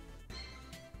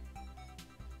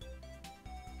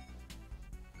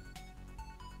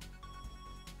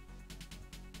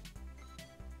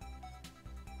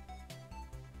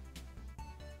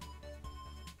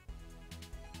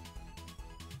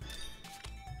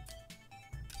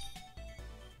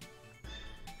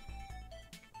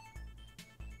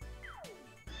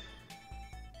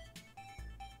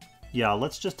 Yeah,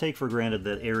 let's just take for granted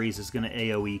that Ares is going to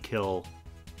AoE kill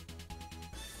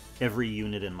every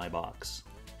unit in my box.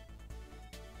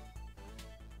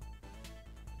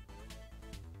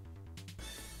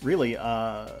 Really,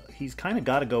 he's kind of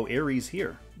got to go Ares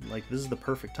here. Like, this is the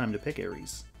perfect time to pick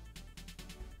Ares.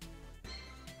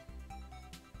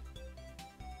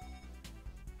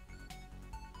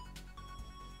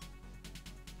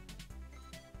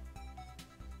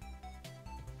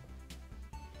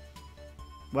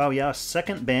 Wow, yeah,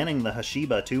 second banning the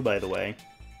Hashiba too, by the way.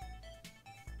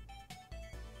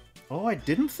 Oh, I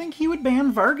didn't think he would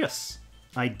ban Vargas.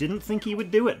 I didn't think he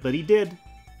would do it, but he did.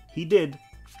 He did.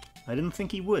 I didn't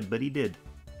think he would, but he did.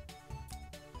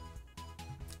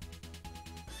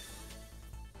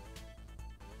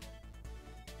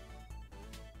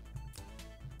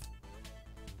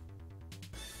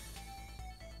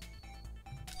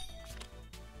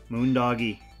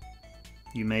 Moondoggy,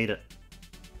 you made it.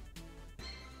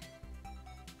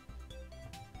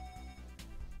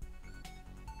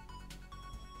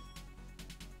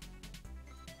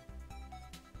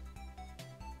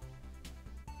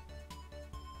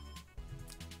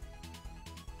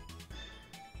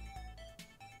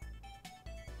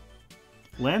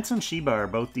 Lance and Shiba are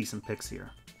both decent picks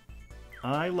here.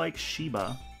 I like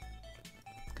Shiba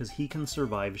because he can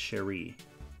survive Cherie.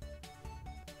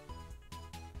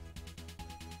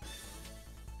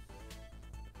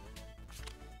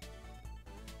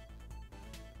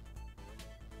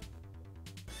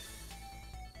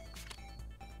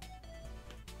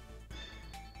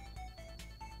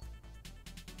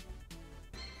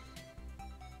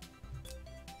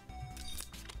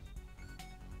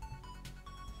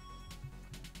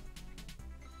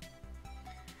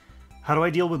 How do I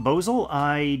deal with Bozel?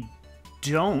 I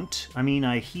don't. I mean,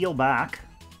 I heal back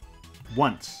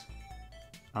once.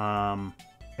 And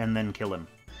then kill him.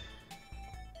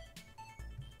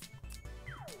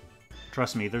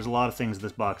 Trust me, there's a lot of things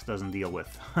this box doesn't deal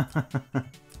with.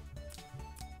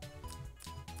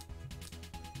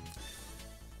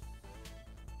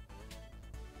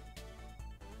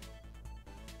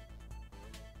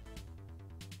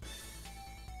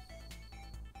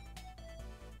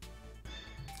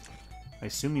 I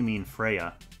assume you mean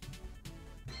Freya.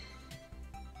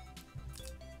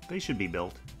 They should be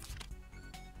built.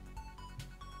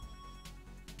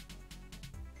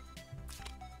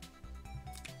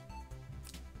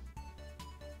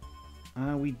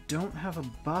 We don't have a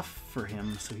buff for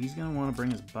him, so he's going to want to bring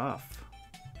his buff.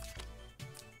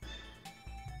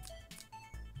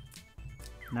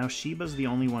 Now Shiba's the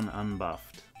only one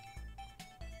unbuffed.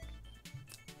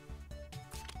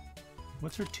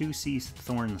 What's her 2C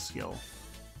Thorn skill?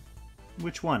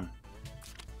 Which one?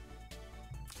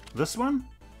 This one?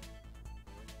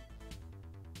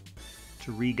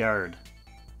 To regard.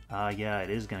 Yeah, it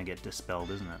is gonna get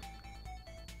dispelled, isn't it?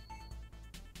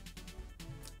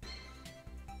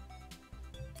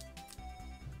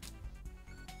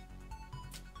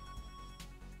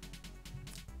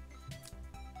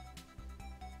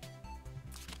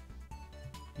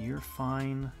 You're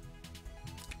fine.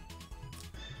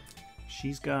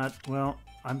 She's got, well,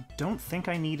 I don't think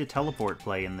I need a teleport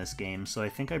play in this game, so I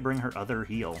think I bring her other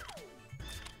heal.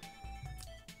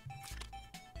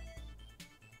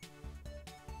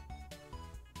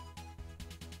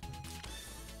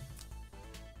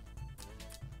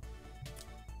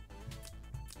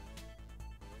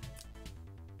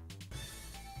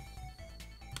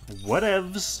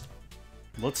 Whatevs.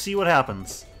 Let's see what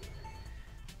happens.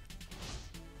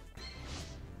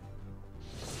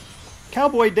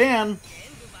 Cowboy Dan,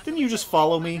 didn't you just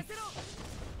follow me?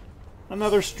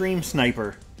 Another stream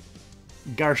sniper.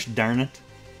 Gosh darn it.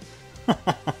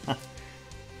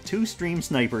 2 stream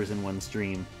snipers in one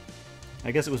stream.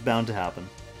 I guess it was bound to happen.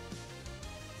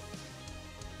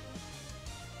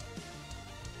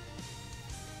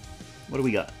 What do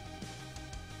we got?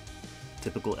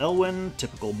 Typical Elwyn,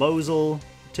 typical Bozel,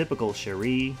 typical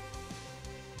Cherie,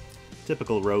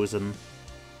 typical Rosen,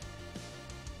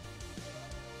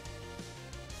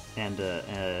 and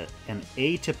an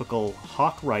atypical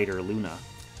Hawk Rider Luna.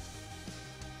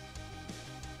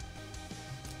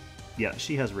 Yeah,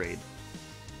 she has raid.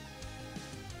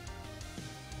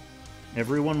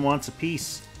 Everyone wants a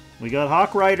piece. We got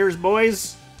Hawk Riders,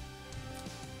 boys!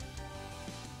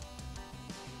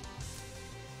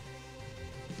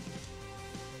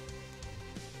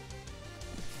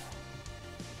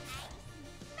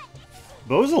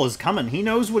 Bozel is coming. He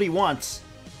knows what he wants.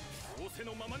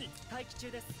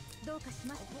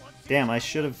 Damn, I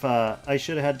should have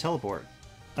had teleport.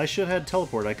 I should have had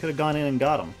teleport. I could have gone in and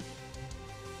got him.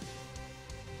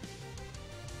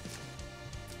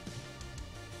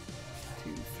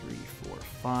 Two, three, four,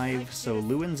 5. So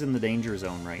Lewin's in the danger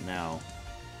zone right now.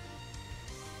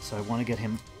 So I want to get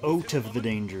him out of the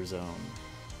danger zone.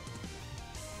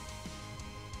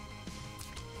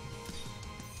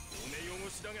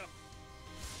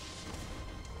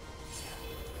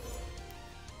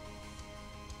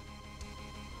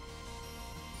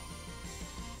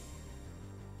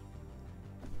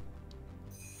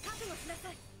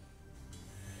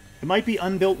 It might be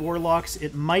unbuilt warlocks.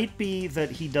 It might be that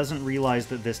he doesn't realize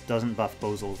that this doesn't buff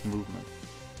Bozel's movement.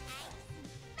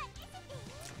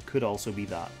 It could also be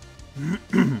that.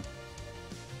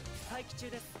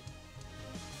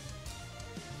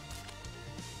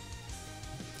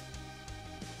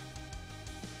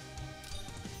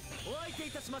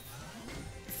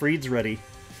 Freed's ready.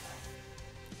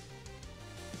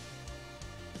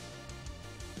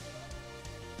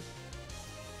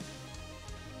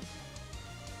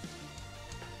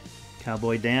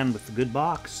 Cowboy Dan with the good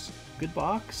box. Good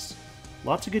box.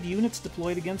 Lots of good units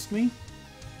deployed against me.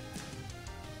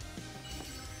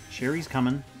 Sherry's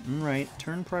coming. Alright,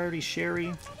 turn priority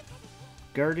Sherry.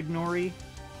 Guard Ignori.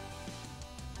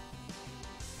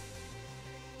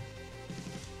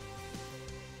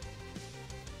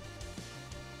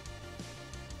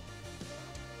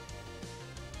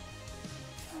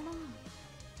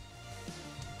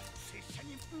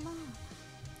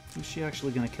 Who's she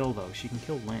actually going to kill, though? She can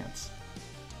kill Lance.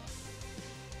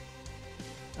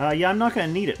 Yeah, I'm not going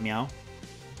to need it, Meow.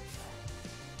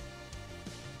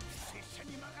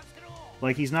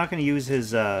 Like, he's not going to use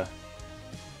his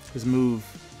move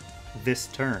this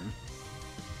turn.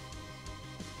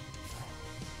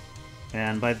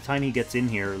 And by the time he gets in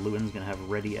here, Lewin's going to have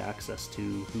ready access to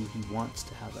who he wants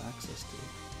to have access to.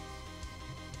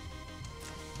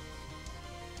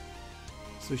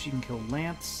 So she can kill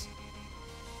Lance.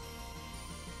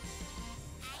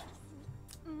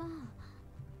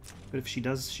 But if she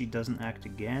does, she doesn't act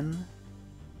again.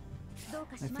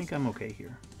 I think I'm okay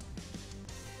here.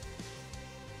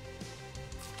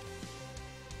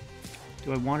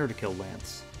 Do I want her to kill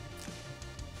Lance?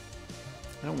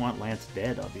 I don't want Lance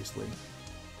dead, obviously.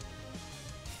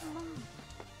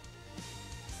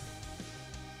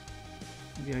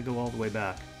 Maybe I go all the way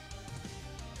back.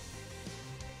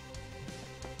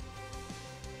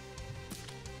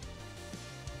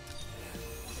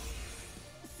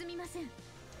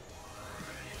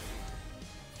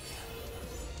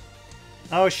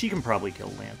 Oh, she can probably kill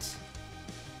Lance.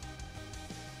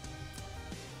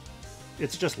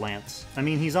 It's just Lance. I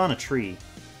mean, he's on a tree,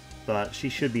 but she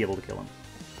should be able to kill him.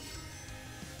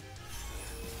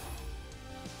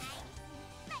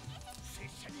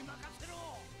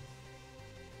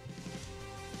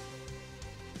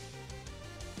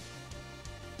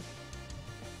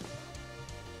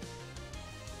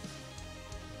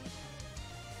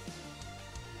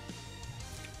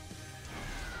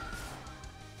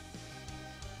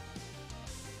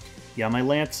 Yeah, my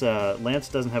Lance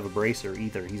doesn't have a bracer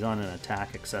either. He's on an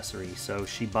attack accessory, so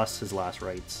she busts his last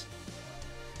rites.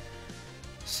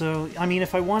 So, I mean,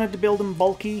 if I wanted to build him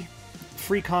bulky,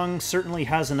 Freekong certainly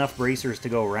has enough bracers to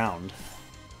go around.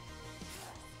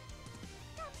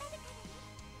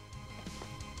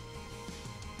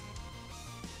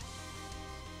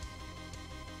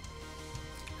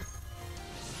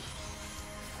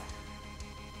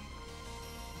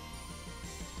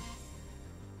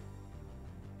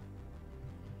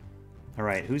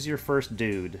 Alright, who's your first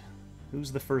dude?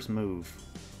 Who's the first move?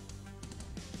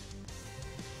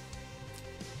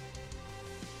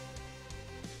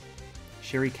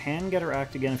 Sherry can get her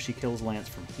act again if she kills Lance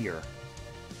from here.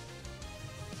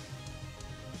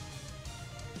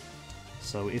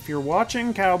 So if you're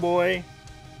watching, Cowboy,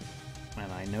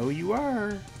 and I know you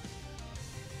are,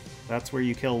 that's where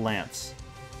you kill Lance,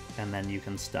 and then you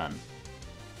can stun.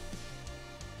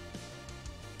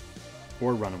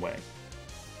 Or run away.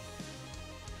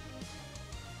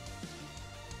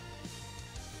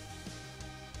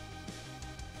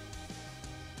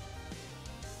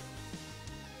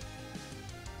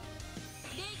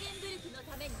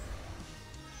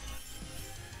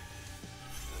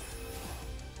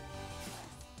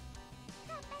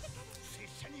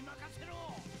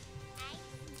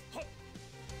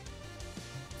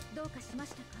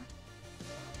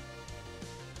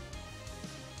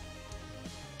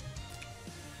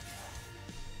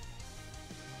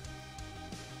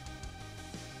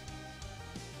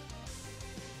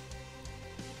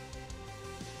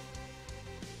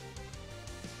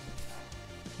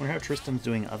 I wonder how Tristan's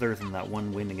doing other than that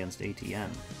one win against ATN.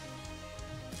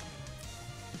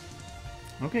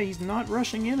 Okay, he's not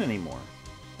rushing in anymore.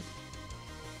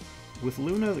 With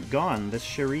Luna gone, this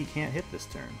Cherie can't hit this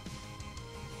turn.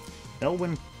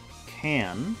 Elwyn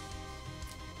can.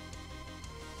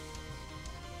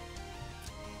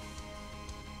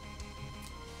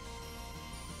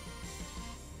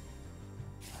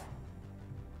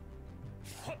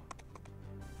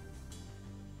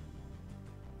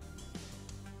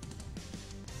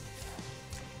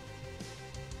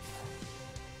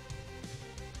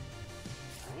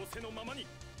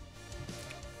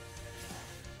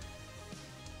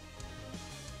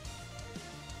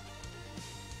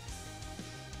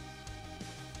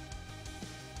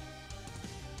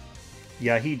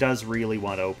 Yeah, he does really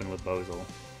want to open with Bozel.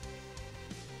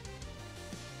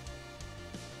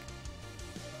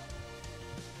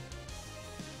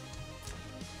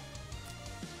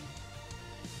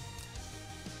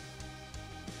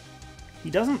 He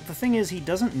doesn't, the thing is, he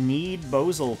doesn't need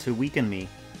Bozel to weaken me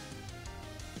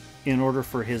in order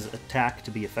for his attack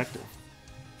to be effective.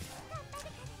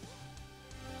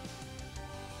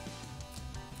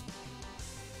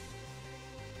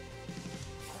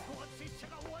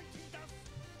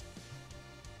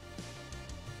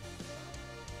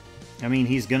 I mean,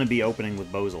 he's going to be opening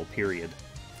with Bozel, period.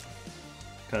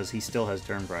 Because he still has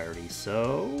turn priority,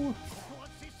 so...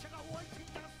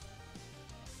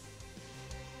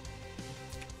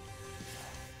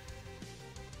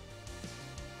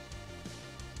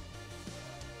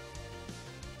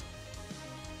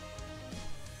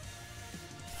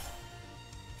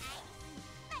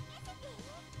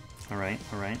 Alright,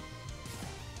 alright.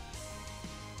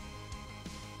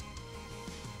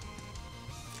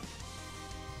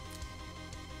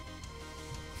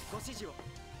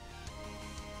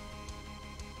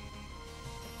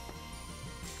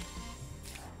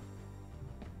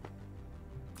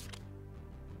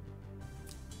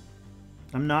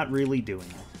 I'm not really doing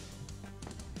it.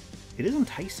 It is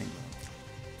enticing, though.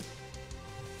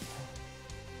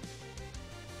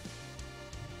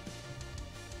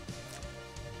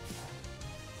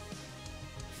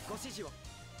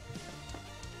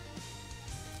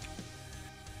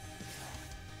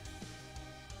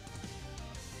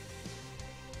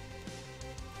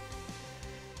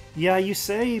 Yeah, you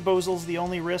say Bozel's the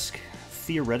only risk,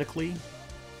 theoretically.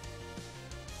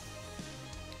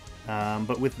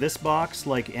 But with this box,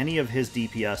 like, any of his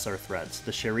DPS are threats.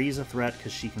 The Cherie's a threat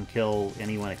because she can kill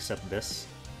anyone except this.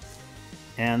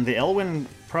 And the Elwyn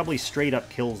probably straight up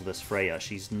kills this Freya.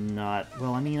 She's not...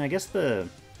 Well, I mean, I guess the...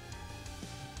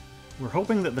 We're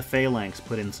hoping that the Phalanx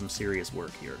put in some serious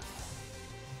work here.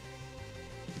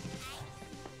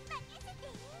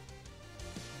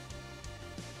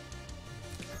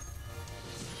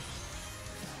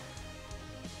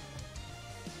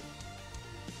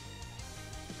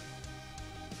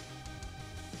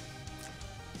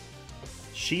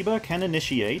 Shiba can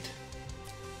initiate.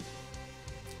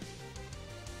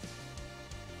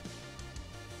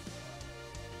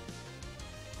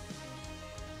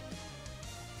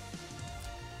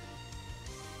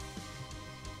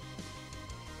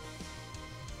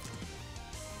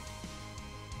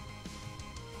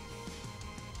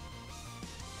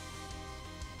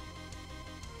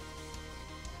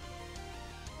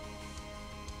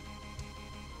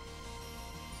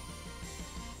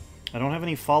 I don't have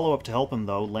any follow-up to help him,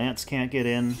 though. Lance can't get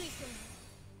in.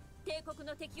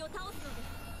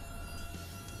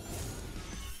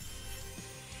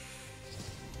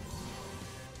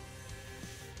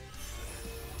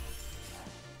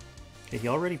 Okay, he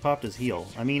already popped his heal.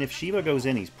 I mean, if Shiba goes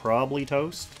in, he's probably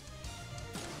toast.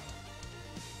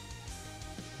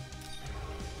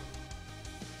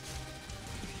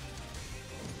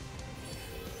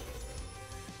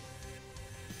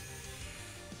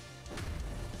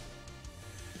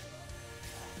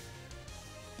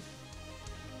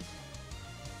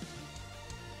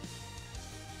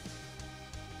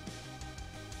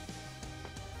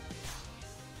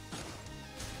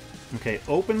 Okay,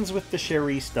 opens with the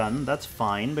Sherry stun. That's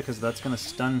fine, because that's going to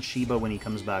stun Shiba when he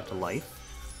comes back to life.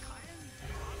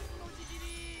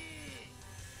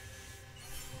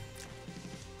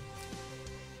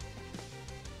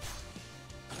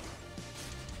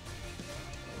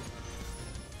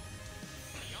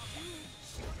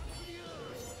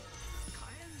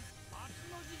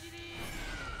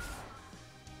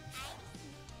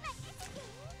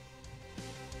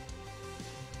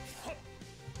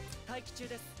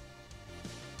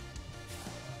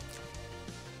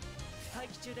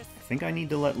 I think I need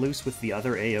to let loose with the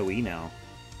other AoE now.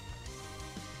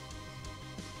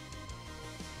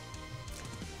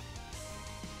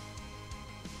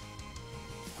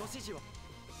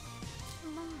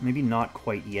 Maybe not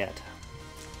quite yet.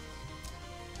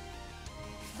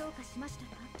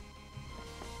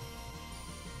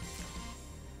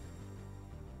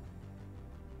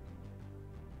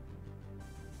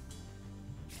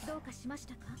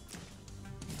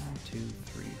 One, two,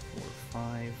 three, four,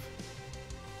 five.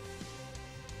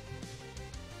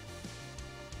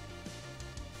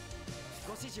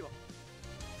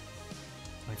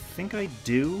 I think I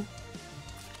do.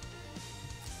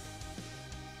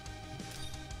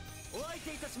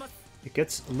 It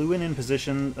gets Lewin in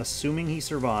position, assuming he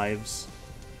survives,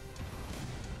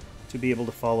 to be able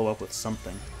to follow up with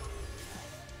something.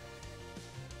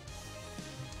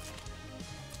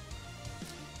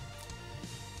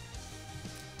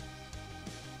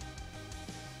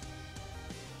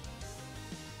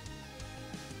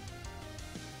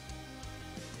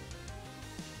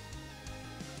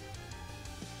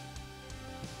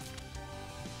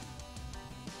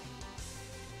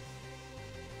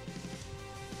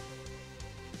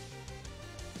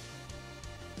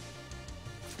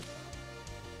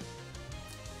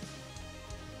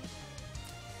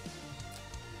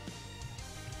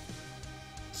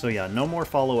 So yeah, no more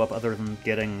follow-up other than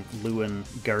getting Lewin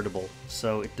guardable.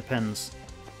 So it depends.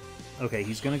 Okay,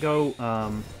 he's gonna go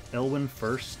Elwyn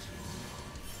first.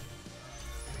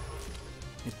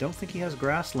 I don't think he has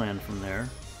grassland from there.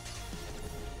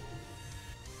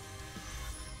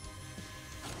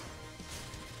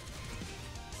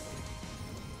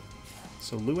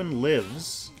 So Lewin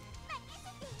lives.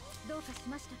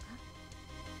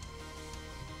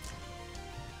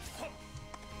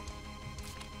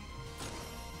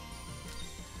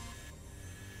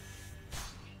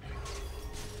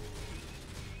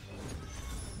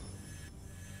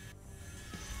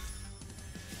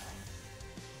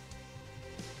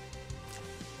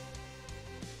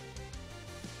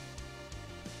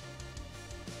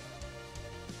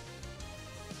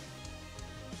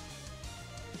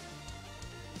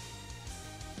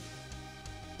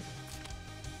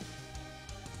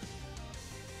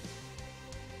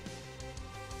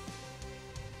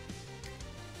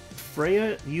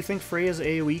 Freya, you think Freya's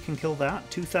AoE can kill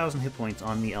that? 2,000 hit points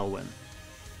on the Elwyn.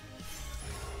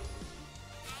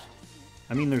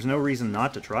 I mean, there's no reason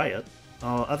not to try it.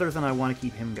 Other than I want to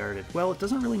keep him guarded. Well, it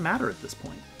doesn't really matter at this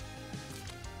point.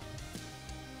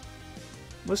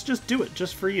 Let's just do it,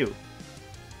 just for you.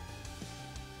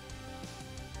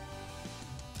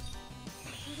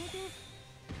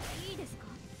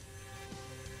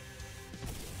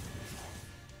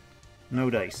 No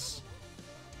dice.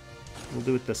 We'll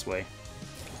do it this way.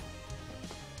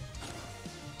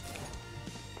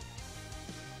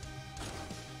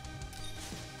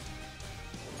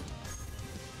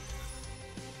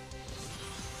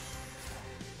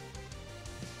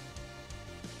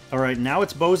 Alright, now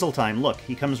it's Bozil time. Look,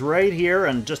 he comes right here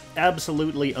and just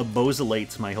absolutely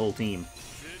abozelates my whole team.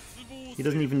 He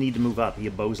doesn't even need to move up. He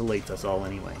abozelates us all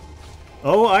anyway.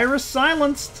 Oh, Iris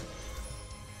silenced!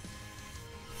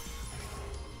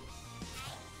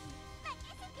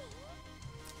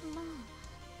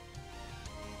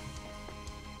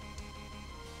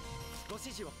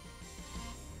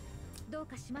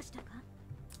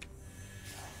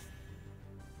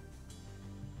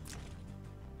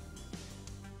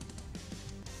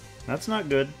 That's not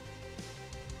good.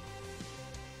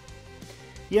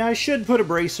 Yeah, I should put a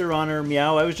bracer on her,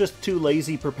 Meow. I was just too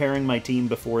lazy preparing my team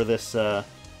before this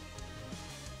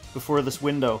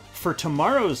window. For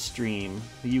tomorrow's stream,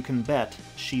 you can bet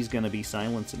she's gonna be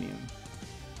silence immune.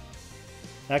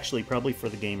 Actually, probably for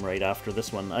the game right after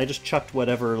this one. I just chucked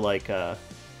whatever, like,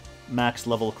 max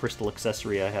level crystal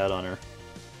accessory I had on her.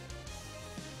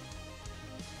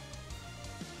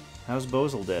 How's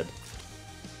Bozel dead?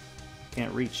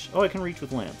 Can't reach. Oh, I can reach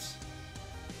with Lance.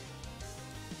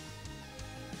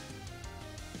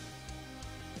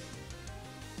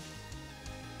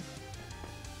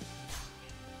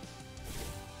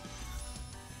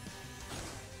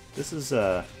 This is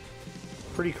a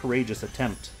pretty courageous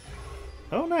attempt.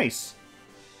 Oh, nice.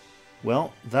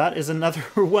 Well, that is another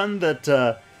one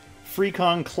that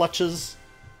Freekong clutches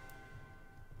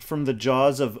from the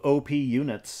jaws of OP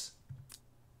units.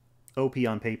 OP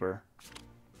on paper.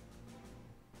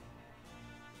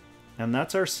 And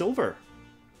that's our silver.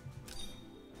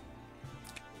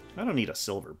 I don't need a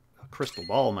silver crystal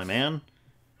ball, my man.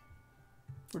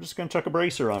 We're just going to chuck a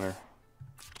bracer on her.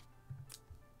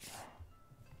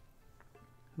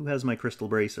 Who has my crystal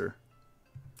bracer?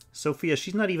 Sophia,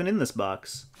 she's not even in this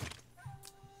box.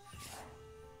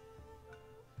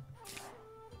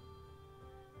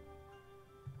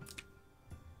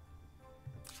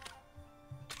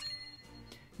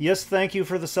 Yes, thank you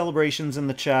for the celebrations in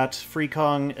the chat.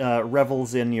 Freekong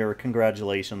revels in your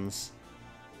congratulations.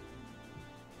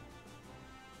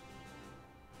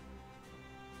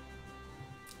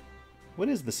 What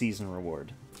is the season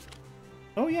reward?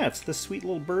 Oh yeah, it's this sweet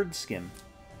little bird skin.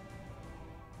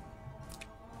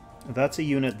 That's a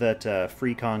unit that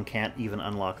Freekong can't even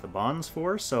unlock the bonds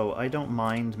for, so I don't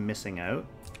mind missing out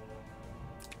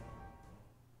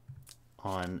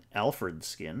on Alfred's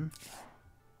skin.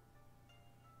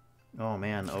 Oh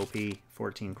man, OP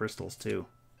 14 crystals too.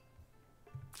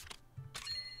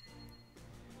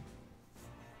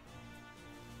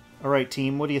 Alright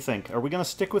team, what do you think? Are we going to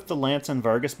stick with the Lance and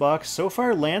Vargas box? So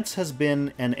far Lance has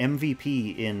been an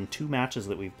MVP in 2 matches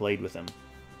that we've played with him.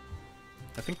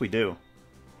 I think we do.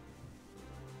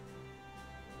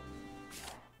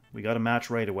 We got a match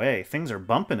right away. Things are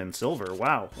bumping in silver.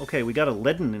 Wow. Okay, we got a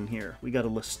Ledden in here. We got a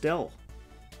Listel.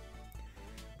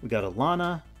 We got a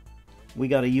Lana. We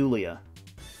got a Yulia.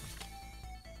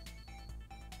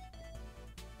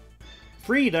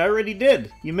 Freed, I already did.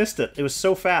 You missed it. It was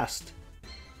so fast.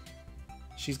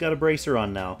 She's got a bracer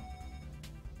on now.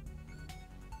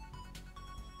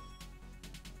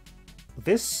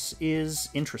 This is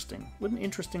interesting. What an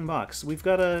interesting box. We've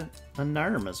got a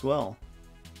Narm as well.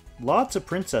 Lots of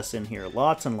princess in here.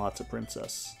 Lots and lots of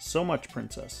princess. So much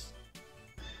princess.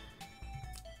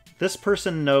 This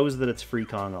person knows that it's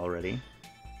Freekong already.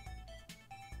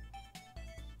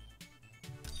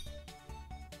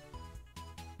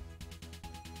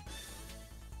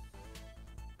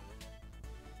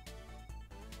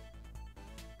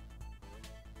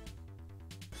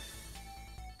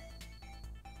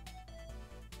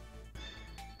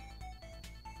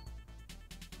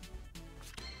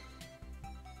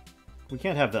 We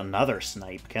can't have another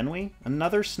snipe, can we?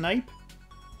 Another snipe?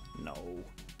 No.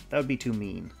 That would be too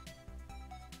mean.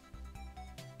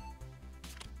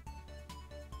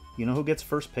 You know who gets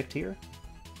first picked here?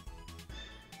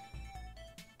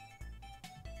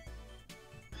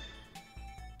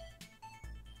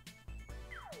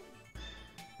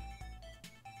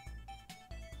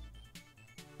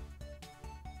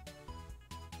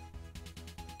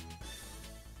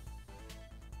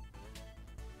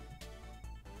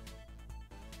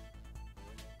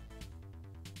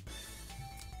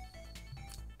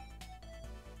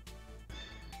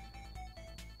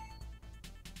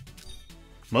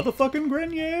 Motherfucking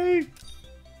Grenier!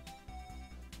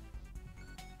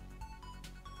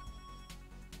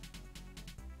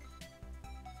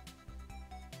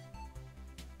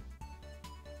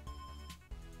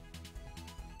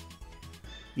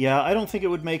 Yeah, I don't think it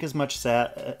would make as much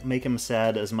make him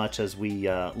sad as much as we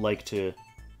like to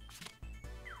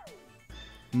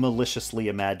maliciously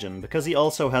imagine, because he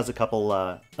also has a couple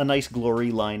a nice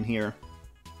glory line here.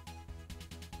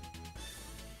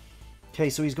 Okay,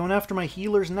 so he's going after my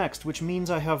healers next, which means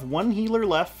I have 1 healer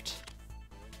left.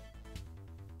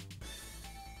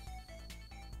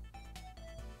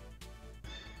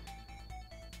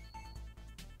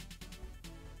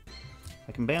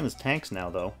 I can ban his tanks now,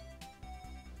 though.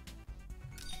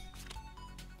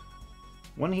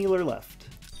 1 healer left.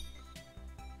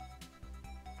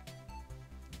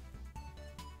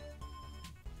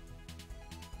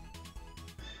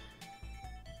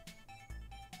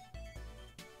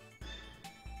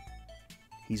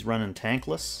 He's running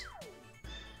tankless.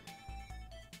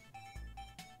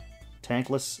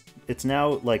 Tankless. It's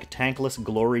now like Tankless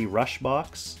Glory Rush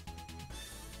Box.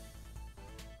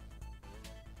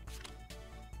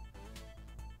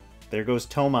 There goes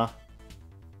Toma.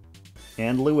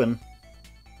 And Lewin.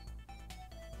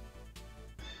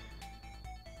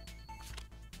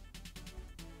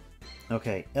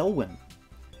 Okay, Elwyn.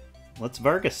 Let's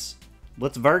Vargas.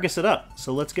 Let's Vargas it up.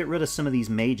 So let's get rid of some of these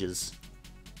mages.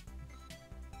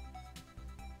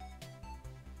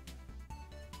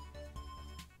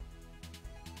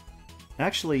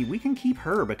 Actually, we can keep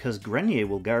her because Grenier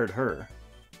will guard her.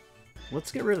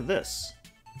 Let's get rid of this.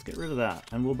 Let's get rid of that.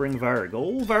 And we'll bring Varg.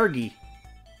 Old Vargy.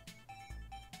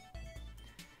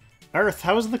 Arth,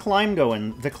 how's the climb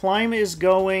going? The climb is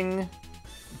going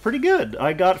pretty good.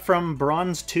 I got from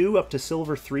Bronze 2 up to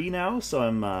Silver 3 now, so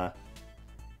I'm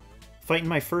fighting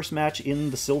my first match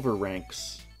in the Silver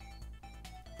ranks.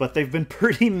 But they've been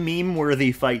pretty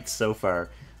meme-worthy fights so far.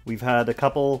 We've had a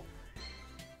couple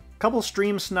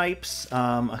stream snipes,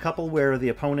 a couple where the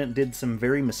opponent did some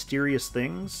very mysterious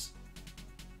things.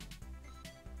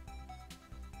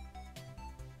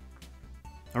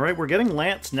 Alright, we're getting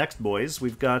Lance next, boys.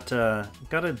 We've got to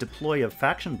deploy a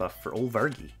faction buff for old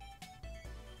Vargy.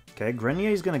 Okay,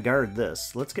 Grenier's gonna guard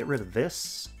this. Let's get rid of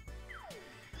this.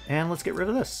 And let's get rid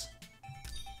of this.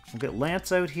 We'll get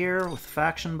Lance out here with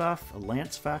faction buff, a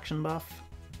Lance faction buff.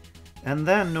 And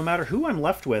then, no matter who I'm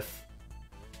left with,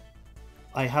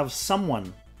 I have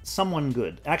someone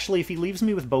good. Actually, if he leaves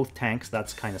me with both tanks,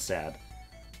 that's kind of sad.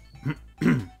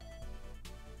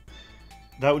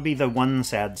 That would be the one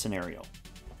sad scenario.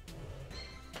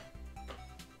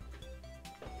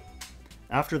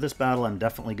 After this battle, I'm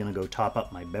definitely going to go top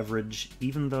up my beverage,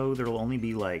 even though there'll only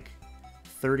be like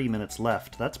 30 minutes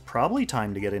left. That's probably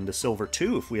time to get into Silver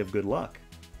 2 if we have good luck.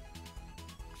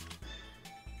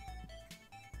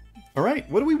 Alright,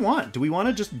 what do we want? Do we want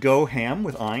to just go ham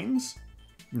with Ainz?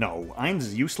 No, Ainz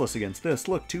is useless against this.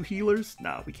 Look, 2 healers?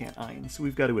 No, we can't Ainz.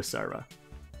 We've got to Asara.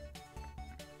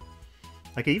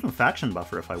 I could even faction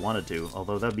buffer if I wanted to,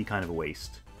 although that'd be kind of a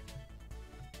waste.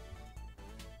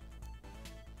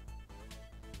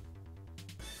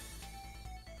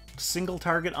 Single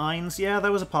target Ainz? Yeah,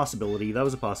 that was a possibility. That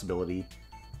was a possibility.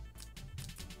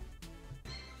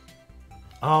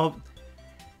 Oh...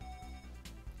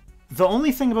 The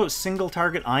only thing about single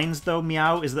target Ainz, though,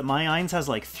 Meow, is that my Ainz has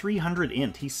like 300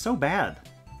 int. He's so bad.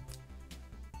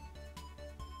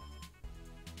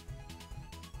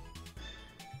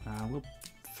 We'll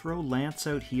throw Lance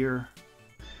out here.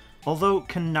 Although,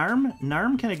 can Narm...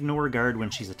 Narm can ignore guard when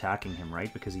she's attacking him,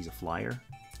 right? Because he's a flyer.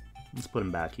 Let's put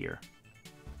him back here.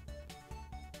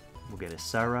 We'll get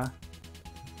Asara.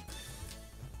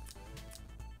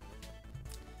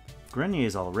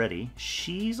 Grenier's already.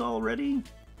 She's already?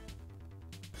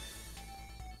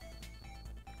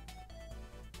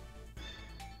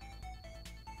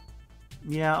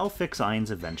 Yeah, I'll fix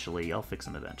Ainz eventually. I'll fix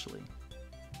him eventually.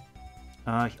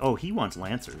 Oh, he wants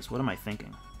Lancers. What am I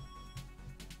thinking?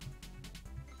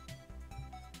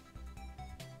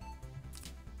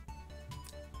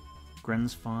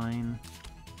 Gren's fine.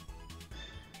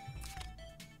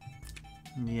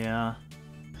 Yeah.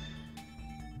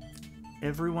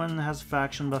 Everyone has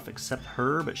faction buff except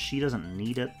her, but she doesn't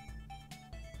need it.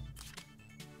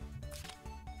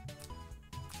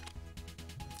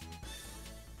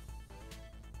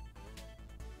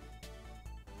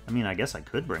 I mean, I guess I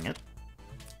could bring it.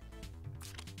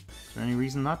 Is there any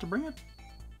reason not to bring it?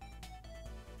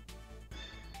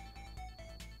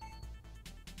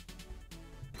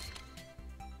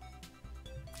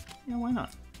 Yeah, why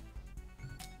not?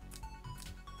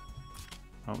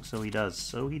 Oh, so he does.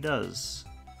 So he does.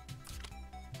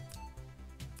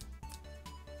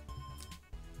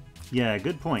 Yeah,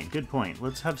 good point. Good point.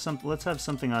 Let's have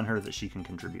something on her that she can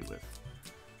contribute with.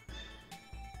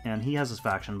 And he has his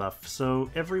faction buff, so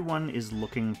everyone is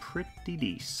looking pretty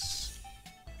decent.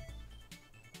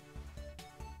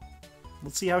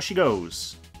 Let's see how she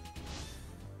goes.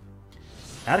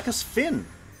 Atticus Finn!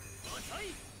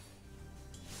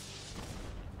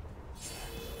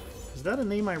 Is that a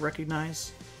name I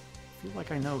recognize? I feel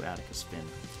like I know Atticus Finn.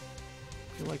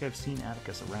 I feel like I've seen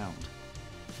Atticus around.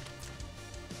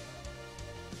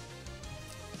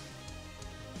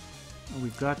 Oh,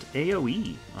 we've got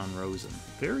AoE on Rosen.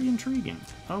 Very intriguing.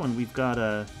 Oh, and we've got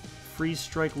a Freeze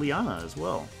Strike Liana as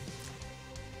well.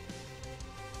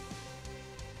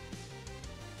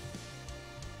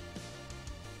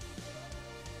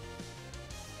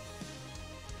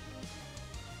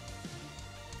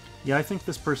 Yeah, I think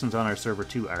this person's on our server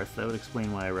too, Arth. That would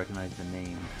explain why I recognize the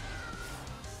name.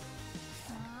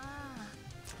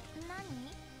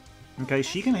 Okay,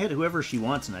 she can hit whoever she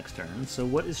wants next turn, so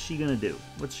what is she gonna do?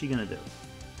 What's she gonna do?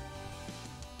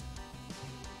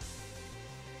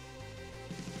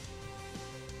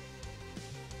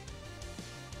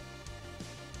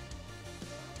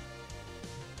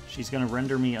 She's gonna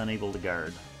render me unable to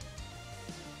guard.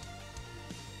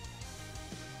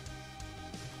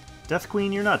 Death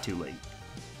Queen, you're not too late.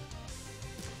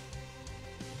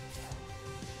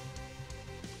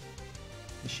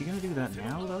 Is she gonna do that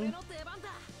now, though?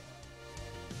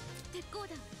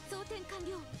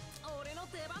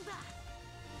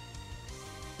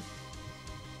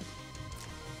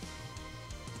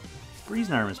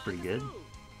 Breezenarm is pretty good.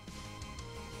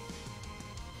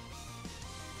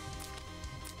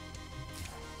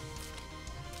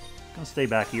 Gonna stay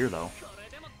back here, though.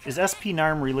 Is SP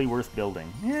Narm really worth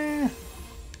building?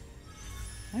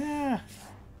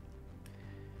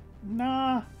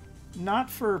 Nah. Not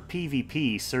for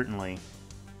PvP, certainly.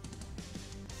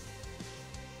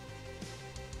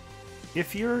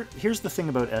 If you're... Here's the thing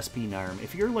about SP Narm.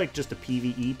 If you're, like, just a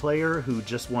PvE player who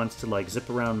just wants to, like, zip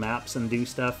around maps and do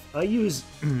stuff, I use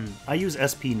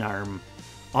SP Narm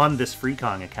on this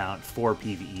Freekong account for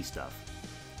PvE stuff.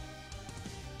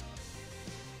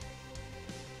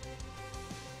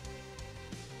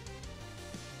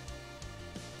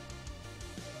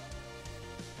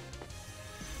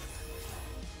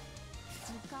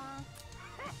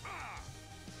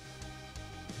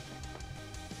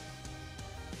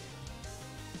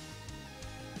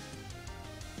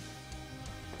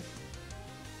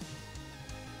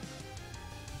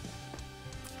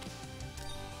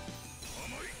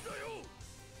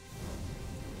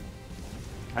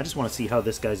 I just want to see how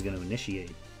this guy's going to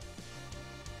initiate.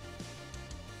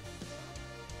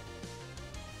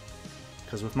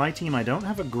 Because with my team, I don't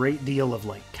have a great deal of,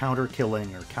 like,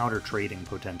 counter-killing or counter-trading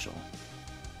potential.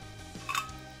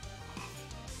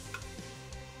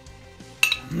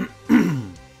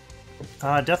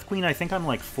 Death Queen, I think I'm,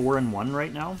 like, 4-1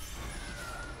 right now.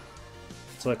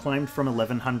 So I climbed from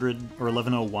 1100, or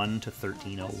 1101 to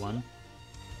 1301.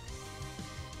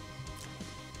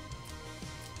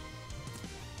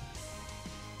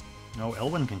 No,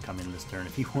 Elwyn can come in this turn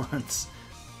if he wants.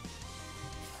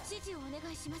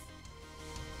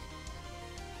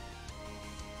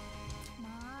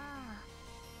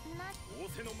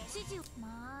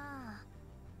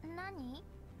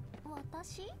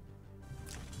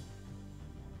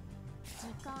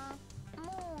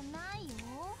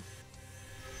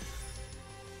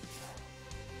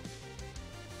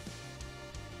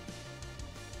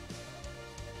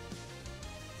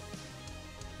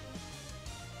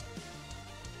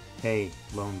 Hey,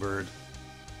 Lone Bird.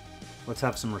 Let's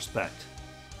have some respect.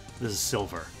 This is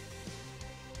silver.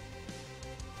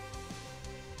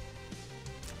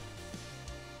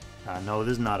 No,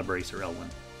 this is not a Bracer, Elwyn.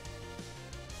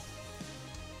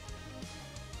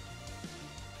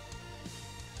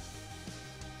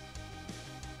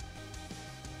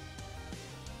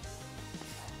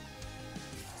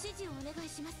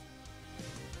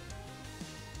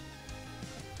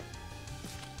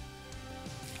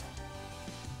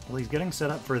 Well, he's getting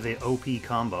set up for the OP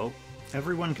combo.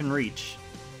 Everyone can reach.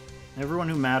 Everyone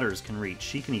who matters can reach.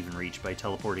 She can even reach by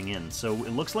teleporting in. So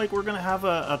it looks like we're going to have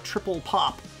a triple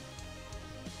pop.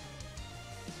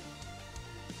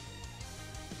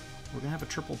 We're going to have a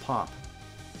triple pop.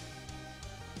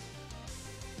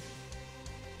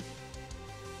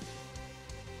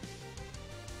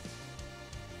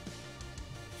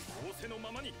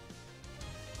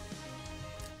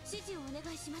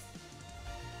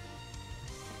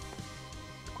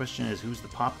 The question is, who's the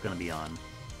pop going to be on?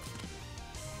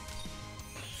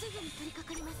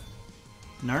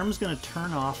 Narm's going to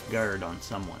turn off guard on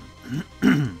someone.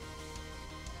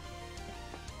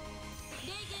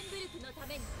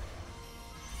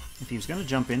 If he was going to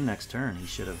jump in next turn, he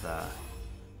should have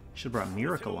brought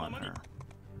Miracle on her.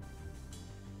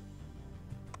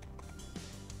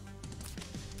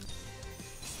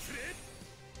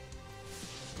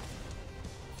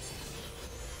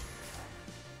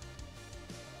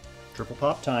 Triple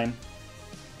pop time.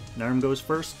 Narm goes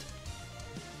first.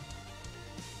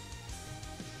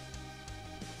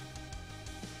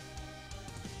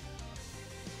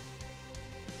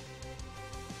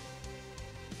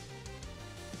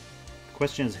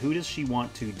 Question is, who does she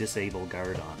want to disable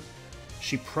guard on?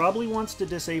 She probably wants to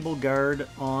disable guard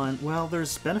on... Well,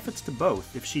 there's benefits to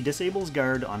both. If she disables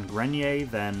guard on Grenier,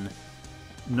 then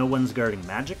no one's guarding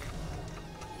magic.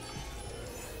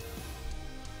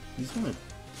 He's gonna...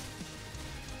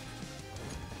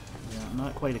 Yeah,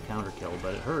 not quite a counter kill,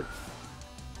 but it hurt.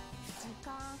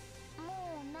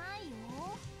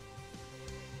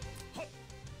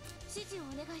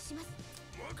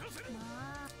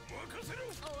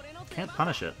 Can't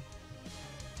punish it.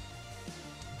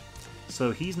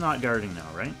 So he's not guarding now,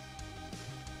 right?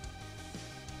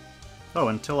 Oh,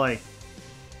 until I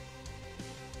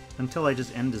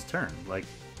just end his turn. Like,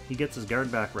 he gets his guard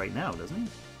back right now, doesn't he?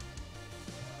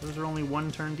 Those are only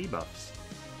one-turn debuffs.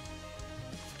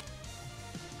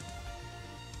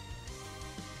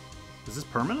 Is this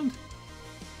permanent?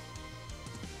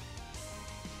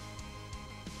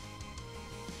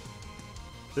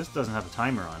 This doesn't have a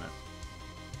timer on it.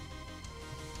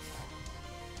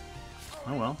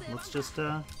 Oh well, let's just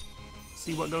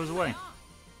see what goes away.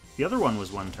 The other one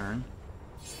was one turn.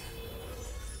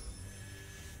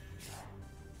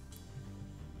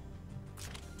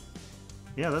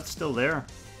 Yeah, that's still there.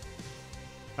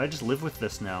 I just live with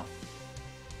this now.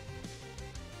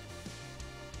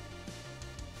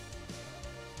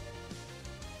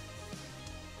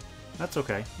 That's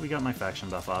okay. We got my faction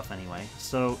buff off anyway.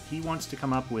 So he wants to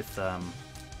come up with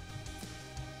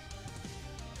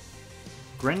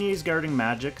Grenier's guarding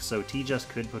magic, so T-Just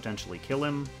could potentially kill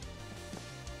him.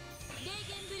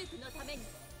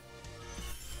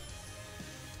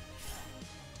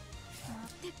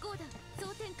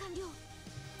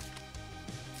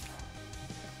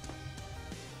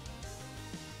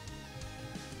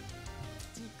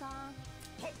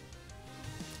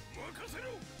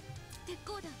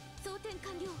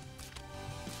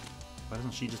 Why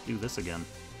doesn't she just do this again?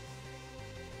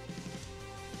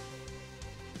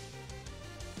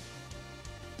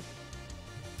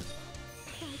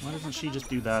 Why doesn't she just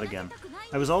do that again?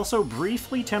 I was also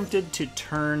briefly tempted to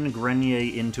turn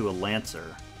Grenier into a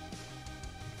Lancer.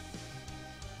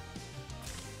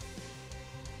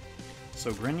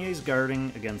 So Grenier's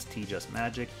guarding against T-Just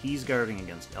magic, he's guarding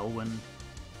against Elwyn.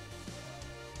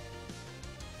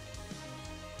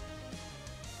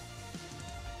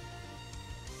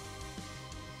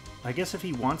 I guess if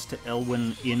he wants to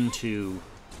Elwyn into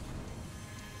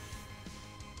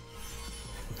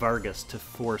Vargas to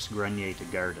force Grenier to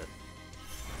guard it.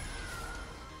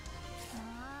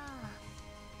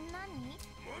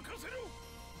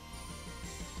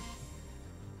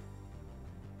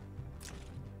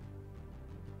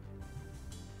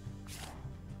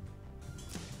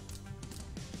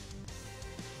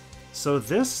 So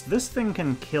this thing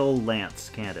can kill Lance,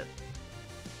 can't it?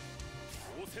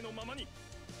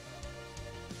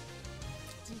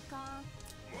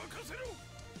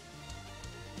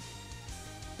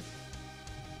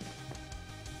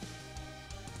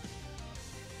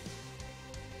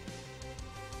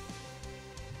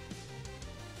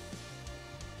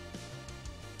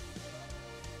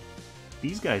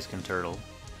 These guys can turtle.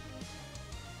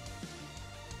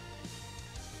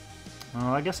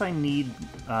 Oh, I guess I need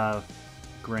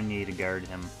Grenier to guard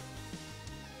him.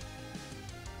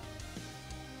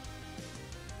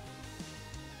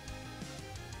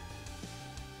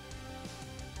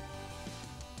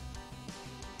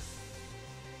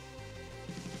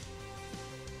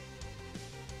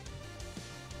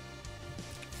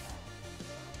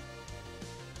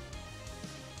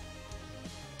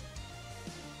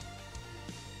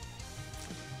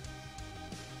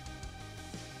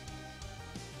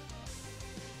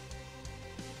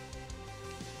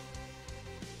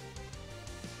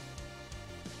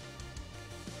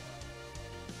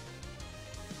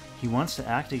 He wants to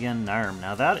act again Narm.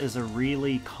 Now that is a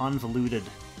really convoluted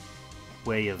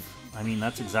way of... I mean,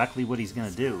 that's exactly what he's gonna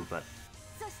do, but...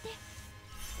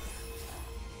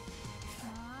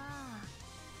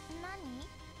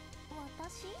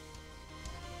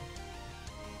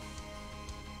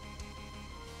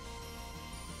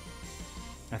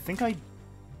 I think I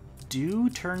do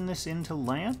turn this into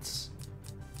Lance?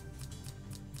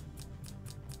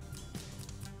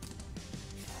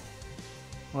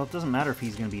 Well, it doesn't matter if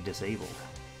he's going to be disabled.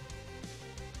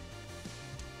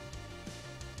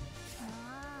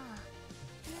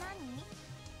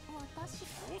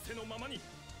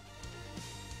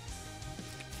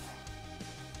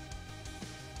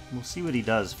 We'll see what he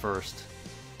does first.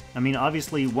 I mean,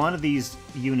 obviously, one of these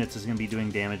units is going to be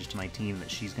doing damage to my team that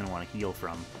she's going to want to heal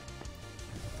from.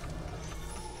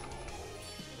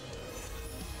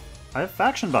 I have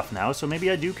faction buff now, so maybe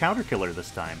I do counter killer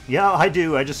this time. Yeah, I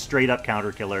do. I just straight up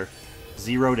counter killer.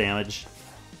 0 damage.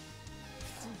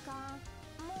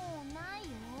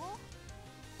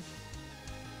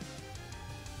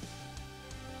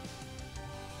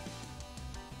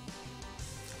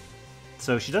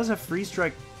 So she does have free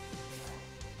strike.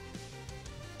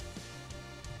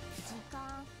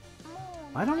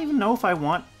 I don't even know if I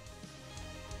want...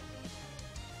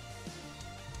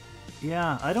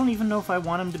 Yeah, I don't even know if I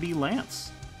want him to be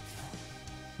Lance.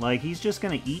 Like, he's just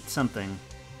gonna eat something.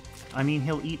 I mean,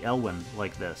 he'll eat Elwyn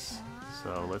like this.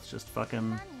 So let's just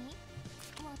fucking...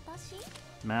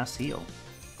 mass heal.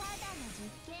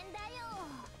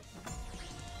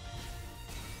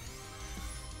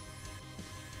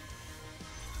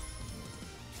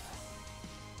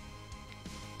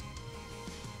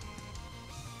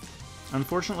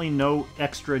 Unfortunately, no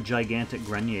extra gigantic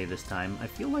Grenier this time. I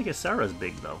feel like Isara's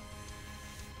big, though.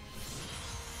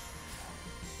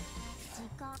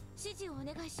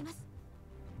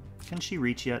 Can she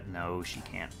reach yet? No, she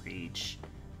can't reach.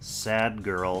 Sad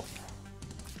girl.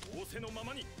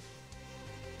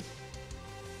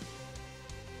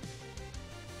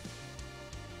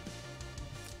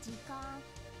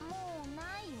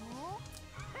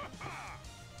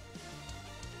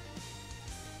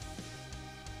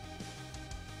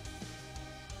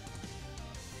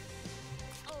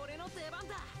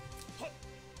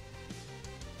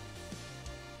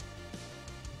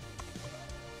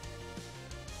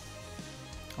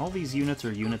 All these units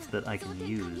are units that I can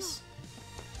use.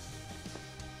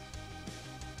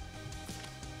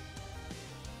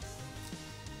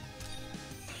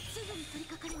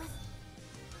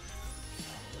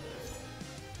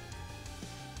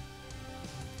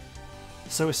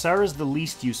 So Isara's the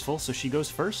least useful, so she goes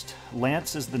first.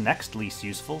 Lance is the next least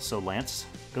useful, so Lance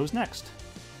goes next.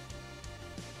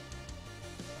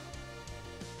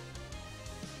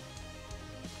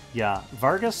 Yeah,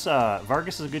 Vargas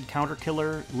is a good counter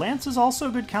killer. Lance is also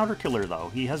a good counter killer, though.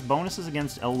 He has bonuses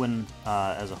against Elwyn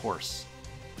as a horse.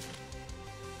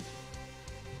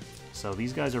 So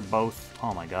these guys are both...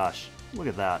 Oh my gosh, look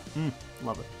at that.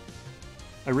 Love it.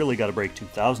 I really got to break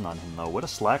 2,000 on him, though. What a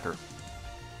slacker.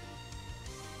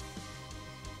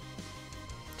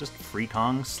 Just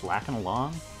Freekong slacking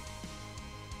along.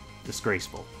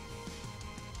 Disgraceful.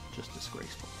 Just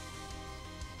disgraceful.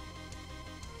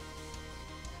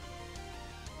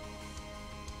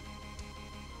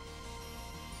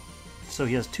 So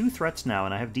he has 2 threats now,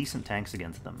 and I have decent tanks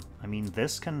against them. I mean,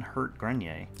 this can hurt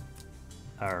Grenier,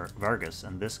 or Vargas,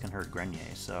 and this can hurt Grenier,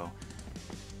 so...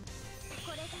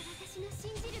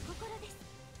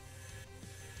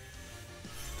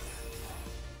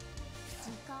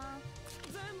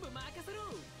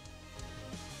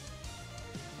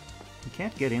 He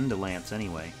can't get into Lance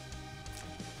anyway.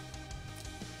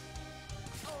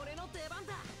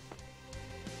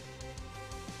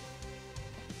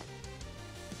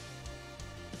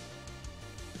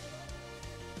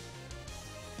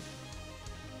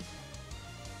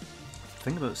 The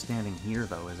thing about standing here,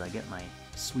 though, is I get my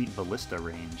sweet ballista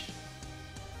range.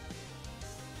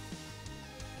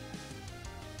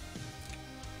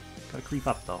 Gotta creep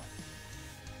up, though.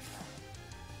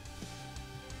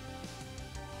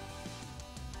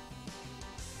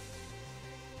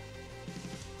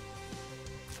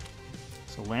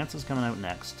 So Lance is coming out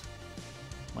next.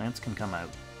 Lance can come out.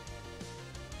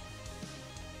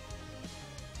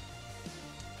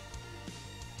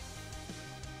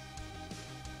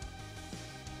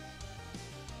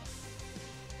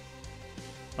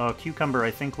 Cucumber,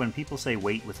 I think when people say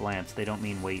wait with Lance, they don't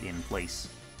mean wait in place.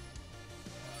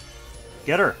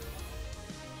 Get her!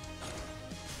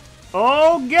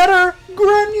 Oh, get her!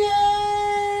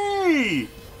 Grenier!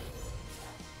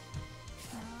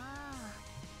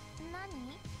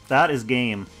 That is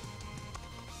game.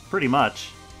 Pretty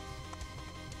much.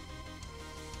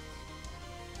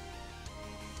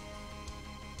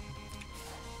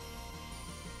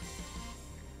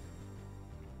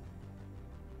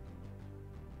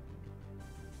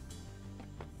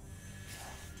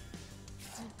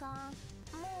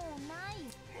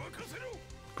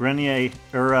 Grenier,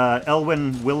 or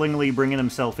Elwyn willingly bringing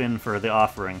himself in for the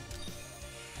offering.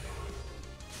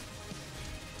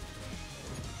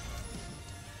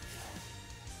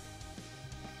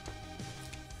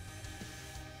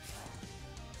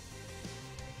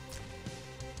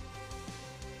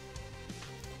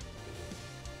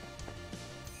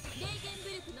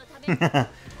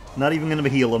 Not even gonna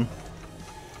heal him.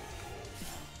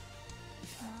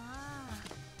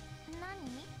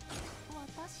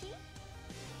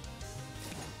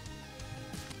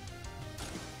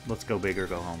 Let's go big or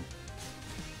go home.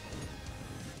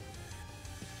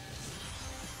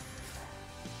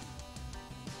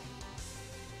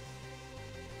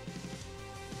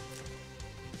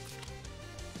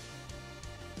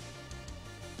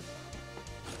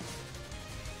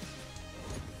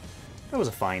 That was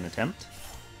a fine attempt.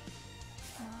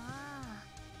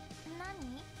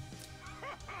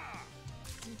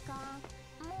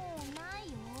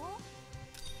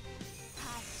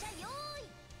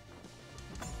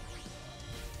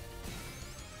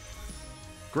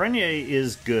 Grenier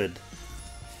is good.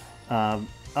 I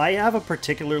have a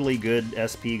particularly good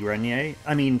SP Grenier.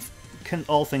 I mean,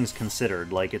 all things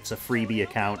considered, like it's a freebie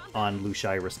account on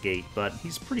Lushyrus Gate, but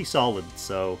he's pretty solid,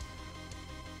 so...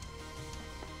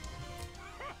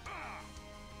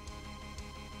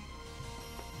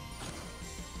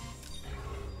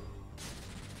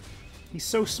 He's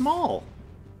so small!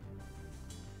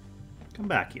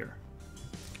 back here.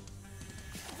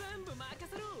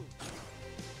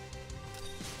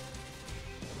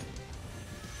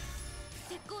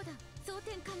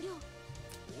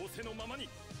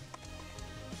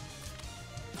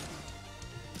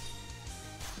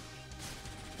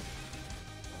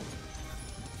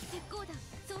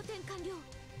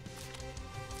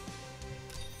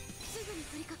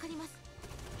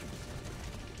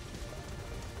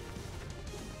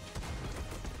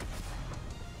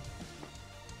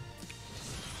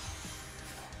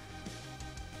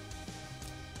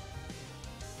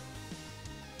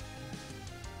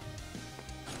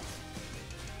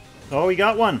 Oh, he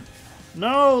got one!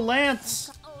 No,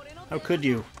 Lance! How could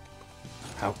you?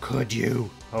 How could you?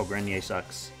 Oh, Grenier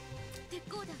sucks.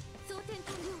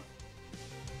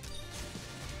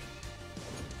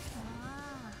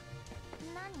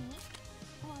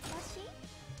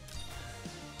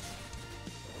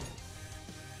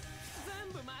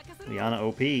 Liana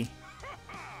OP.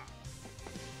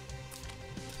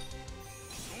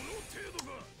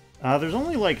 There's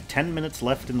only like 10 minutes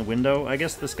left in the window. I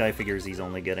guess this guy figures he's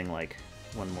only getting like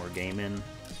one more game in.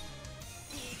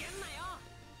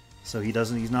 So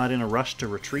he's not in a rush to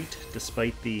retreat,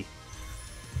 despite the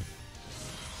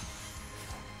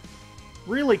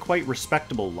really quite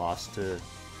respectable loss to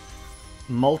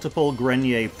multiple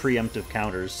Grenier preemptive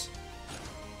counters.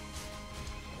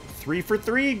 3 for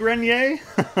 3, Grenier!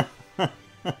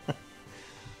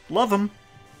 Love him!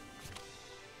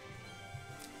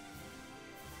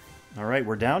 Alright,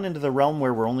 we're down into the realm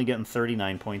where we're only getting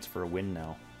 39 points for a win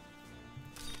now.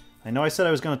 I know I said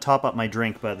I was going to top up my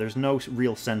drink, but there's no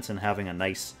real sense in having a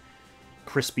nice,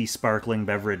 crispy, sparkling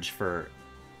beverage for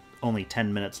only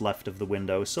 10 minutes left of the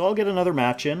window, so I'll get another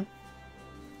match in.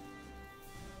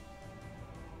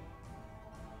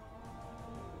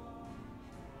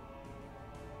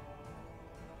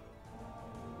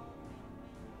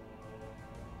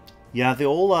 Yeah,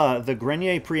 the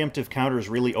Grenier preemptive counters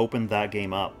really opened that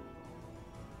game up.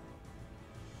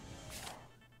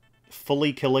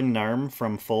 Fully killing Narm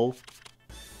from full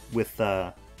with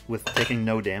taking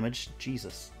no damage.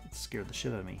 Jesus, it scared the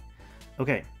shit out of me.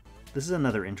 Okay, this is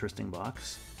another interesting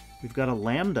box. We've got a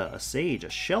Lambda, a Sage, a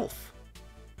Shelf.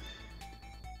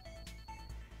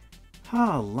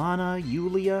 Lana,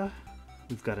 Yulia.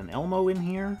 We've got an Elmo in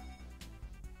here.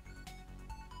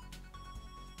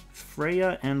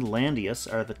 Freya and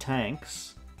Landius are the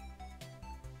tanks.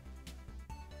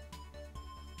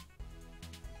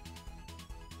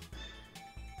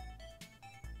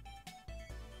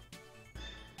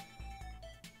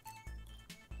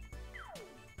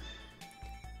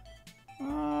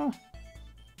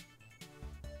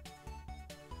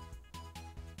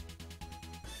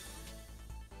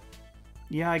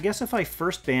 Yeah, I guess if I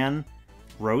first ban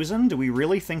Rosen, do we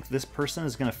really think this person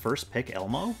is going to first pick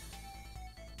Elmo?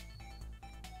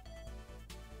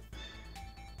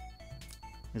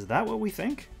 Is that what we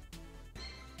think?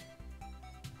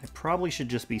 I probably should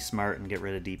just be smart and get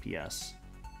rid of DPS.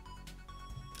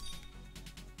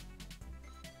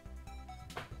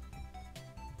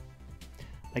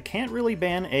 I can't really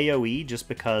ban AoE just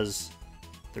because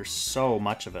there's so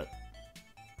much of it.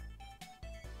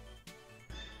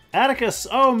 Atticus!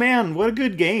 Oh man, what a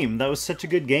good game. That was such a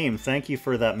good game. Thank you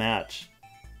for that match.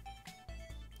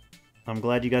 I'm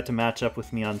glad you got to match up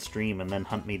with me on stream and then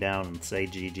hunt me down and say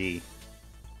GG.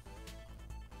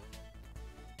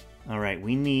 Alright,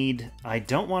 we need... I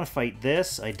don't want to fight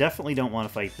this. I definitely don't want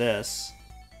to fight this.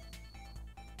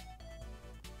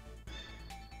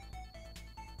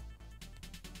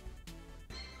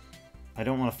 I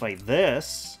don't want to fight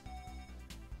this.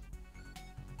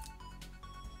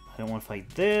 I don't want to fight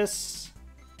this.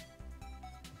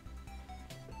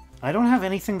 I don't have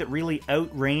anything that really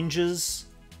outranges.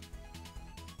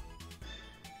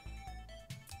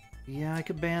 Yeah, I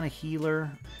could ban a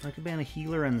healer. I could ban a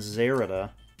healer and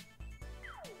Zerida.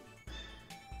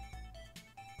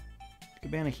 I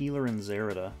could ban a healer and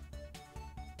Zerida.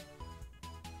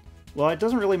 Well, it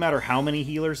doesn't really matter how many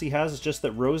healers he has, it's just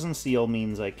that Rosenseal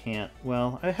means I can't...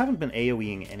 Well, I haven't been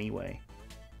AoEing anyway.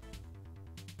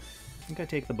 I think I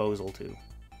take the Bozel too.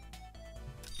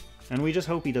 And we just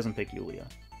hope he doesn't pick Yulia.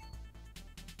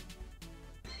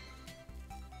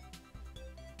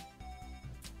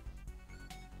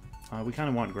 We kind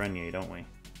of want Grenier, don't we?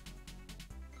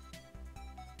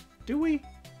 Do we?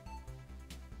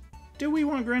 Do we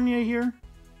want Grenier here?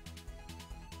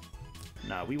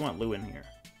 Nah, we want Lewin here.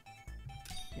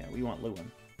 Yeah, we want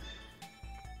Lewin.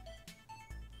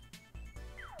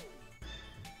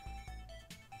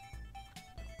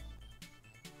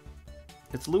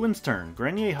 It's Lewin's turn.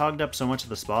 Grenier hogged up so much of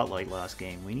the spotlight last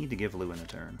game. We need to give Lewin a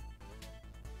turn.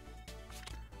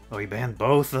 Oh, he banned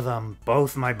both of them.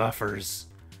 Both my buffers.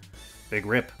 Big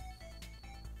rip.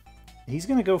 He's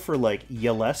gonna go for, like,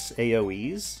 less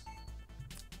AoEs.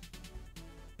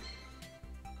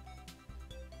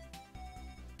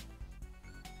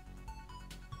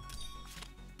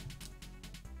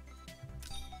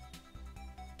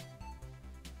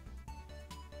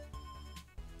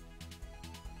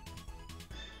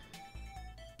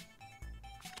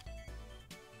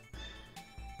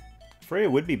 Freya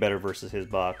would be better versus his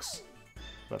box,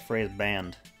 but Freya's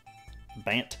banned.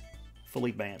 Bant.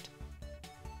 Fully banned.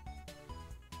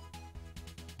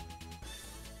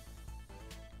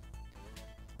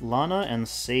 Lana and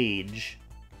Sage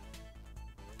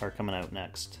are coming out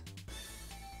next.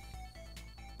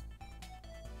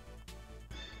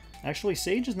 Actually,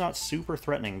 Sage is not super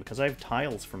threatening because I have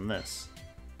tiles from this.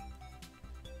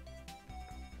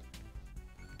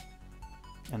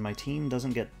 And my team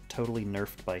doesn't get totally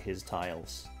nerfed by his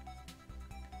tiles.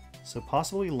 So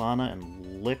possibly Lana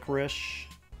and Licorice.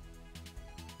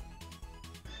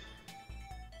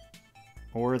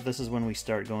 Or this is when we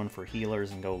start going for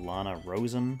healers and go Lana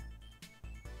Rosen.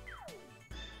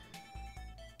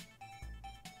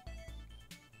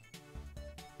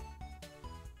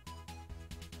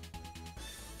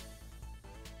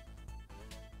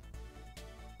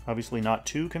 Obviously not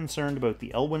too concerned about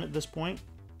the Elwyn at this point.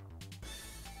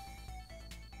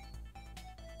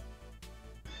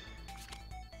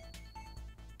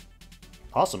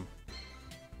 Awesome.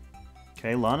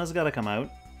 Okay, Lana's got to come out.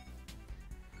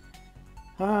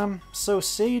 So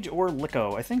Sage or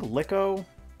Licko. I think Licko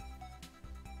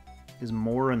is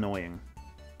more annoying.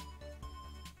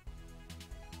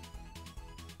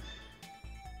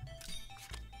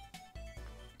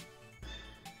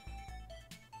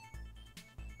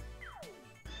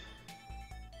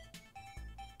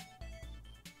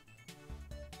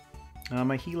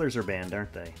 My healers are banned,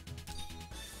 aren't they?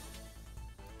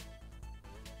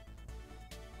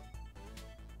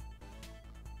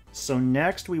 So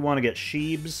next we want to get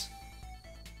Sheebs.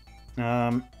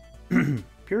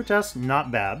 Pure Test,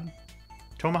 not bad.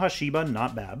 Tomaha Shiba,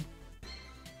 not bad.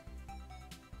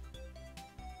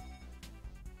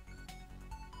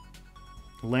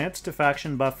 Lance to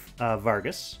faction buff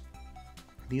Vargas.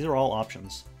 These are all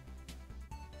options.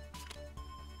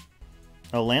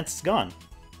 Oh, Lance is gone.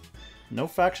 No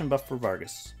faction buff for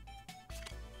Vargas.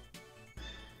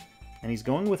 And he's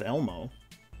going with Elmo.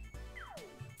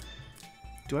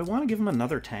 Do I want to give him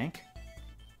another tank?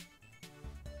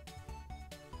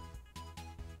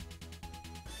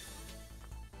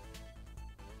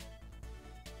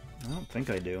 I don't think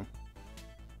I do.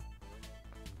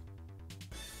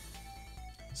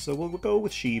 So we'll go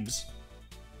with Sheebs.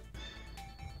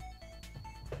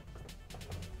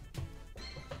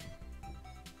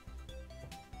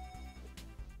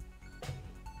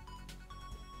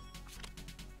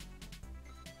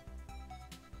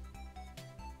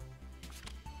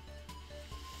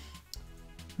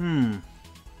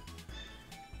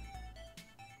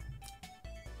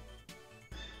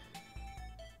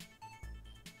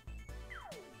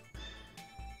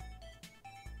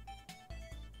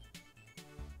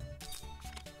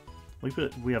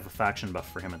 We have a faction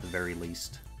buff for him at the very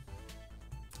least.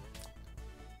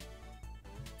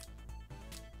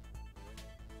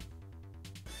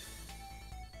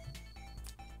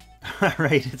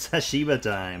 Alright, it's Hashiba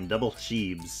time. Double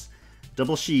Sheebs.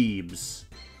 Double Sheebs.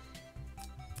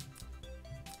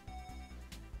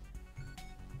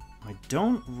 I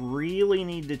don't really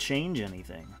need to change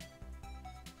anything.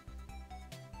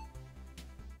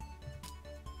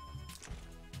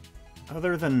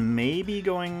 Other than maybe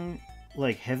going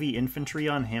like heavy infantry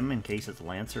on him in case it's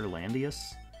Lancer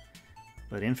Landius.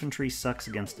 But infantry sucks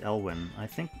against Elwyn. I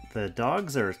think the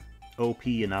dogs are OP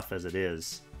enough as it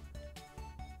is.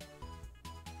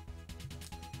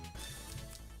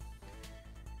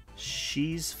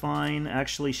 She's fine.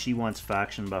 Actually, she wants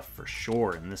faction buff for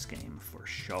sure in this game. For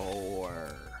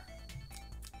sure.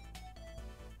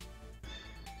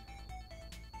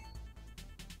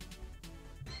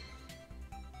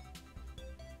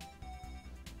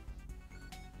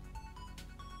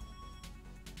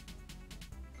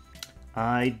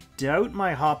 I doubt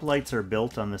my hoplites are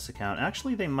built on this account.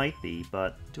 Actually, they might be,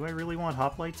 but do I really want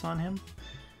hoplites on him?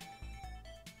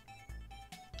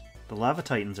 The Lava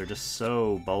Titans are just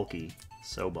so bulky.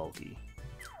 So bulky.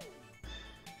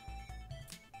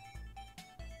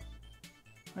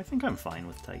 I think I'm fine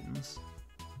with Titans.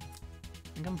 I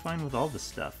think I'm fine with all this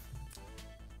stuff.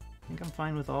 I think I'm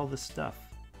fine with all this stuff.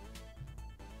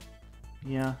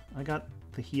 Yeah, I got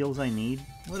the heals I need.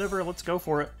 Whatever, let's go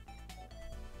for it.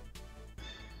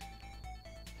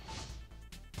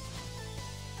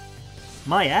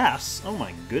 My ass! Oh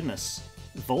my goodness.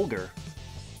 Vulgar.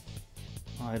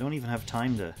 Oh, I don't even have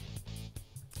time to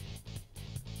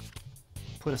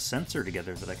put a sensor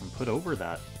together that I can put over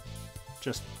that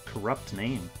just corrupt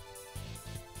name.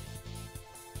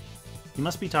 He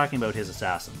must be talking about his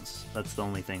assassins. That's the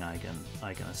only thing I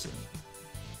can assume.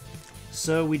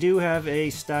 So we do have a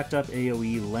stacked up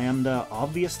AoE Lambda,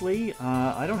 obviously.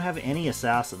 I don't have any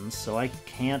assassins, so I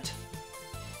can't...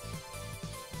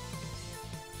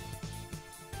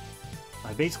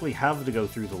 I basically have to go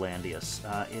through the Landius.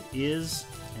 It is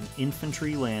an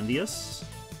infantry Landius,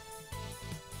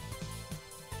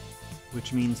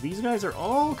 which means these guys are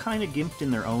all kind of gimped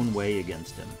in their own way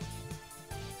against him.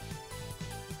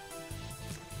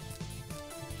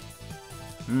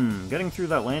 Getting through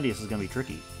that Landius is going to be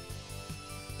tricky.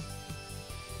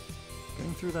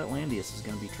 Getting through that Landius is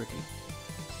going to be tricky.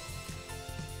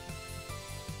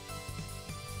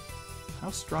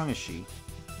 How strong is she?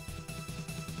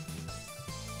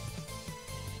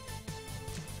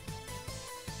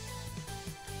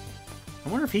 I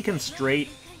wonder if he can straight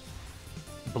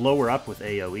blow her up with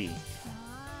AoE.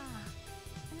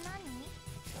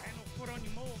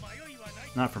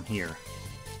 Not from here.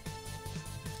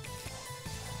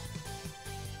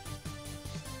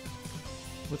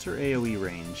 What's her AoE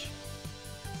range?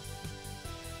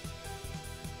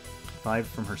 5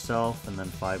 from herself, and then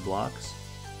 5 blocks.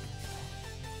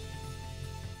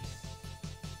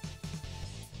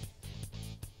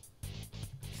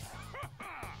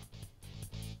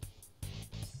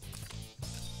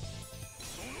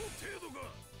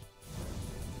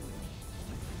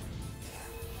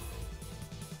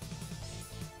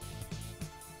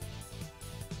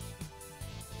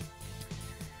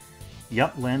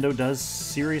 Yep, Lando does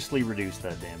seriously reduce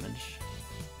that damage.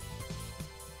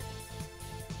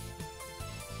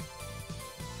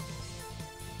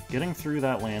 Getting through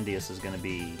that Landius is going to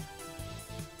be...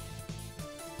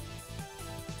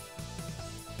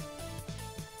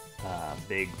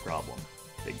 big problem.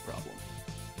 Big problem.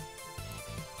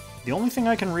 The only thing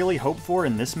I can really hope for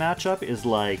in this matchup is,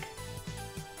 like,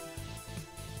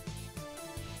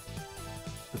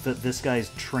 that this guy's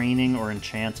training or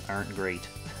enchants aren't great.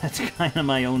 That's kind of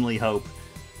my only hope.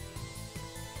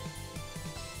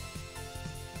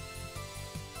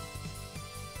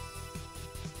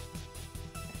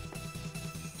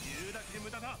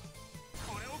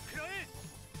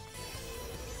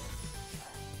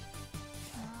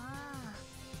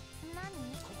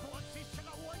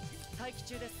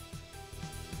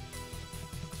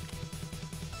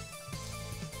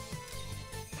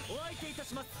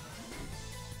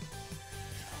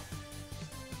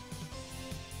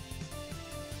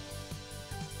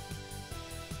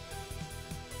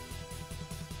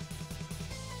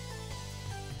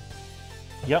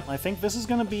 Yep, I think this is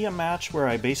going to be a match where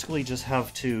I basically just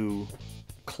have to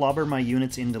clobber my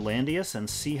units into Landius and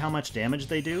see how much damage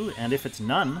they do, and if it's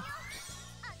none,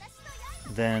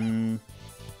 then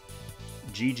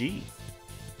GG.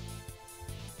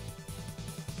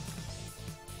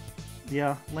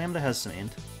 Yeah, Lambda has some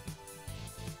int.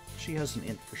 She has some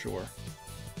int for sure.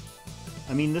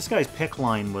 I mean, this guy's pick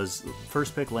line was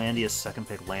first pick Landius, second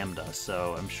pick Lambda,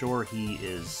 so I'm sure he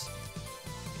is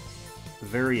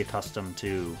very accustomed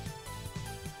to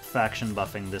faction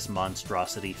buffing this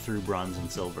monstrosity through bronze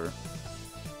and silver.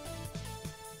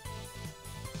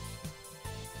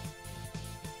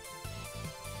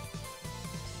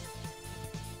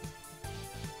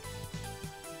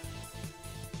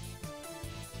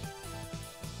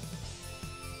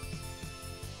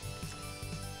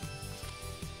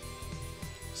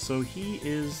 So he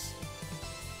is...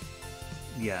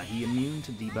 yeah, he immune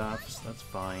to debuffs, that's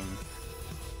fine.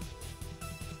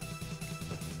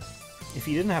 If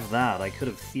he didn't have that, I could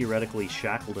have theoretically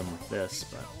shackled him with this,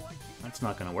 but that's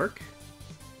not going to work.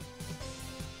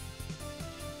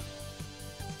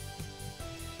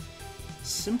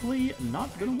 Simply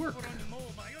not going to work.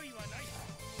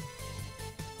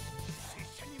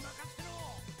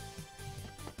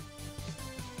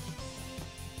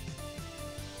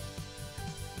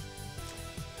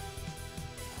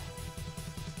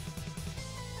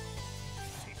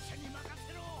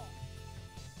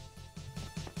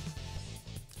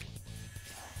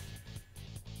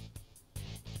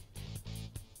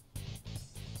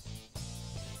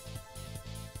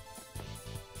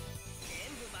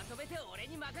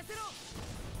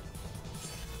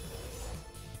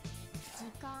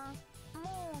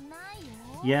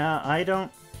 Yeah, I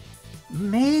don't...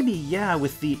 maybe, yeah,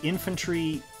 with the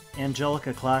infantry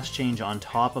Angelica class change on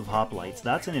top of Hoplites.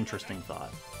 That's an interesting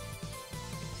thought.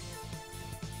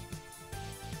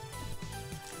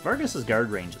 Vargas's guard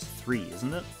range is 3,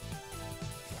 isn't it?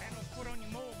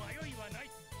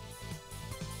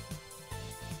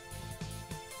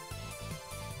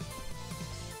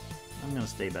 I'm gonna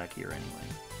stay back here anyway.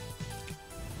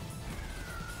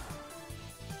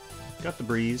 Got the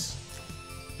breeze.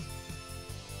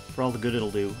 For all the good it'll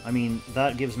do. I mean,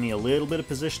 that gives me a little bit of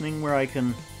positioning where I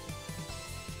can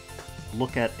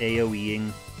look at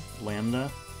AoEing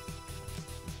Lambda.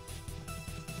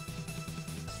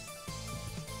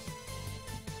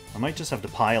 I might just have to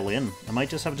pile in. I might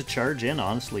just have to charge in,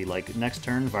 honestly. Like, next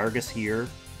turn, Vargas here,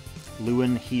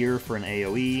 Lewin here for an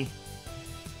AoE,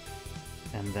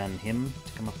 and then him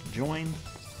to come up to join.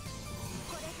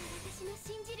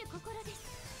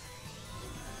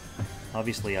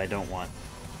 Obviously, I don't want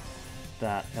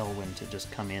that Elwyn to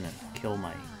just come in and kill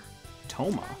my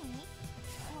Toma.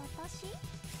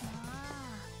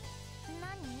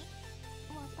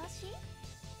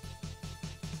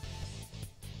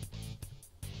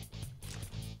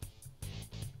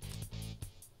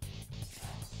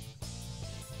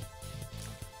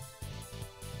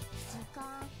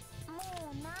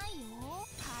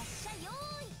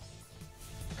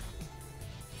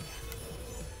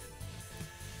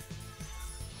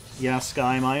 Yeah,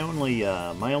 Sky, my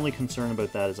only concern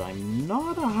about that is I'm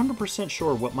not 100%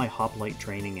 sure what my hoplite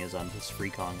training is on this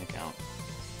Freekong account.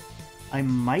 I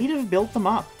might have built them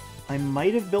up. I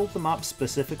might have built them up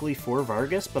specifically for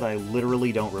Vargas, but I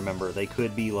literally don't remember. They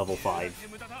could be level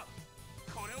 5.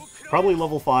 Probably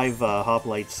level 5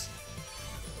 hoplites.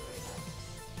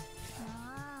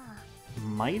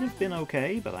 Might have been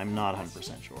okay, but I'm not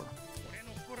 100% sure.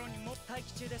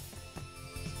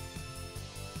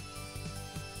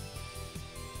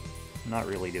 Not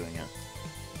really doing it.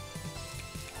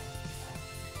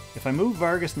 If I move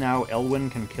Vargas now,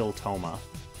 Elwyn can kill Toma.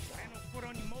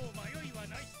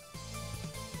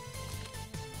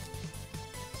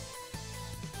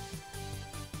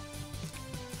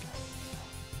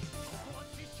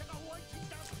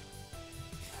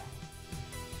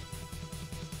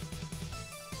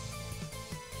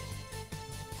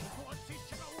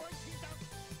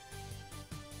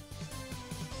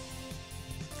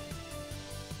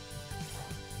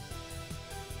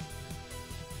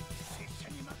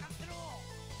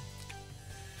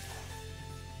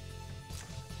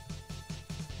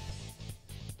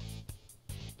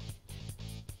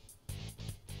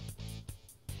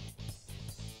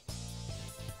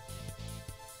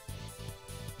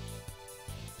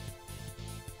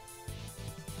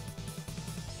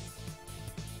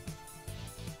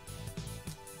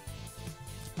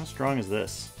 How strong is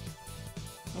this?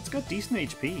 That's got decent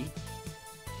HP.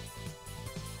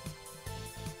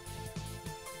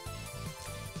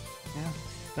 Yeah,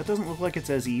 that doesn't look like it's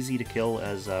as easy to kill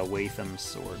as Watham's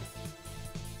sword.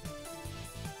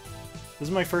 This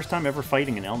is my first time ever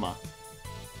fighting an Elma.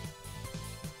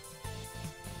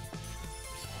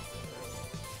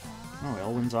 Oh,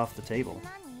 Elwyn's off the table.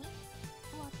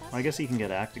 I guess he can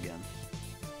get Act again.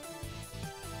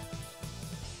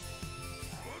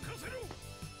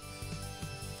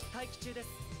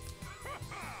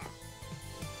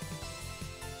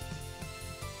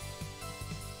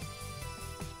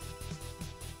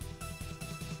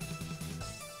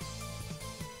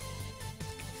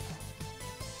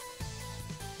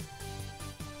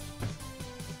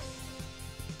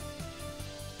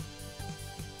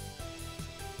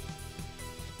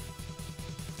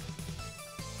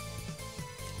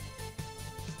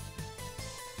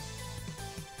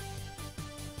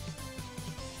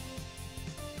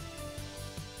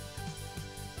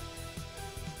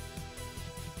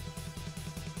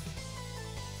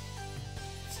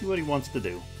 See what he wants to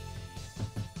do.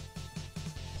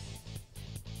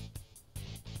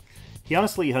 He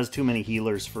honestly has too many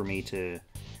healers for me to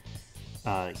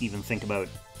even think about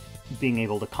being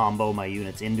able to combo my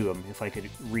units into him if I could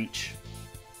reach.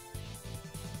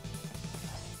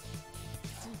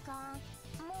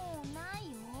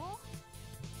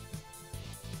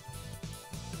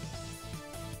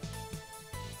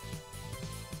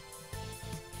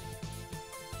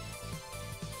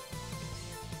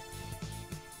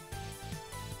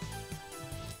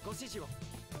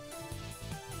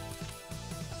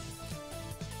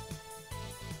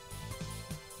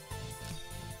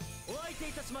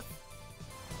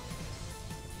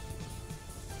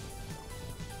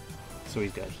 So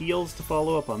he's got heals to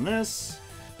follow up on this.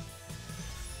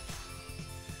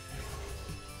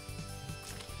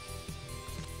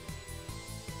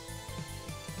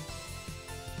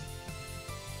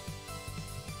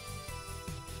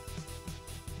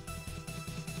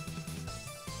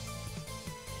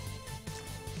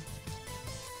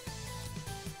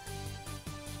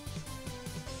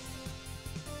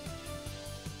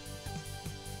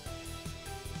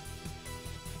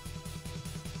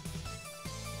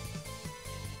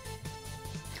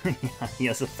 Yeah, he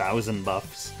has 1,000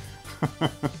 buffs.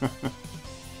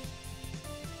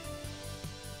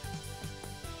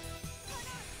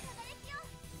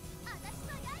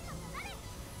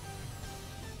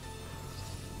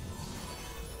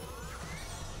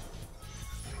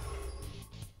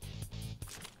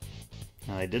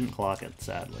 I didn't clock it,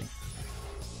 sadly.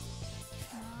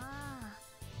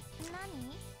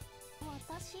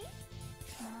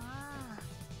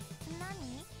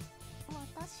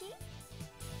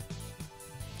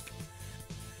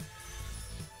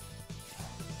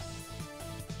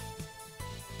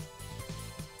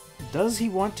 Does he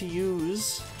want to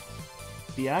use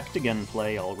the Act Again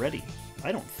play already?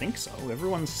 I don't think so.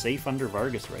 Everyone's safe under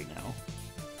Vargas right now.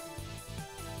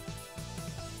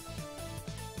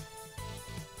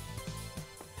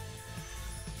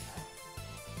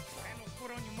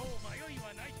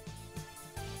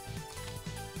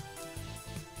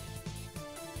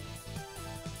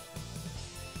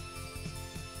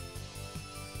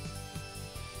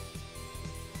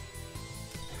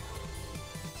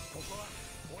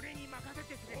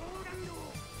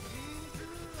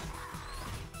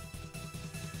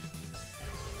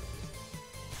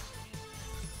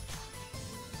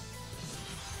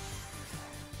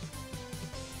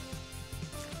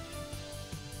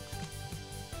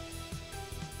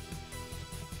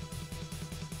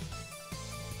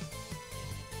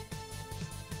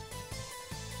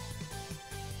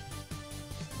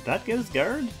 That get his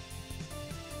guard?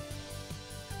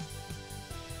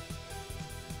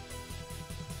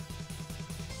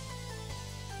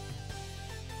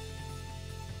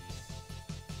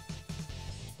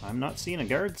 I'm not seeing a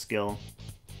guard skill.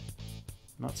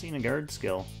 Not seeing a guard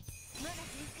skill.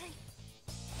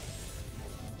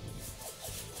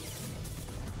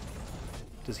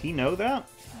 Does he know that?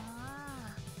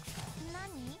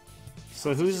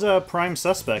 So who's prime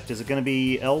suspect? Is it going to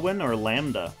be Elwyn or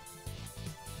Lambda?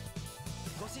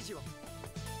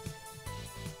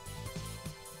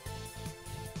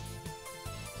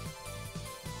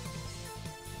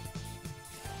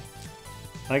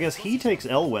 I guess he takes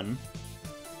Elwyn.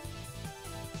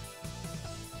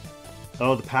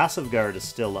 Oh, the passive guard is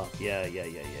still up. Yeah.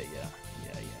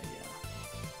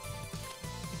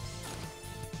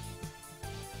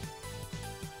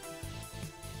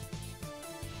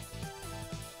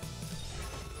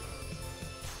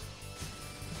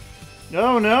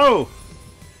 Oh no!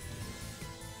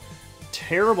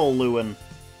 Terrible Lewin.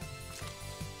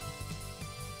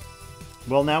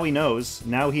 Well, now he knows.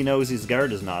 Now he knows his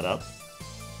guard is not up.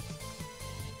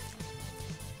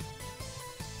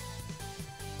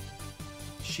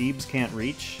 Sheebs can't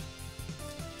reach.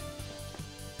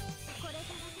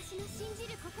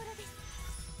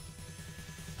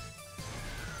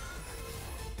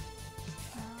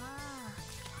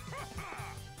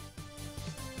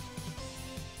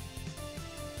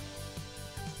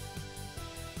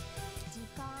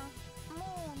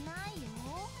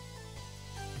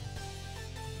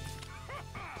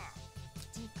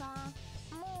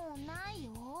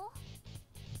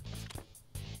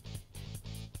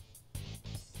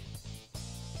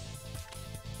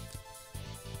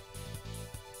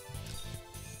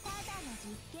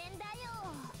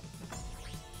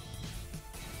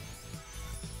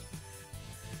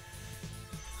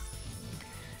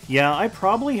 Yeah, I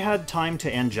probably had time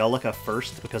to Angelica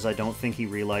first because I don't think he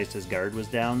realized his guard was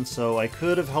down, so I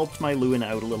could have helped my Lewin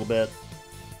out a little bit.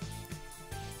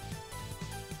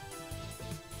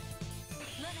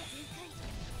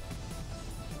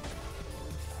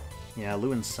 Yeah,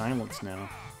 Lewin's silenced now.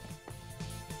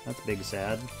 That's big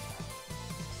sad.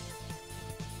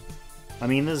 I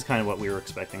mean, this is kind of what we were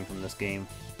expecting from this game.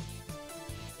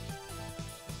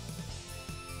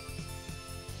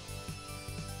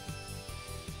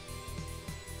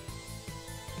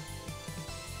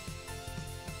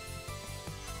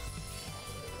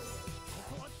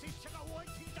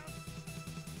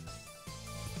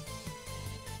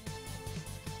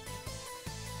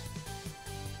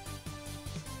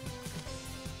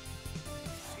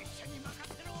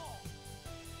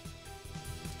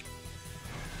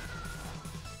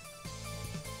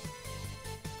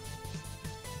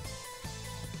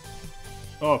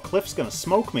 Oh, Cliff's gonna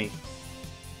smoke me.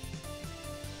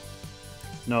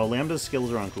 No, Lambda's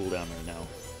skills are on cooldown right now.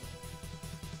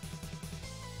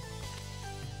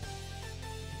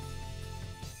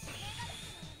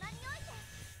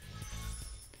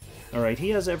 Alright, he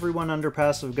has everyone under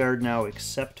passive guard now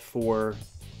except for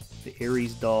the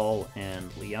Ares doll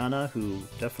and Liana, who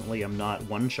definitely am not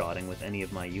one-shotting with any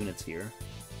of my units here.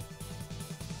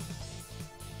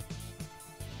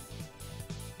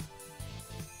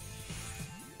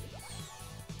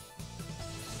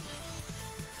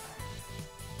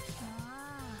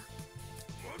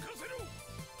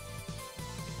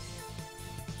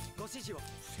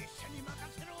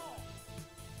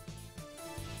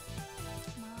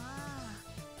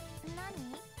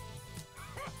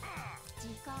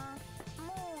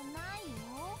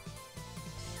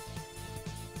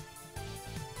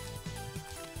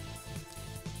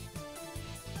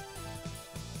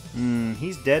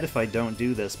 He's dead if I don't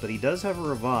do this, but he does have a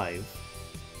revive.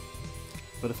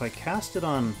 But if I cast it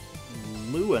on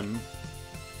Lewin...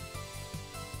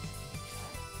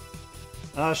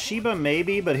 Shiba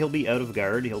maybe, but he'll be out of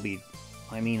guard. He'll be...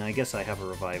 I mean, I guess I have a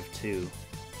revive too.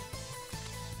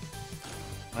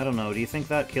 I don't know, do you think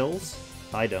that kills?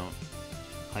 I don't.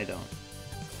 I don't.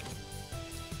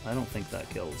 I don't think that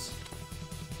kills.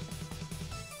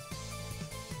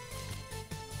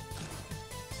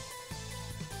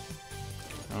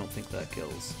 I don't think that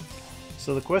kills.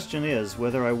 So the question is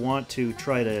whether I want to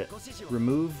try to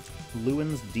remove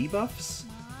Lewin's debuffs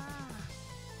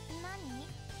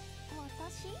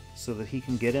so that he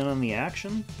can get in on the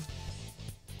action,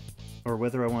 or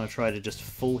whether I want to try to just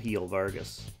full heal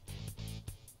Vargas.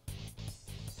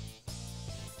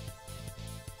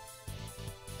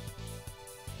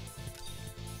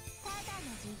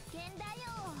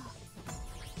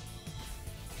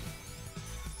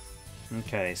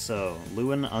 Okay, so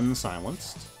Lewin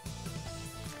unsilenced.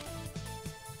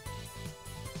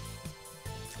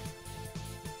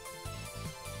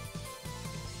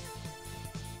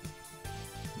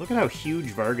 Look at how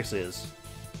huge Vargas is.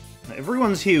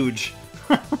 Everyone's huge.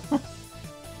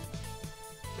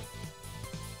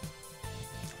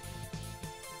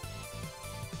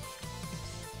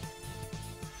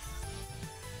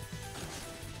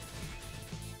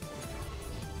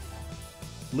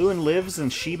 Lewin lives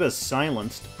and Shiba's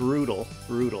silenced. Brutal.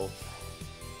 Brutal.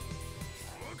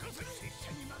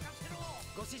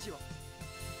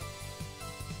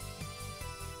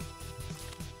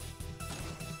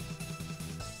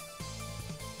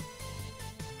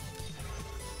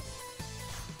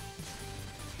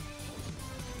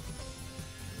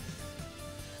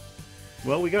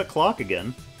 Well, we got clock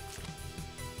again.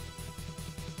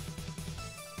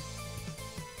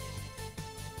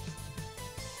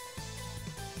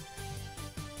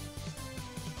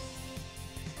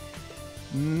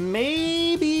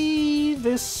 Maybe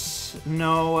this...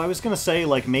 No, I was gonna say,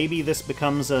 like, maybe this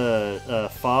becomes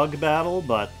a fog battle,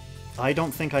 but I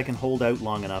don't think I can hold out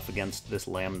long enough against this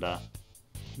Lambda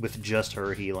with just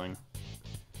her healing.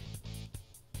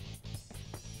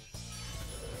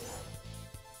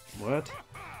 What?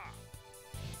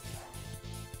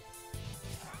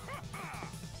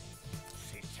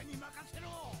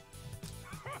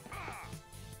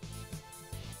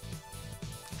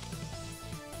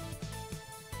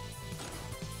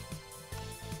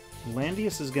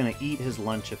 Landius is gonna eat his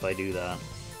lunch if I do that.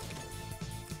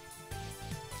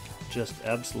 Just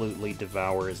absolutely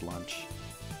devour his lunch.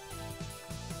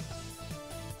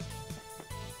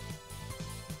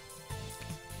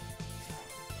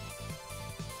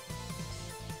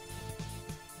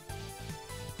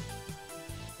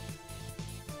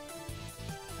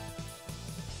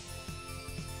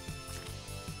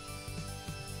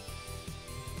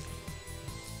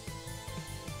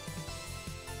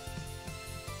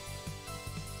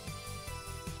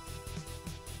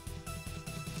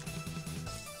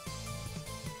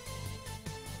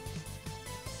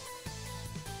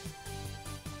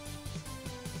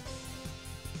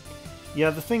 Yeah,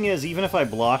 the thing is, even if I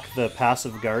block the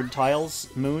passive guard tiles,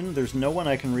 Moon, there's no one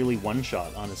I can really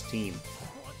one-shot on his team.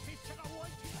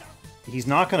 He's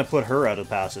not going to put her out of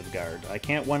passive guard. I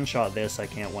can't one-shot this, I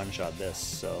can't one-shot this,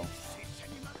 so...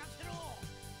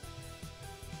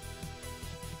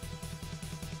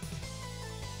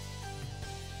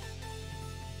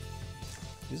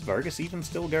 Is Vargas even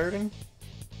still guarding?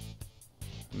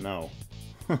 No.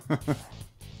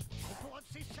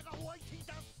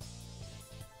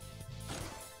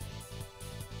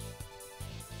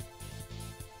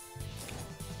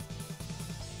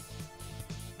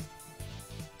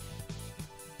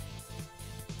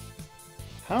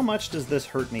 How much does this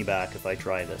hurt me back if I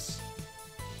try this?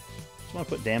 Just want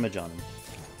to put damage on him.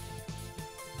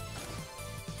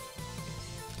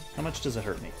 How much does it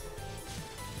hurt me?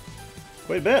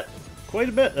 Quite a bit! Quite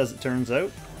a bit, as it turns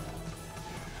out.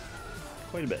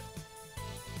 Quite a bit.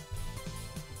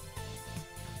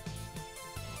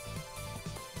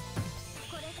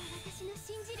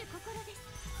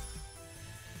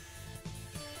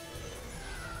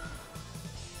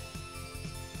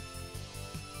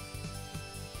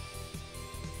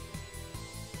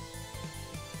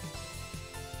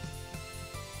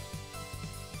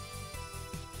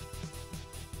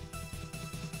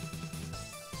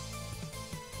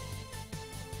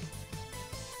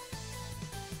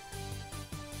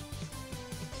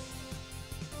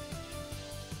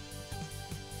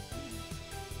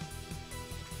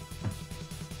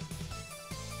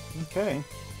 Okay.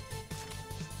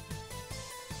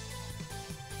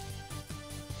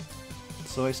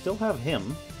 So I still have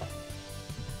him.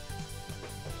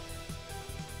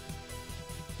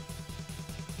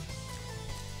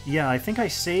 Yeah, I think I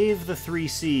save the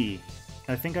 3C.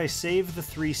 I think I save the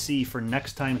 3C for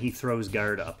next time he throws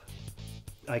guard up.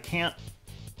 I can't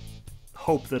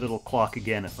hope that it'll clock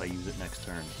again if I use it next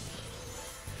turn.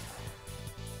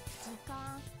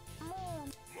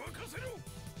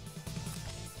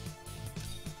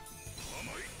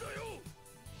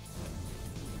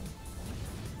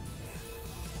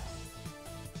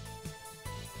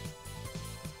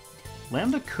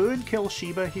 Lambda could kill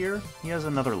Shiba here. He has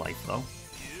another life, though.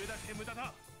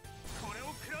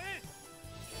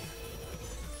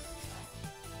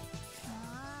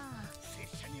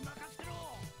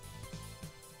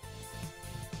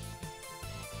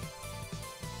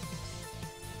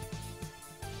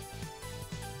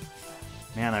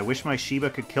 Man, I wish my Shiba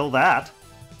could kill that.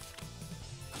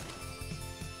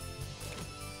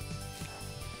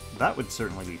 That would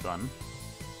certainly be fun.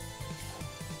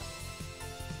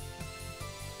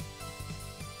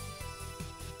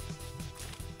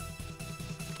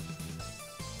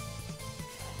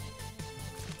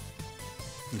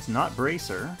 It's not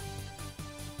Bracer.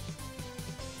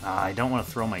 Ah, I don't want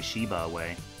to throw my Shiba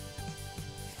away.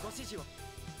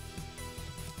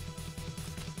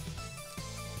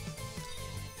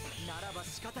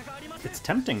 It's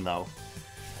tempting, though.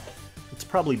 It's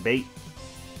probably bait.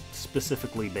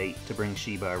 Specifically bait to bring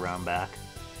Shiba around back.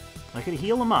 I could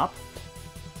heal him up.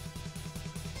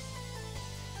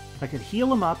 I could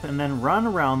heal him up and then run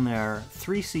around there,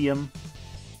 3C him.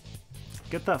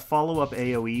 Get that follow-up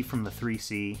AoE from the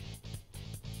 3C.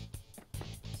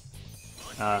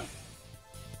 Yeah,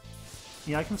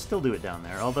 I can still do it down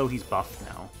there, although he's buffed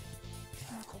now.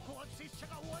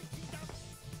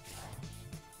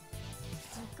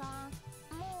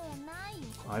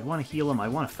 I'd want to heal him. I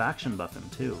want to faction buff him,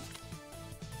 too.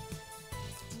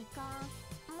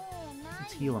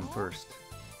 Let's heal him first.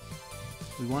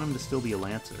 We want him to still be a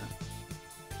Lancer.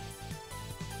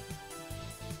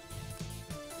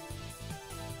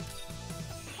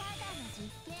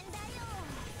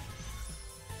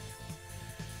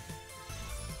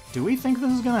 Do we think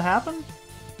this is going to happen?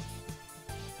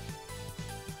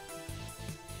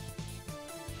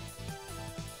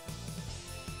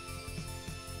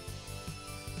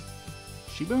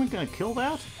 Shiba gonna kill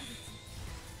that?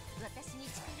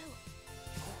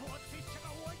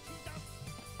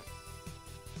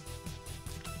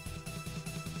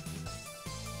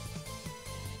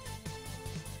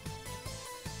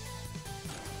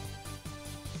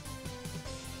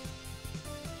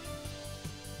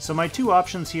 So my two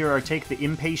options here are take the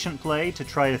impatient play to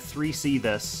try to 3C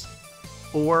this,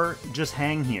 or just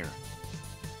hang here.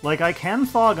 Like, I can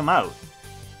fog him out.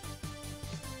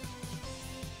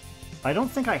 I don't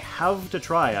think I have to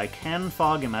try. I can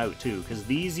fog him out, too, because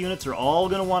these units are all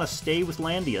going to want to stay with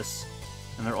Landius,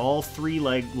 and they're all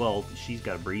three-leg... Well, she's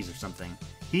got a breeze or something.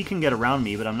 He can get around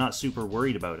me, but I'm not super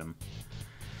worried about him.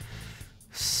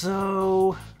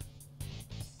 So...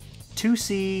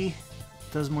 2C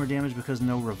does more damage because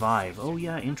no revive. Oh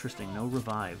yeah, interesting. No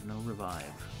revive. No revive.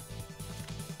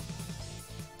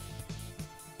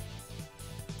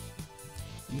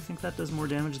 You think that does more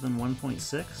damage than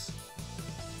 1.6?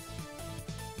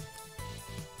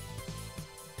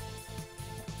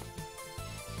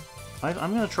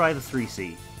 I'm going to try the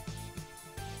 3C.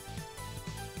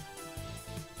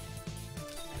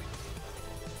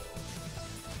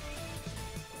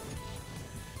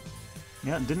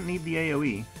 Yeah, didn't need the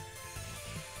AoE.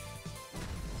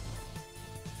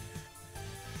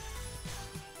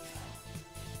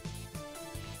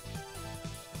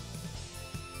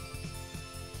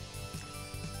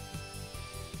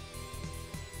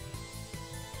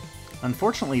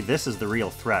 Unfortunately, this is the real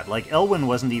threat. Like, Elwyn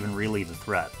wasn't even really the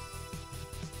threat.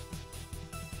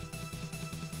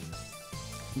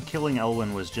 Killing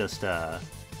Elwyn was just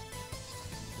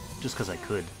because I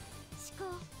could.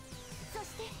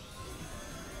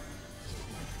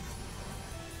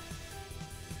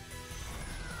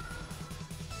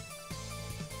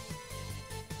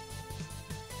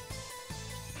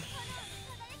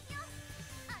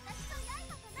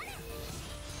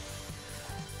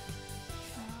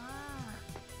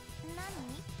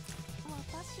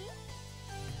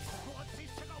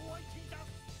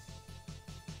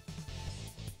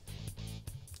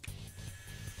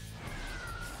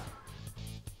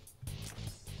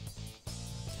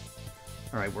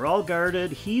 Alright, we're all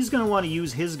guarded. He's going to want to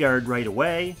use his guard right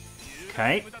away.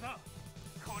 Okay.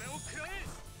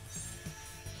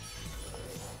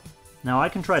 Now I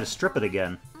can try to strip it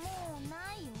again.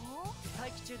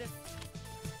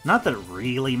 Not that it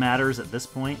really matters at this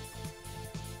point.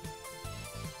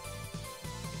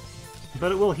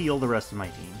 But it will heal the rest of my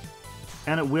team.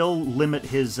 And it will limit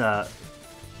his, the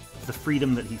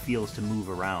freedom that he feels to move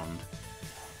around.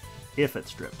 If it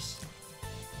strips.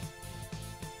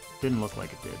 Didn't look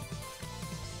like it did.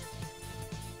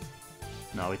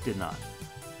 No, it did not.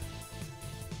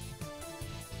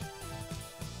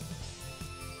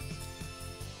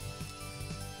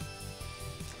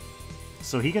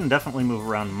 So he can definitely move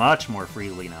around much more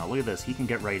freely now. Look at this, he can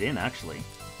get right in, actually.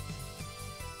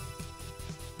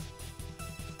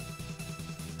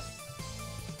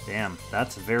 Damn,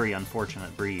 that's a very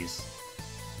unfortunate breeze.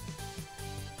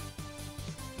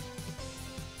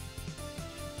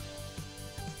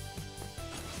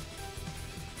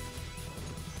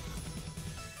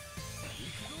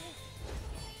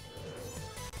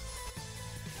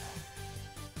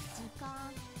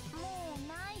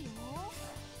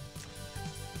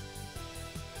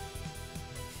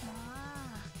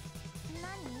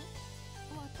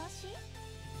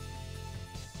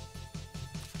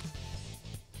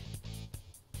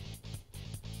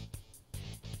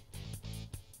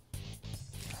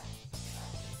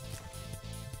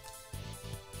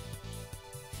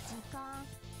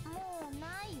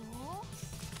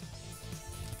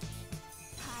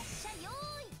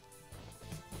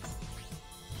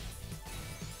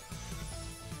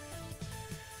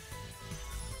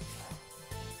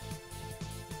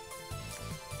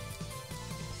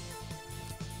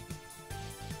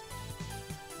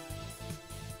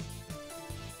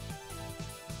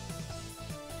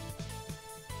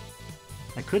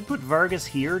 I could put Vargas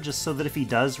here just so that if he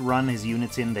does run his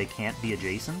units in, they can't be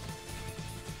adjacent.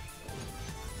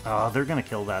 Oh, they're gonna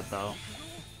kill that though.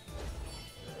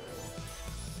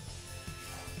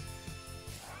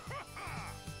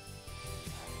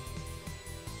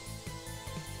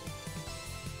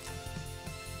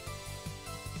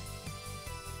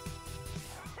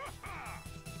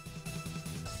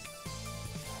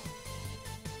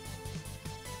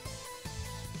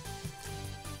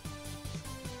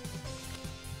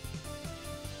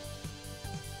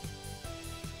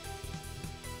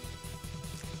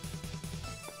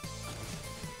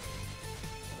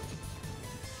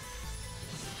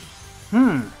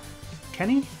 Can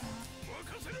he?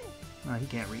 No, he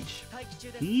can't reach.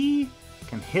 He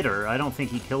can hit her. I don't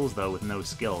think he kills, though, with no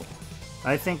skill.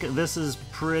 I think this is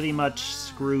pretty much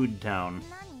screwed town.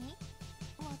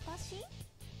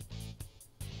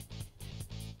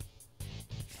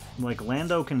 Like,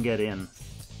 Lando can get in.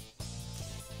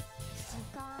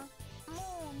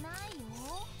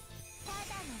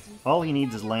 All he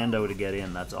needs is Lando to get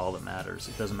in, that's all that matters.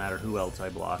 It doesn't matter who else I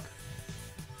block.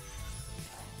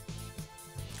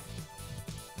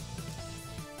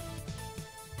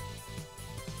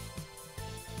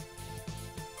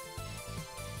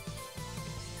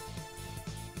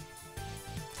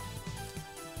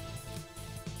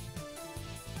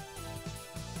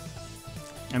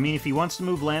 I mean, if he wants to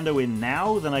move Lando in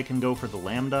now, then I can go for the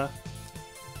Lambda.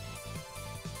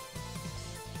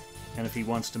 And if he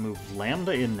wants to move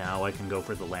Lambda in now, I can go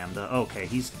for the Lambda. Okay,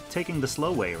 he's taking the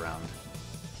slow way around.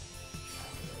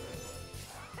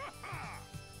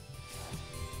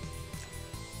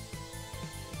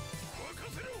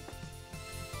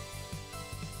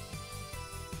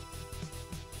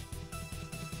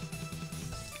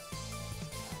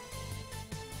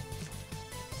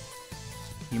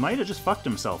 He might have just fucked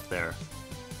himself there.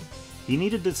 He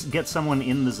needed to get someone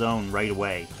in the zone right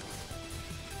away.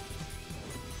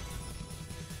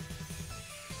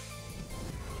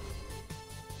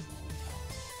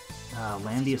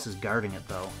 Landius is guarding it,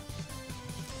 though.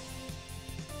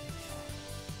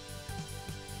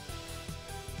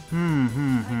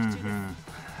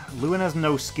 Lewin has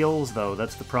no skills, though.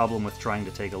 That's the problem with trying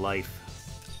to take a life.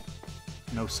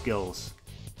 No skills.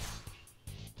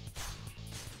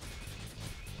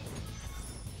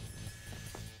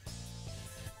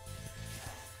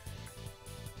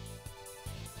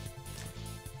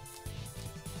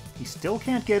 He still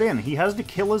can't get in. He has to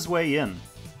kill his way in.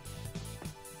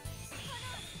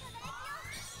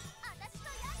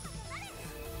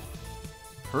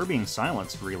 Her being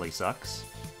silenced really sucks.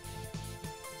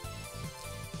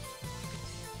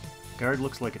 Guard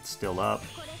looks like it's still up.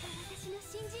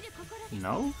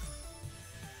 No?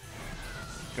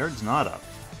 Guard's not up.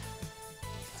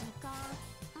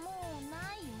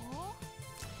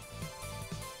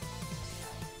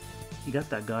 He got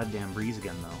that goddamn breeze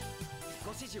again, though.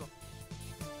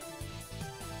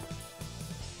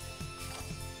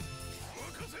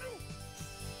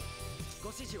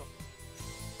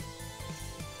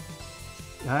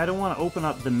 I don't want to open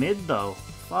up the mid, though.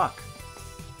 Fuck.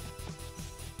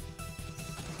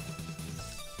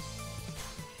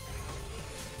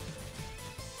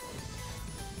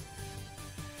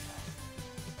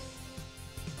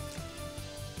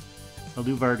 I'll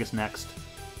do Vargas next.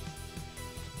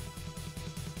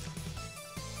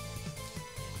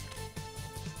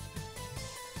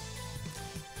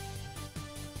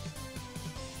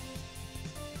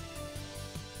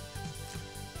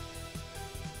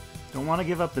 Don't want to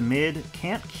give up the mid.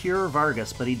 Can't cure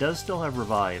Vargas, but he does still have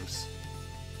revives.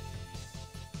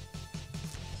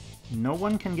 No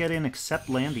one can get in except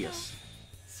Landius.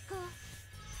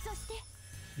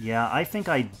 Yeah, I think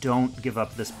I don't give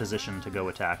up this position to go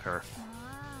attack her.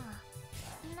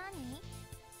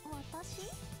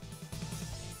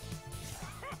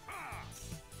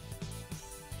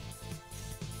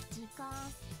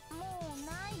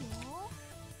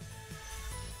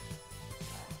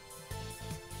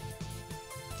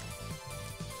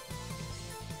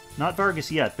 Not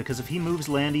Vargas yet, because if he moves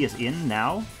Landius in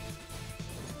now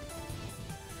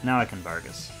I can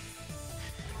Vargas.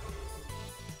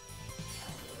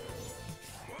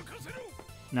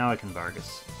 Now I can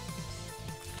Vargas.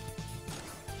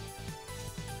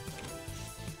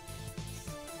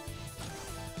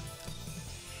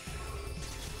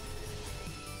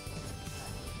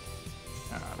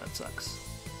 Ah, that sucks.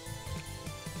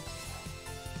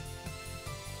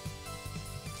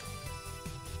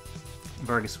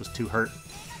 Vargas was too hurt.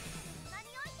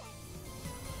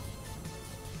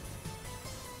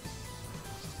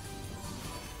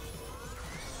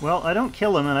 Well, I don't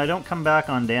kill him and I don't come back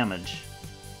on damage.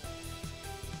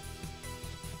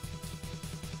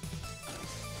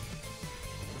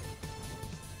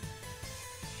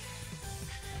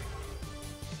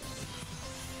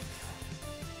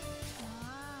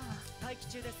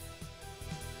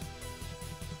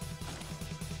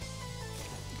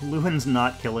 Lewin's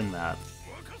not killing that.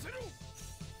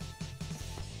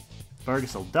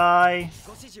 Vargas will die.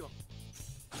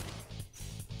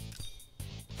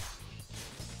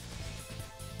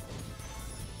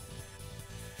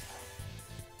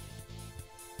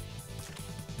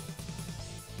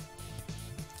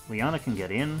 Liana can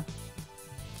get in.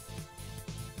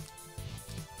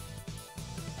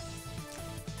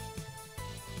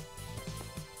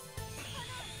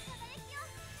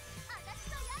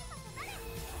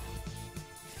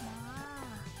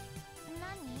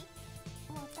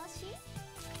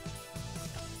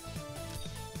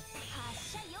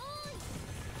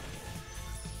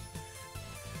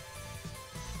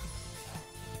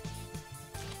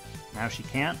 Now she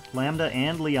can't. Lambda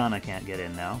and Liana can't get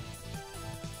in now.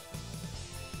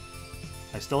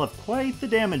 I still have quite the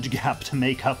damage gap to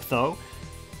make up, though.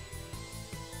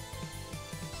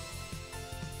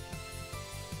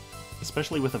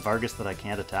 Especially with a Vargas that I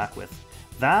can't attack with.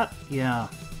 That, yeah.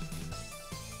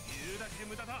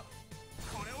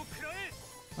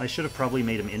 I should have probably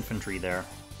made him infantry there.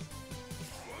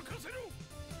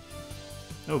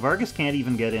 Oh, Vargas can't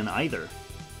even get in either.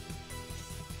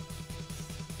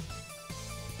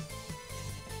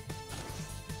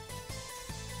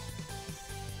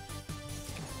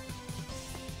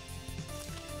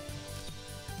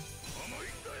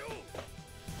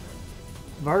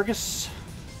 Vargas,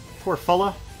 poor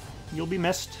fella, you'll be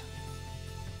missed.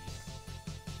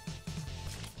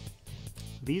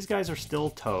 These guys are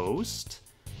still toast.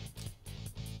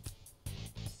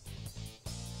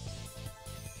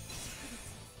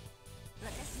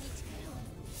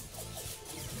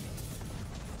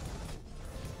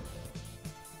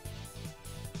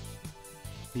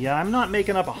 Yeah, I'm not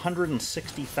making up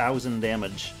 160,000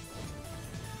 damage.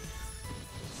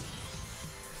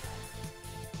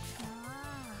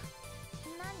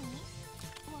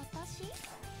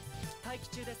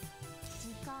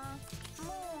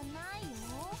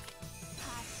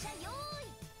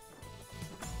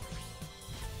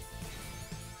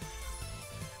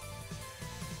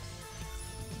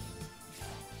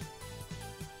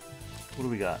 What do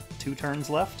we got? 2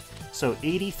 turns left? So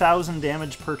 80,000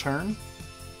 damage per turn?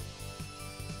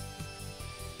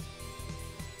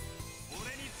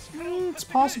 It's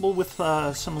possible with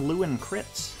some Lewin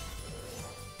crits.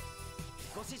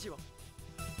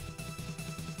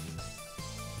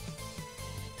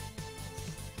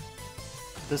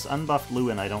 This unbuffed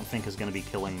Lewin I don't think is going to be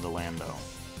killing the Lando.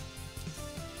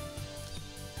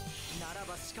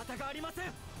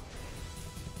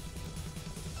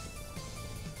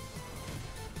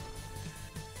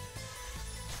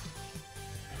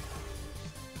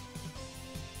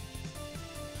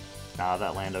 Nah,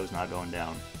 that Lando's not going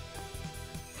down.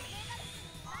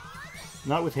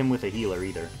 Not with him with a healer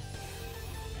either.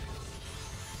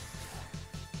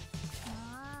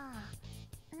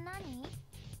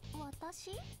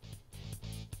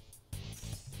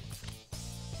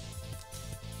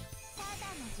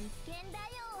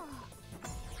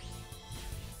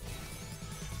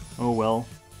 Oh well.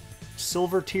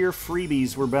 Silver tier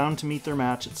freebies were bound to meet their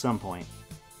match at some point.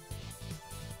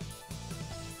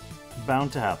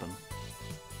 Bound to happen.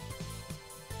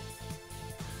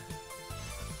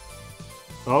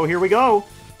 Oh, here we go!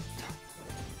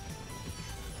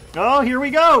 Oh, here we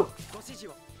go!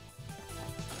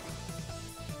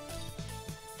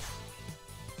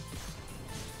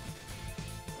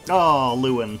 Oh,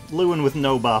 Lewin. Lewin with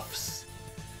no buffs.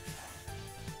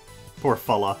 Poor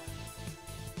fella.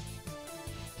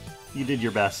 You did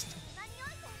your best.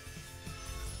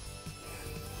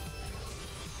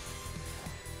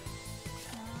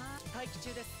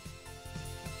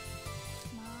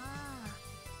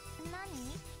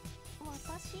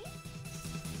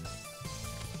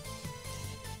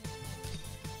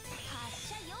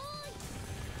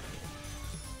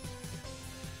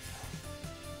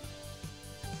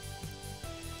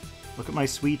 Look at my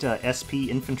sweet SP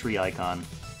infantry icon.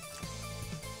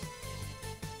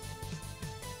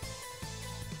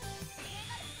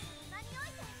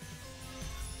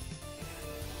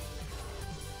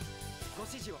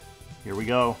 Here we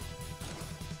go.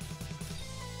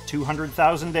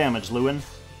 200,000 damage, Lewin.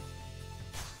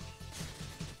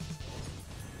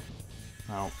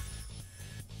 Oh.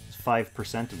 It's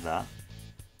 5% of that.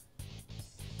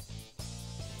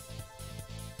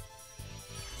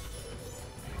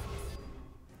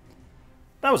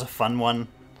 That was a fun one.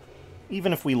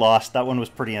 Even if we lost, that one was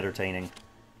pretty entertaining.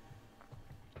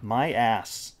 My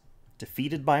ass.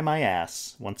 Defeated by my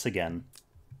ass, once again.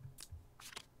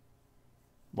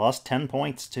 Lost 10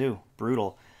 points, too.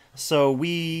 Brutal. So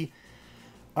we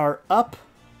are up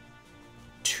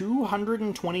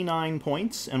 229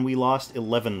 points, and we lost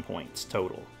 11 points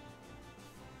total.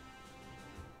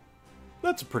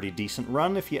 That's a pretty decent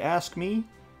run, if you ask me.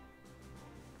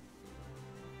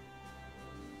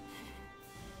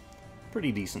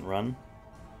 Pretty decent run.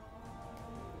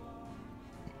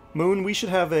 Moon, we should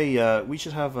have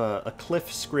a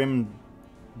cliff scrim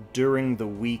during the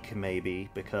week, maybe,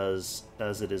 because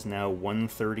as it is now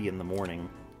 1:30 in the morning,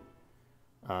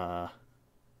 I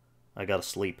gotta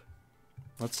sleep.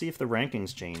 Let's see if the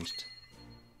rankings changed.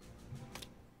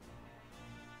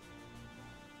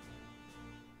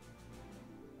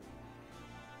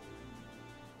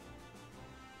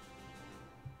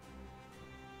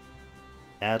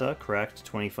 Ada cracked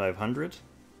 2500.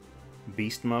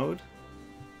 Beast mode.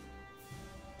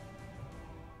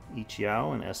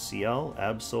 Ichiao and SCL.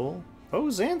 Absol. Oh,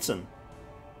 Zanson!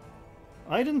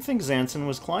 I didn't think Zanson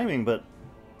was climbing, but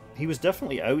he was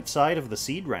definitely outside of the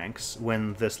seed ranks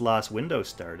when this last window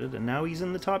started, and now he's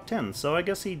in the top 10, so I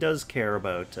guess he does care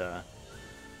about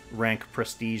rank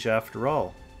prestige after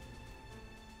all.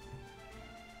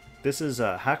 This is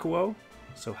Hakuo,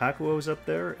 so Hakuo's up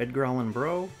there. Edgar Allan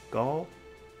Bro, Gall.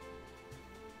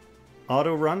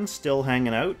 Auto Run still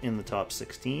hanging out in the top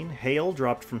 16. Hale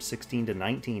dropped from 16 to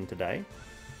 19 today.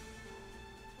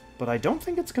 But I don't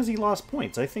think it's because he lost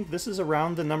points. I think this is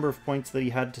around the number of points that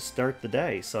he had to start the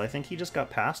day, so I think he just got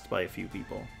passed by a few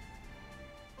people.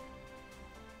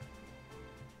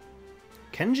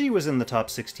 Kenji was in the top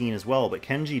 16 as well, but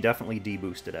Kenji definitely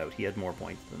deboosted out. He had more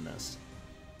points than this.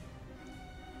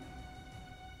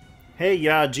 Hey,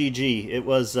 yeah, GG. It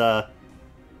was, that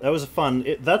was fun.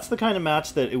 That's the kind of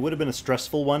match that it would have been a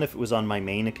stressful one if it was on my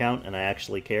main account and I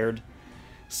actually cared.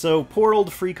 So poor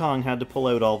old Freekong had to pull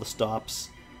out all the stops,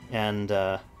 and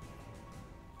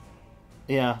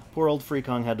yeah, poor old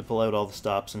Freekong had to pull out all the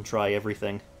stops and try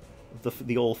everything.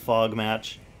 The old fog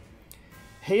match.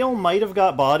 Hale might have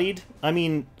got bodied. I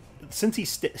mean, since he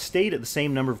stayed at the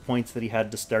same number of points that he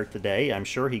had to start the day, I'm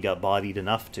sure he got bodied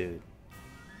enough to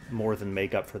more than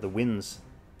make up for the wins.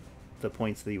 The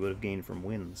points that he would have gained from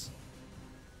wins.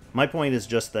 My point is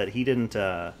just that he didn't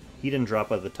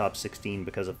drop out of the top 16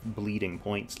 because of bleeding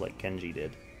points like Kenji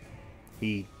did.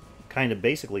 He kind of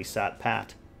basically sat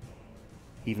pat.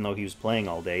 Even though he was playing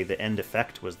all day, the end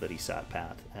effect was that he sat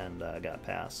pat and got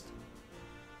passed.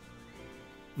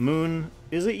 Moon,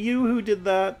 is it you who did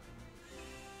that?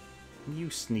 You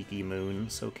sneaky Moon.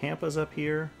 So Kampa's up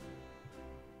here.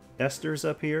 Esther's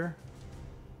up here.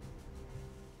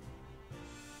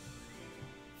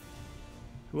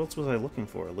 Who else was I looking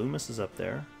for? Loomis is up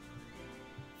there.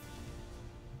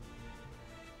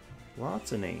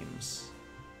 Lots of names.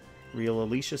 Real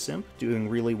Alicia Simp, doing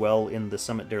really well in the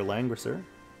Summit der Langrisser.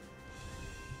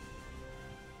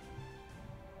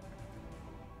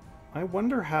 I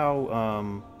wonder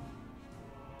how,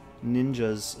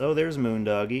 ninjas... Oh, there's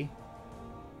Moondoggy.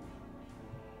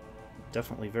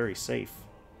 Definitely very safe.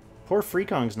 Poor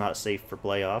Freekong's not safe for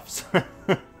playoffs.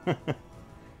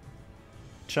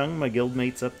 Chung, my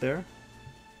guildmate's up there.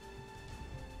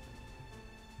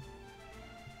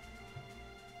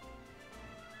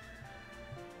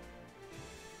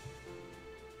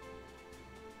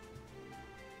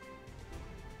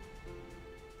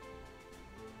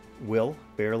 Will,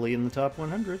 barely in the top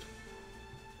 100.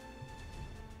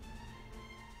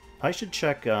 I should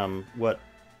check what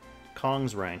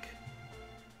Kong's rank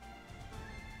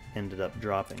ended up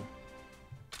dropping.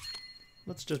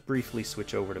 Let's just briefly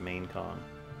switch over to main Kong.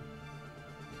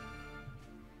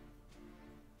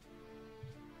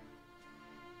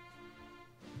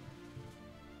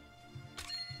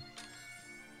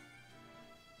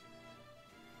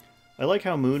 I like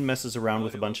how Moon messes around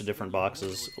with a bunch of different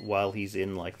boxes while he's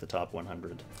in, like, the top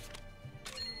 100.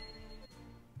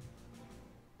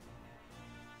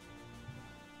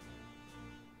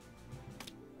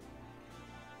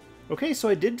 Okay, so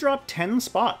I did drop 10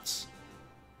 spots.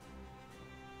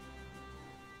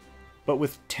 But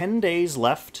with 10 days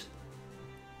left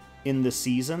in the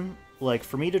season, like,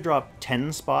 for me to drop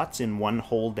 10 spots in one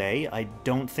whole day, I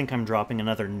don't think I'm dropping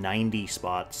another 90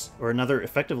 spots, or another,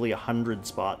 effectively, 100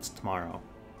 spots tomorrow.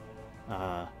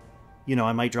 You know,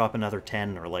 I might drop another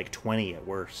 10 or, like, 20 at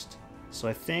worst. So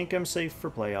I think I'm safe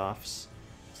for playoffs.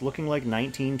 It's looking like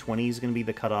 19-20 is going to be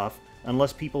the cutoff,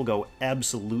 unless people go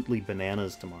absolutely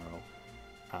bananas tomorrow,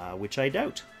 which I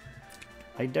doubt.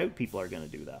 I doubt people are going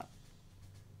to do that.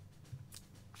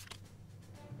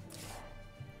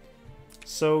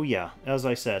 So yeah, as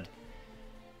I said,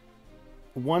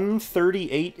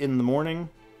 1:38 in the morning.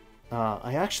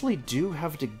 I actually do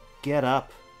have to get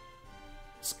up.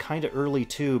 It's kind of early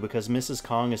too, because Mrs.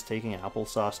 Kong is taking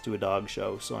Applesauce to a dog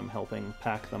show, so I'm helping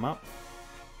pack them up.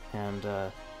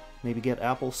 And maybe get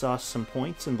Applesauce some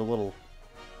points in the little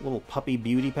puppy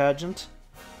beauty pageant.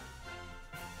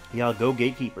 Yeah, go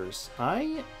Gatekeepers.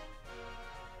 I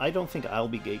don't think I'll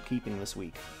be gatekeeping this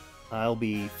week. I'll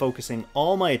be focusing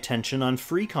all my attention on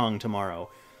Freekong tomorrow.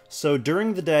 So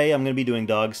during the day, I'm going to be doing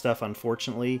dog stuff.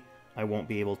 Unfortunately, I won't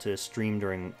be able to stream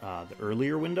during the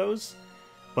earlier windows.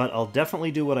 But I'll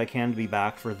definitely do what I can to be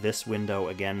back for this window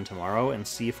again tomorrow and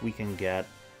see if we can get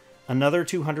another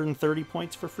 230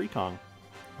 points for Freekong.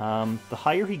 The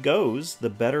higher he goes, the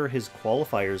better his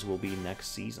qualifiers will be next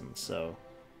season. So,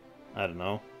 I don't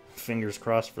know. Fingers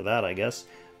crossed for that, I guess.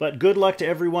 But good luck to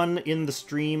everyone in the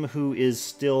stream who is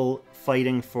still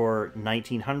fighting for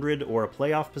 1900 or a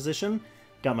playoff position.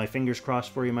 Got my fingers crossed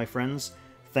for you, my friends.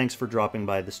 Thanks for dropping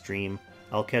by the stream.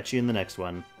 I'll catch you in the next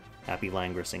one. Happy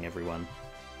Langrissing, everyone.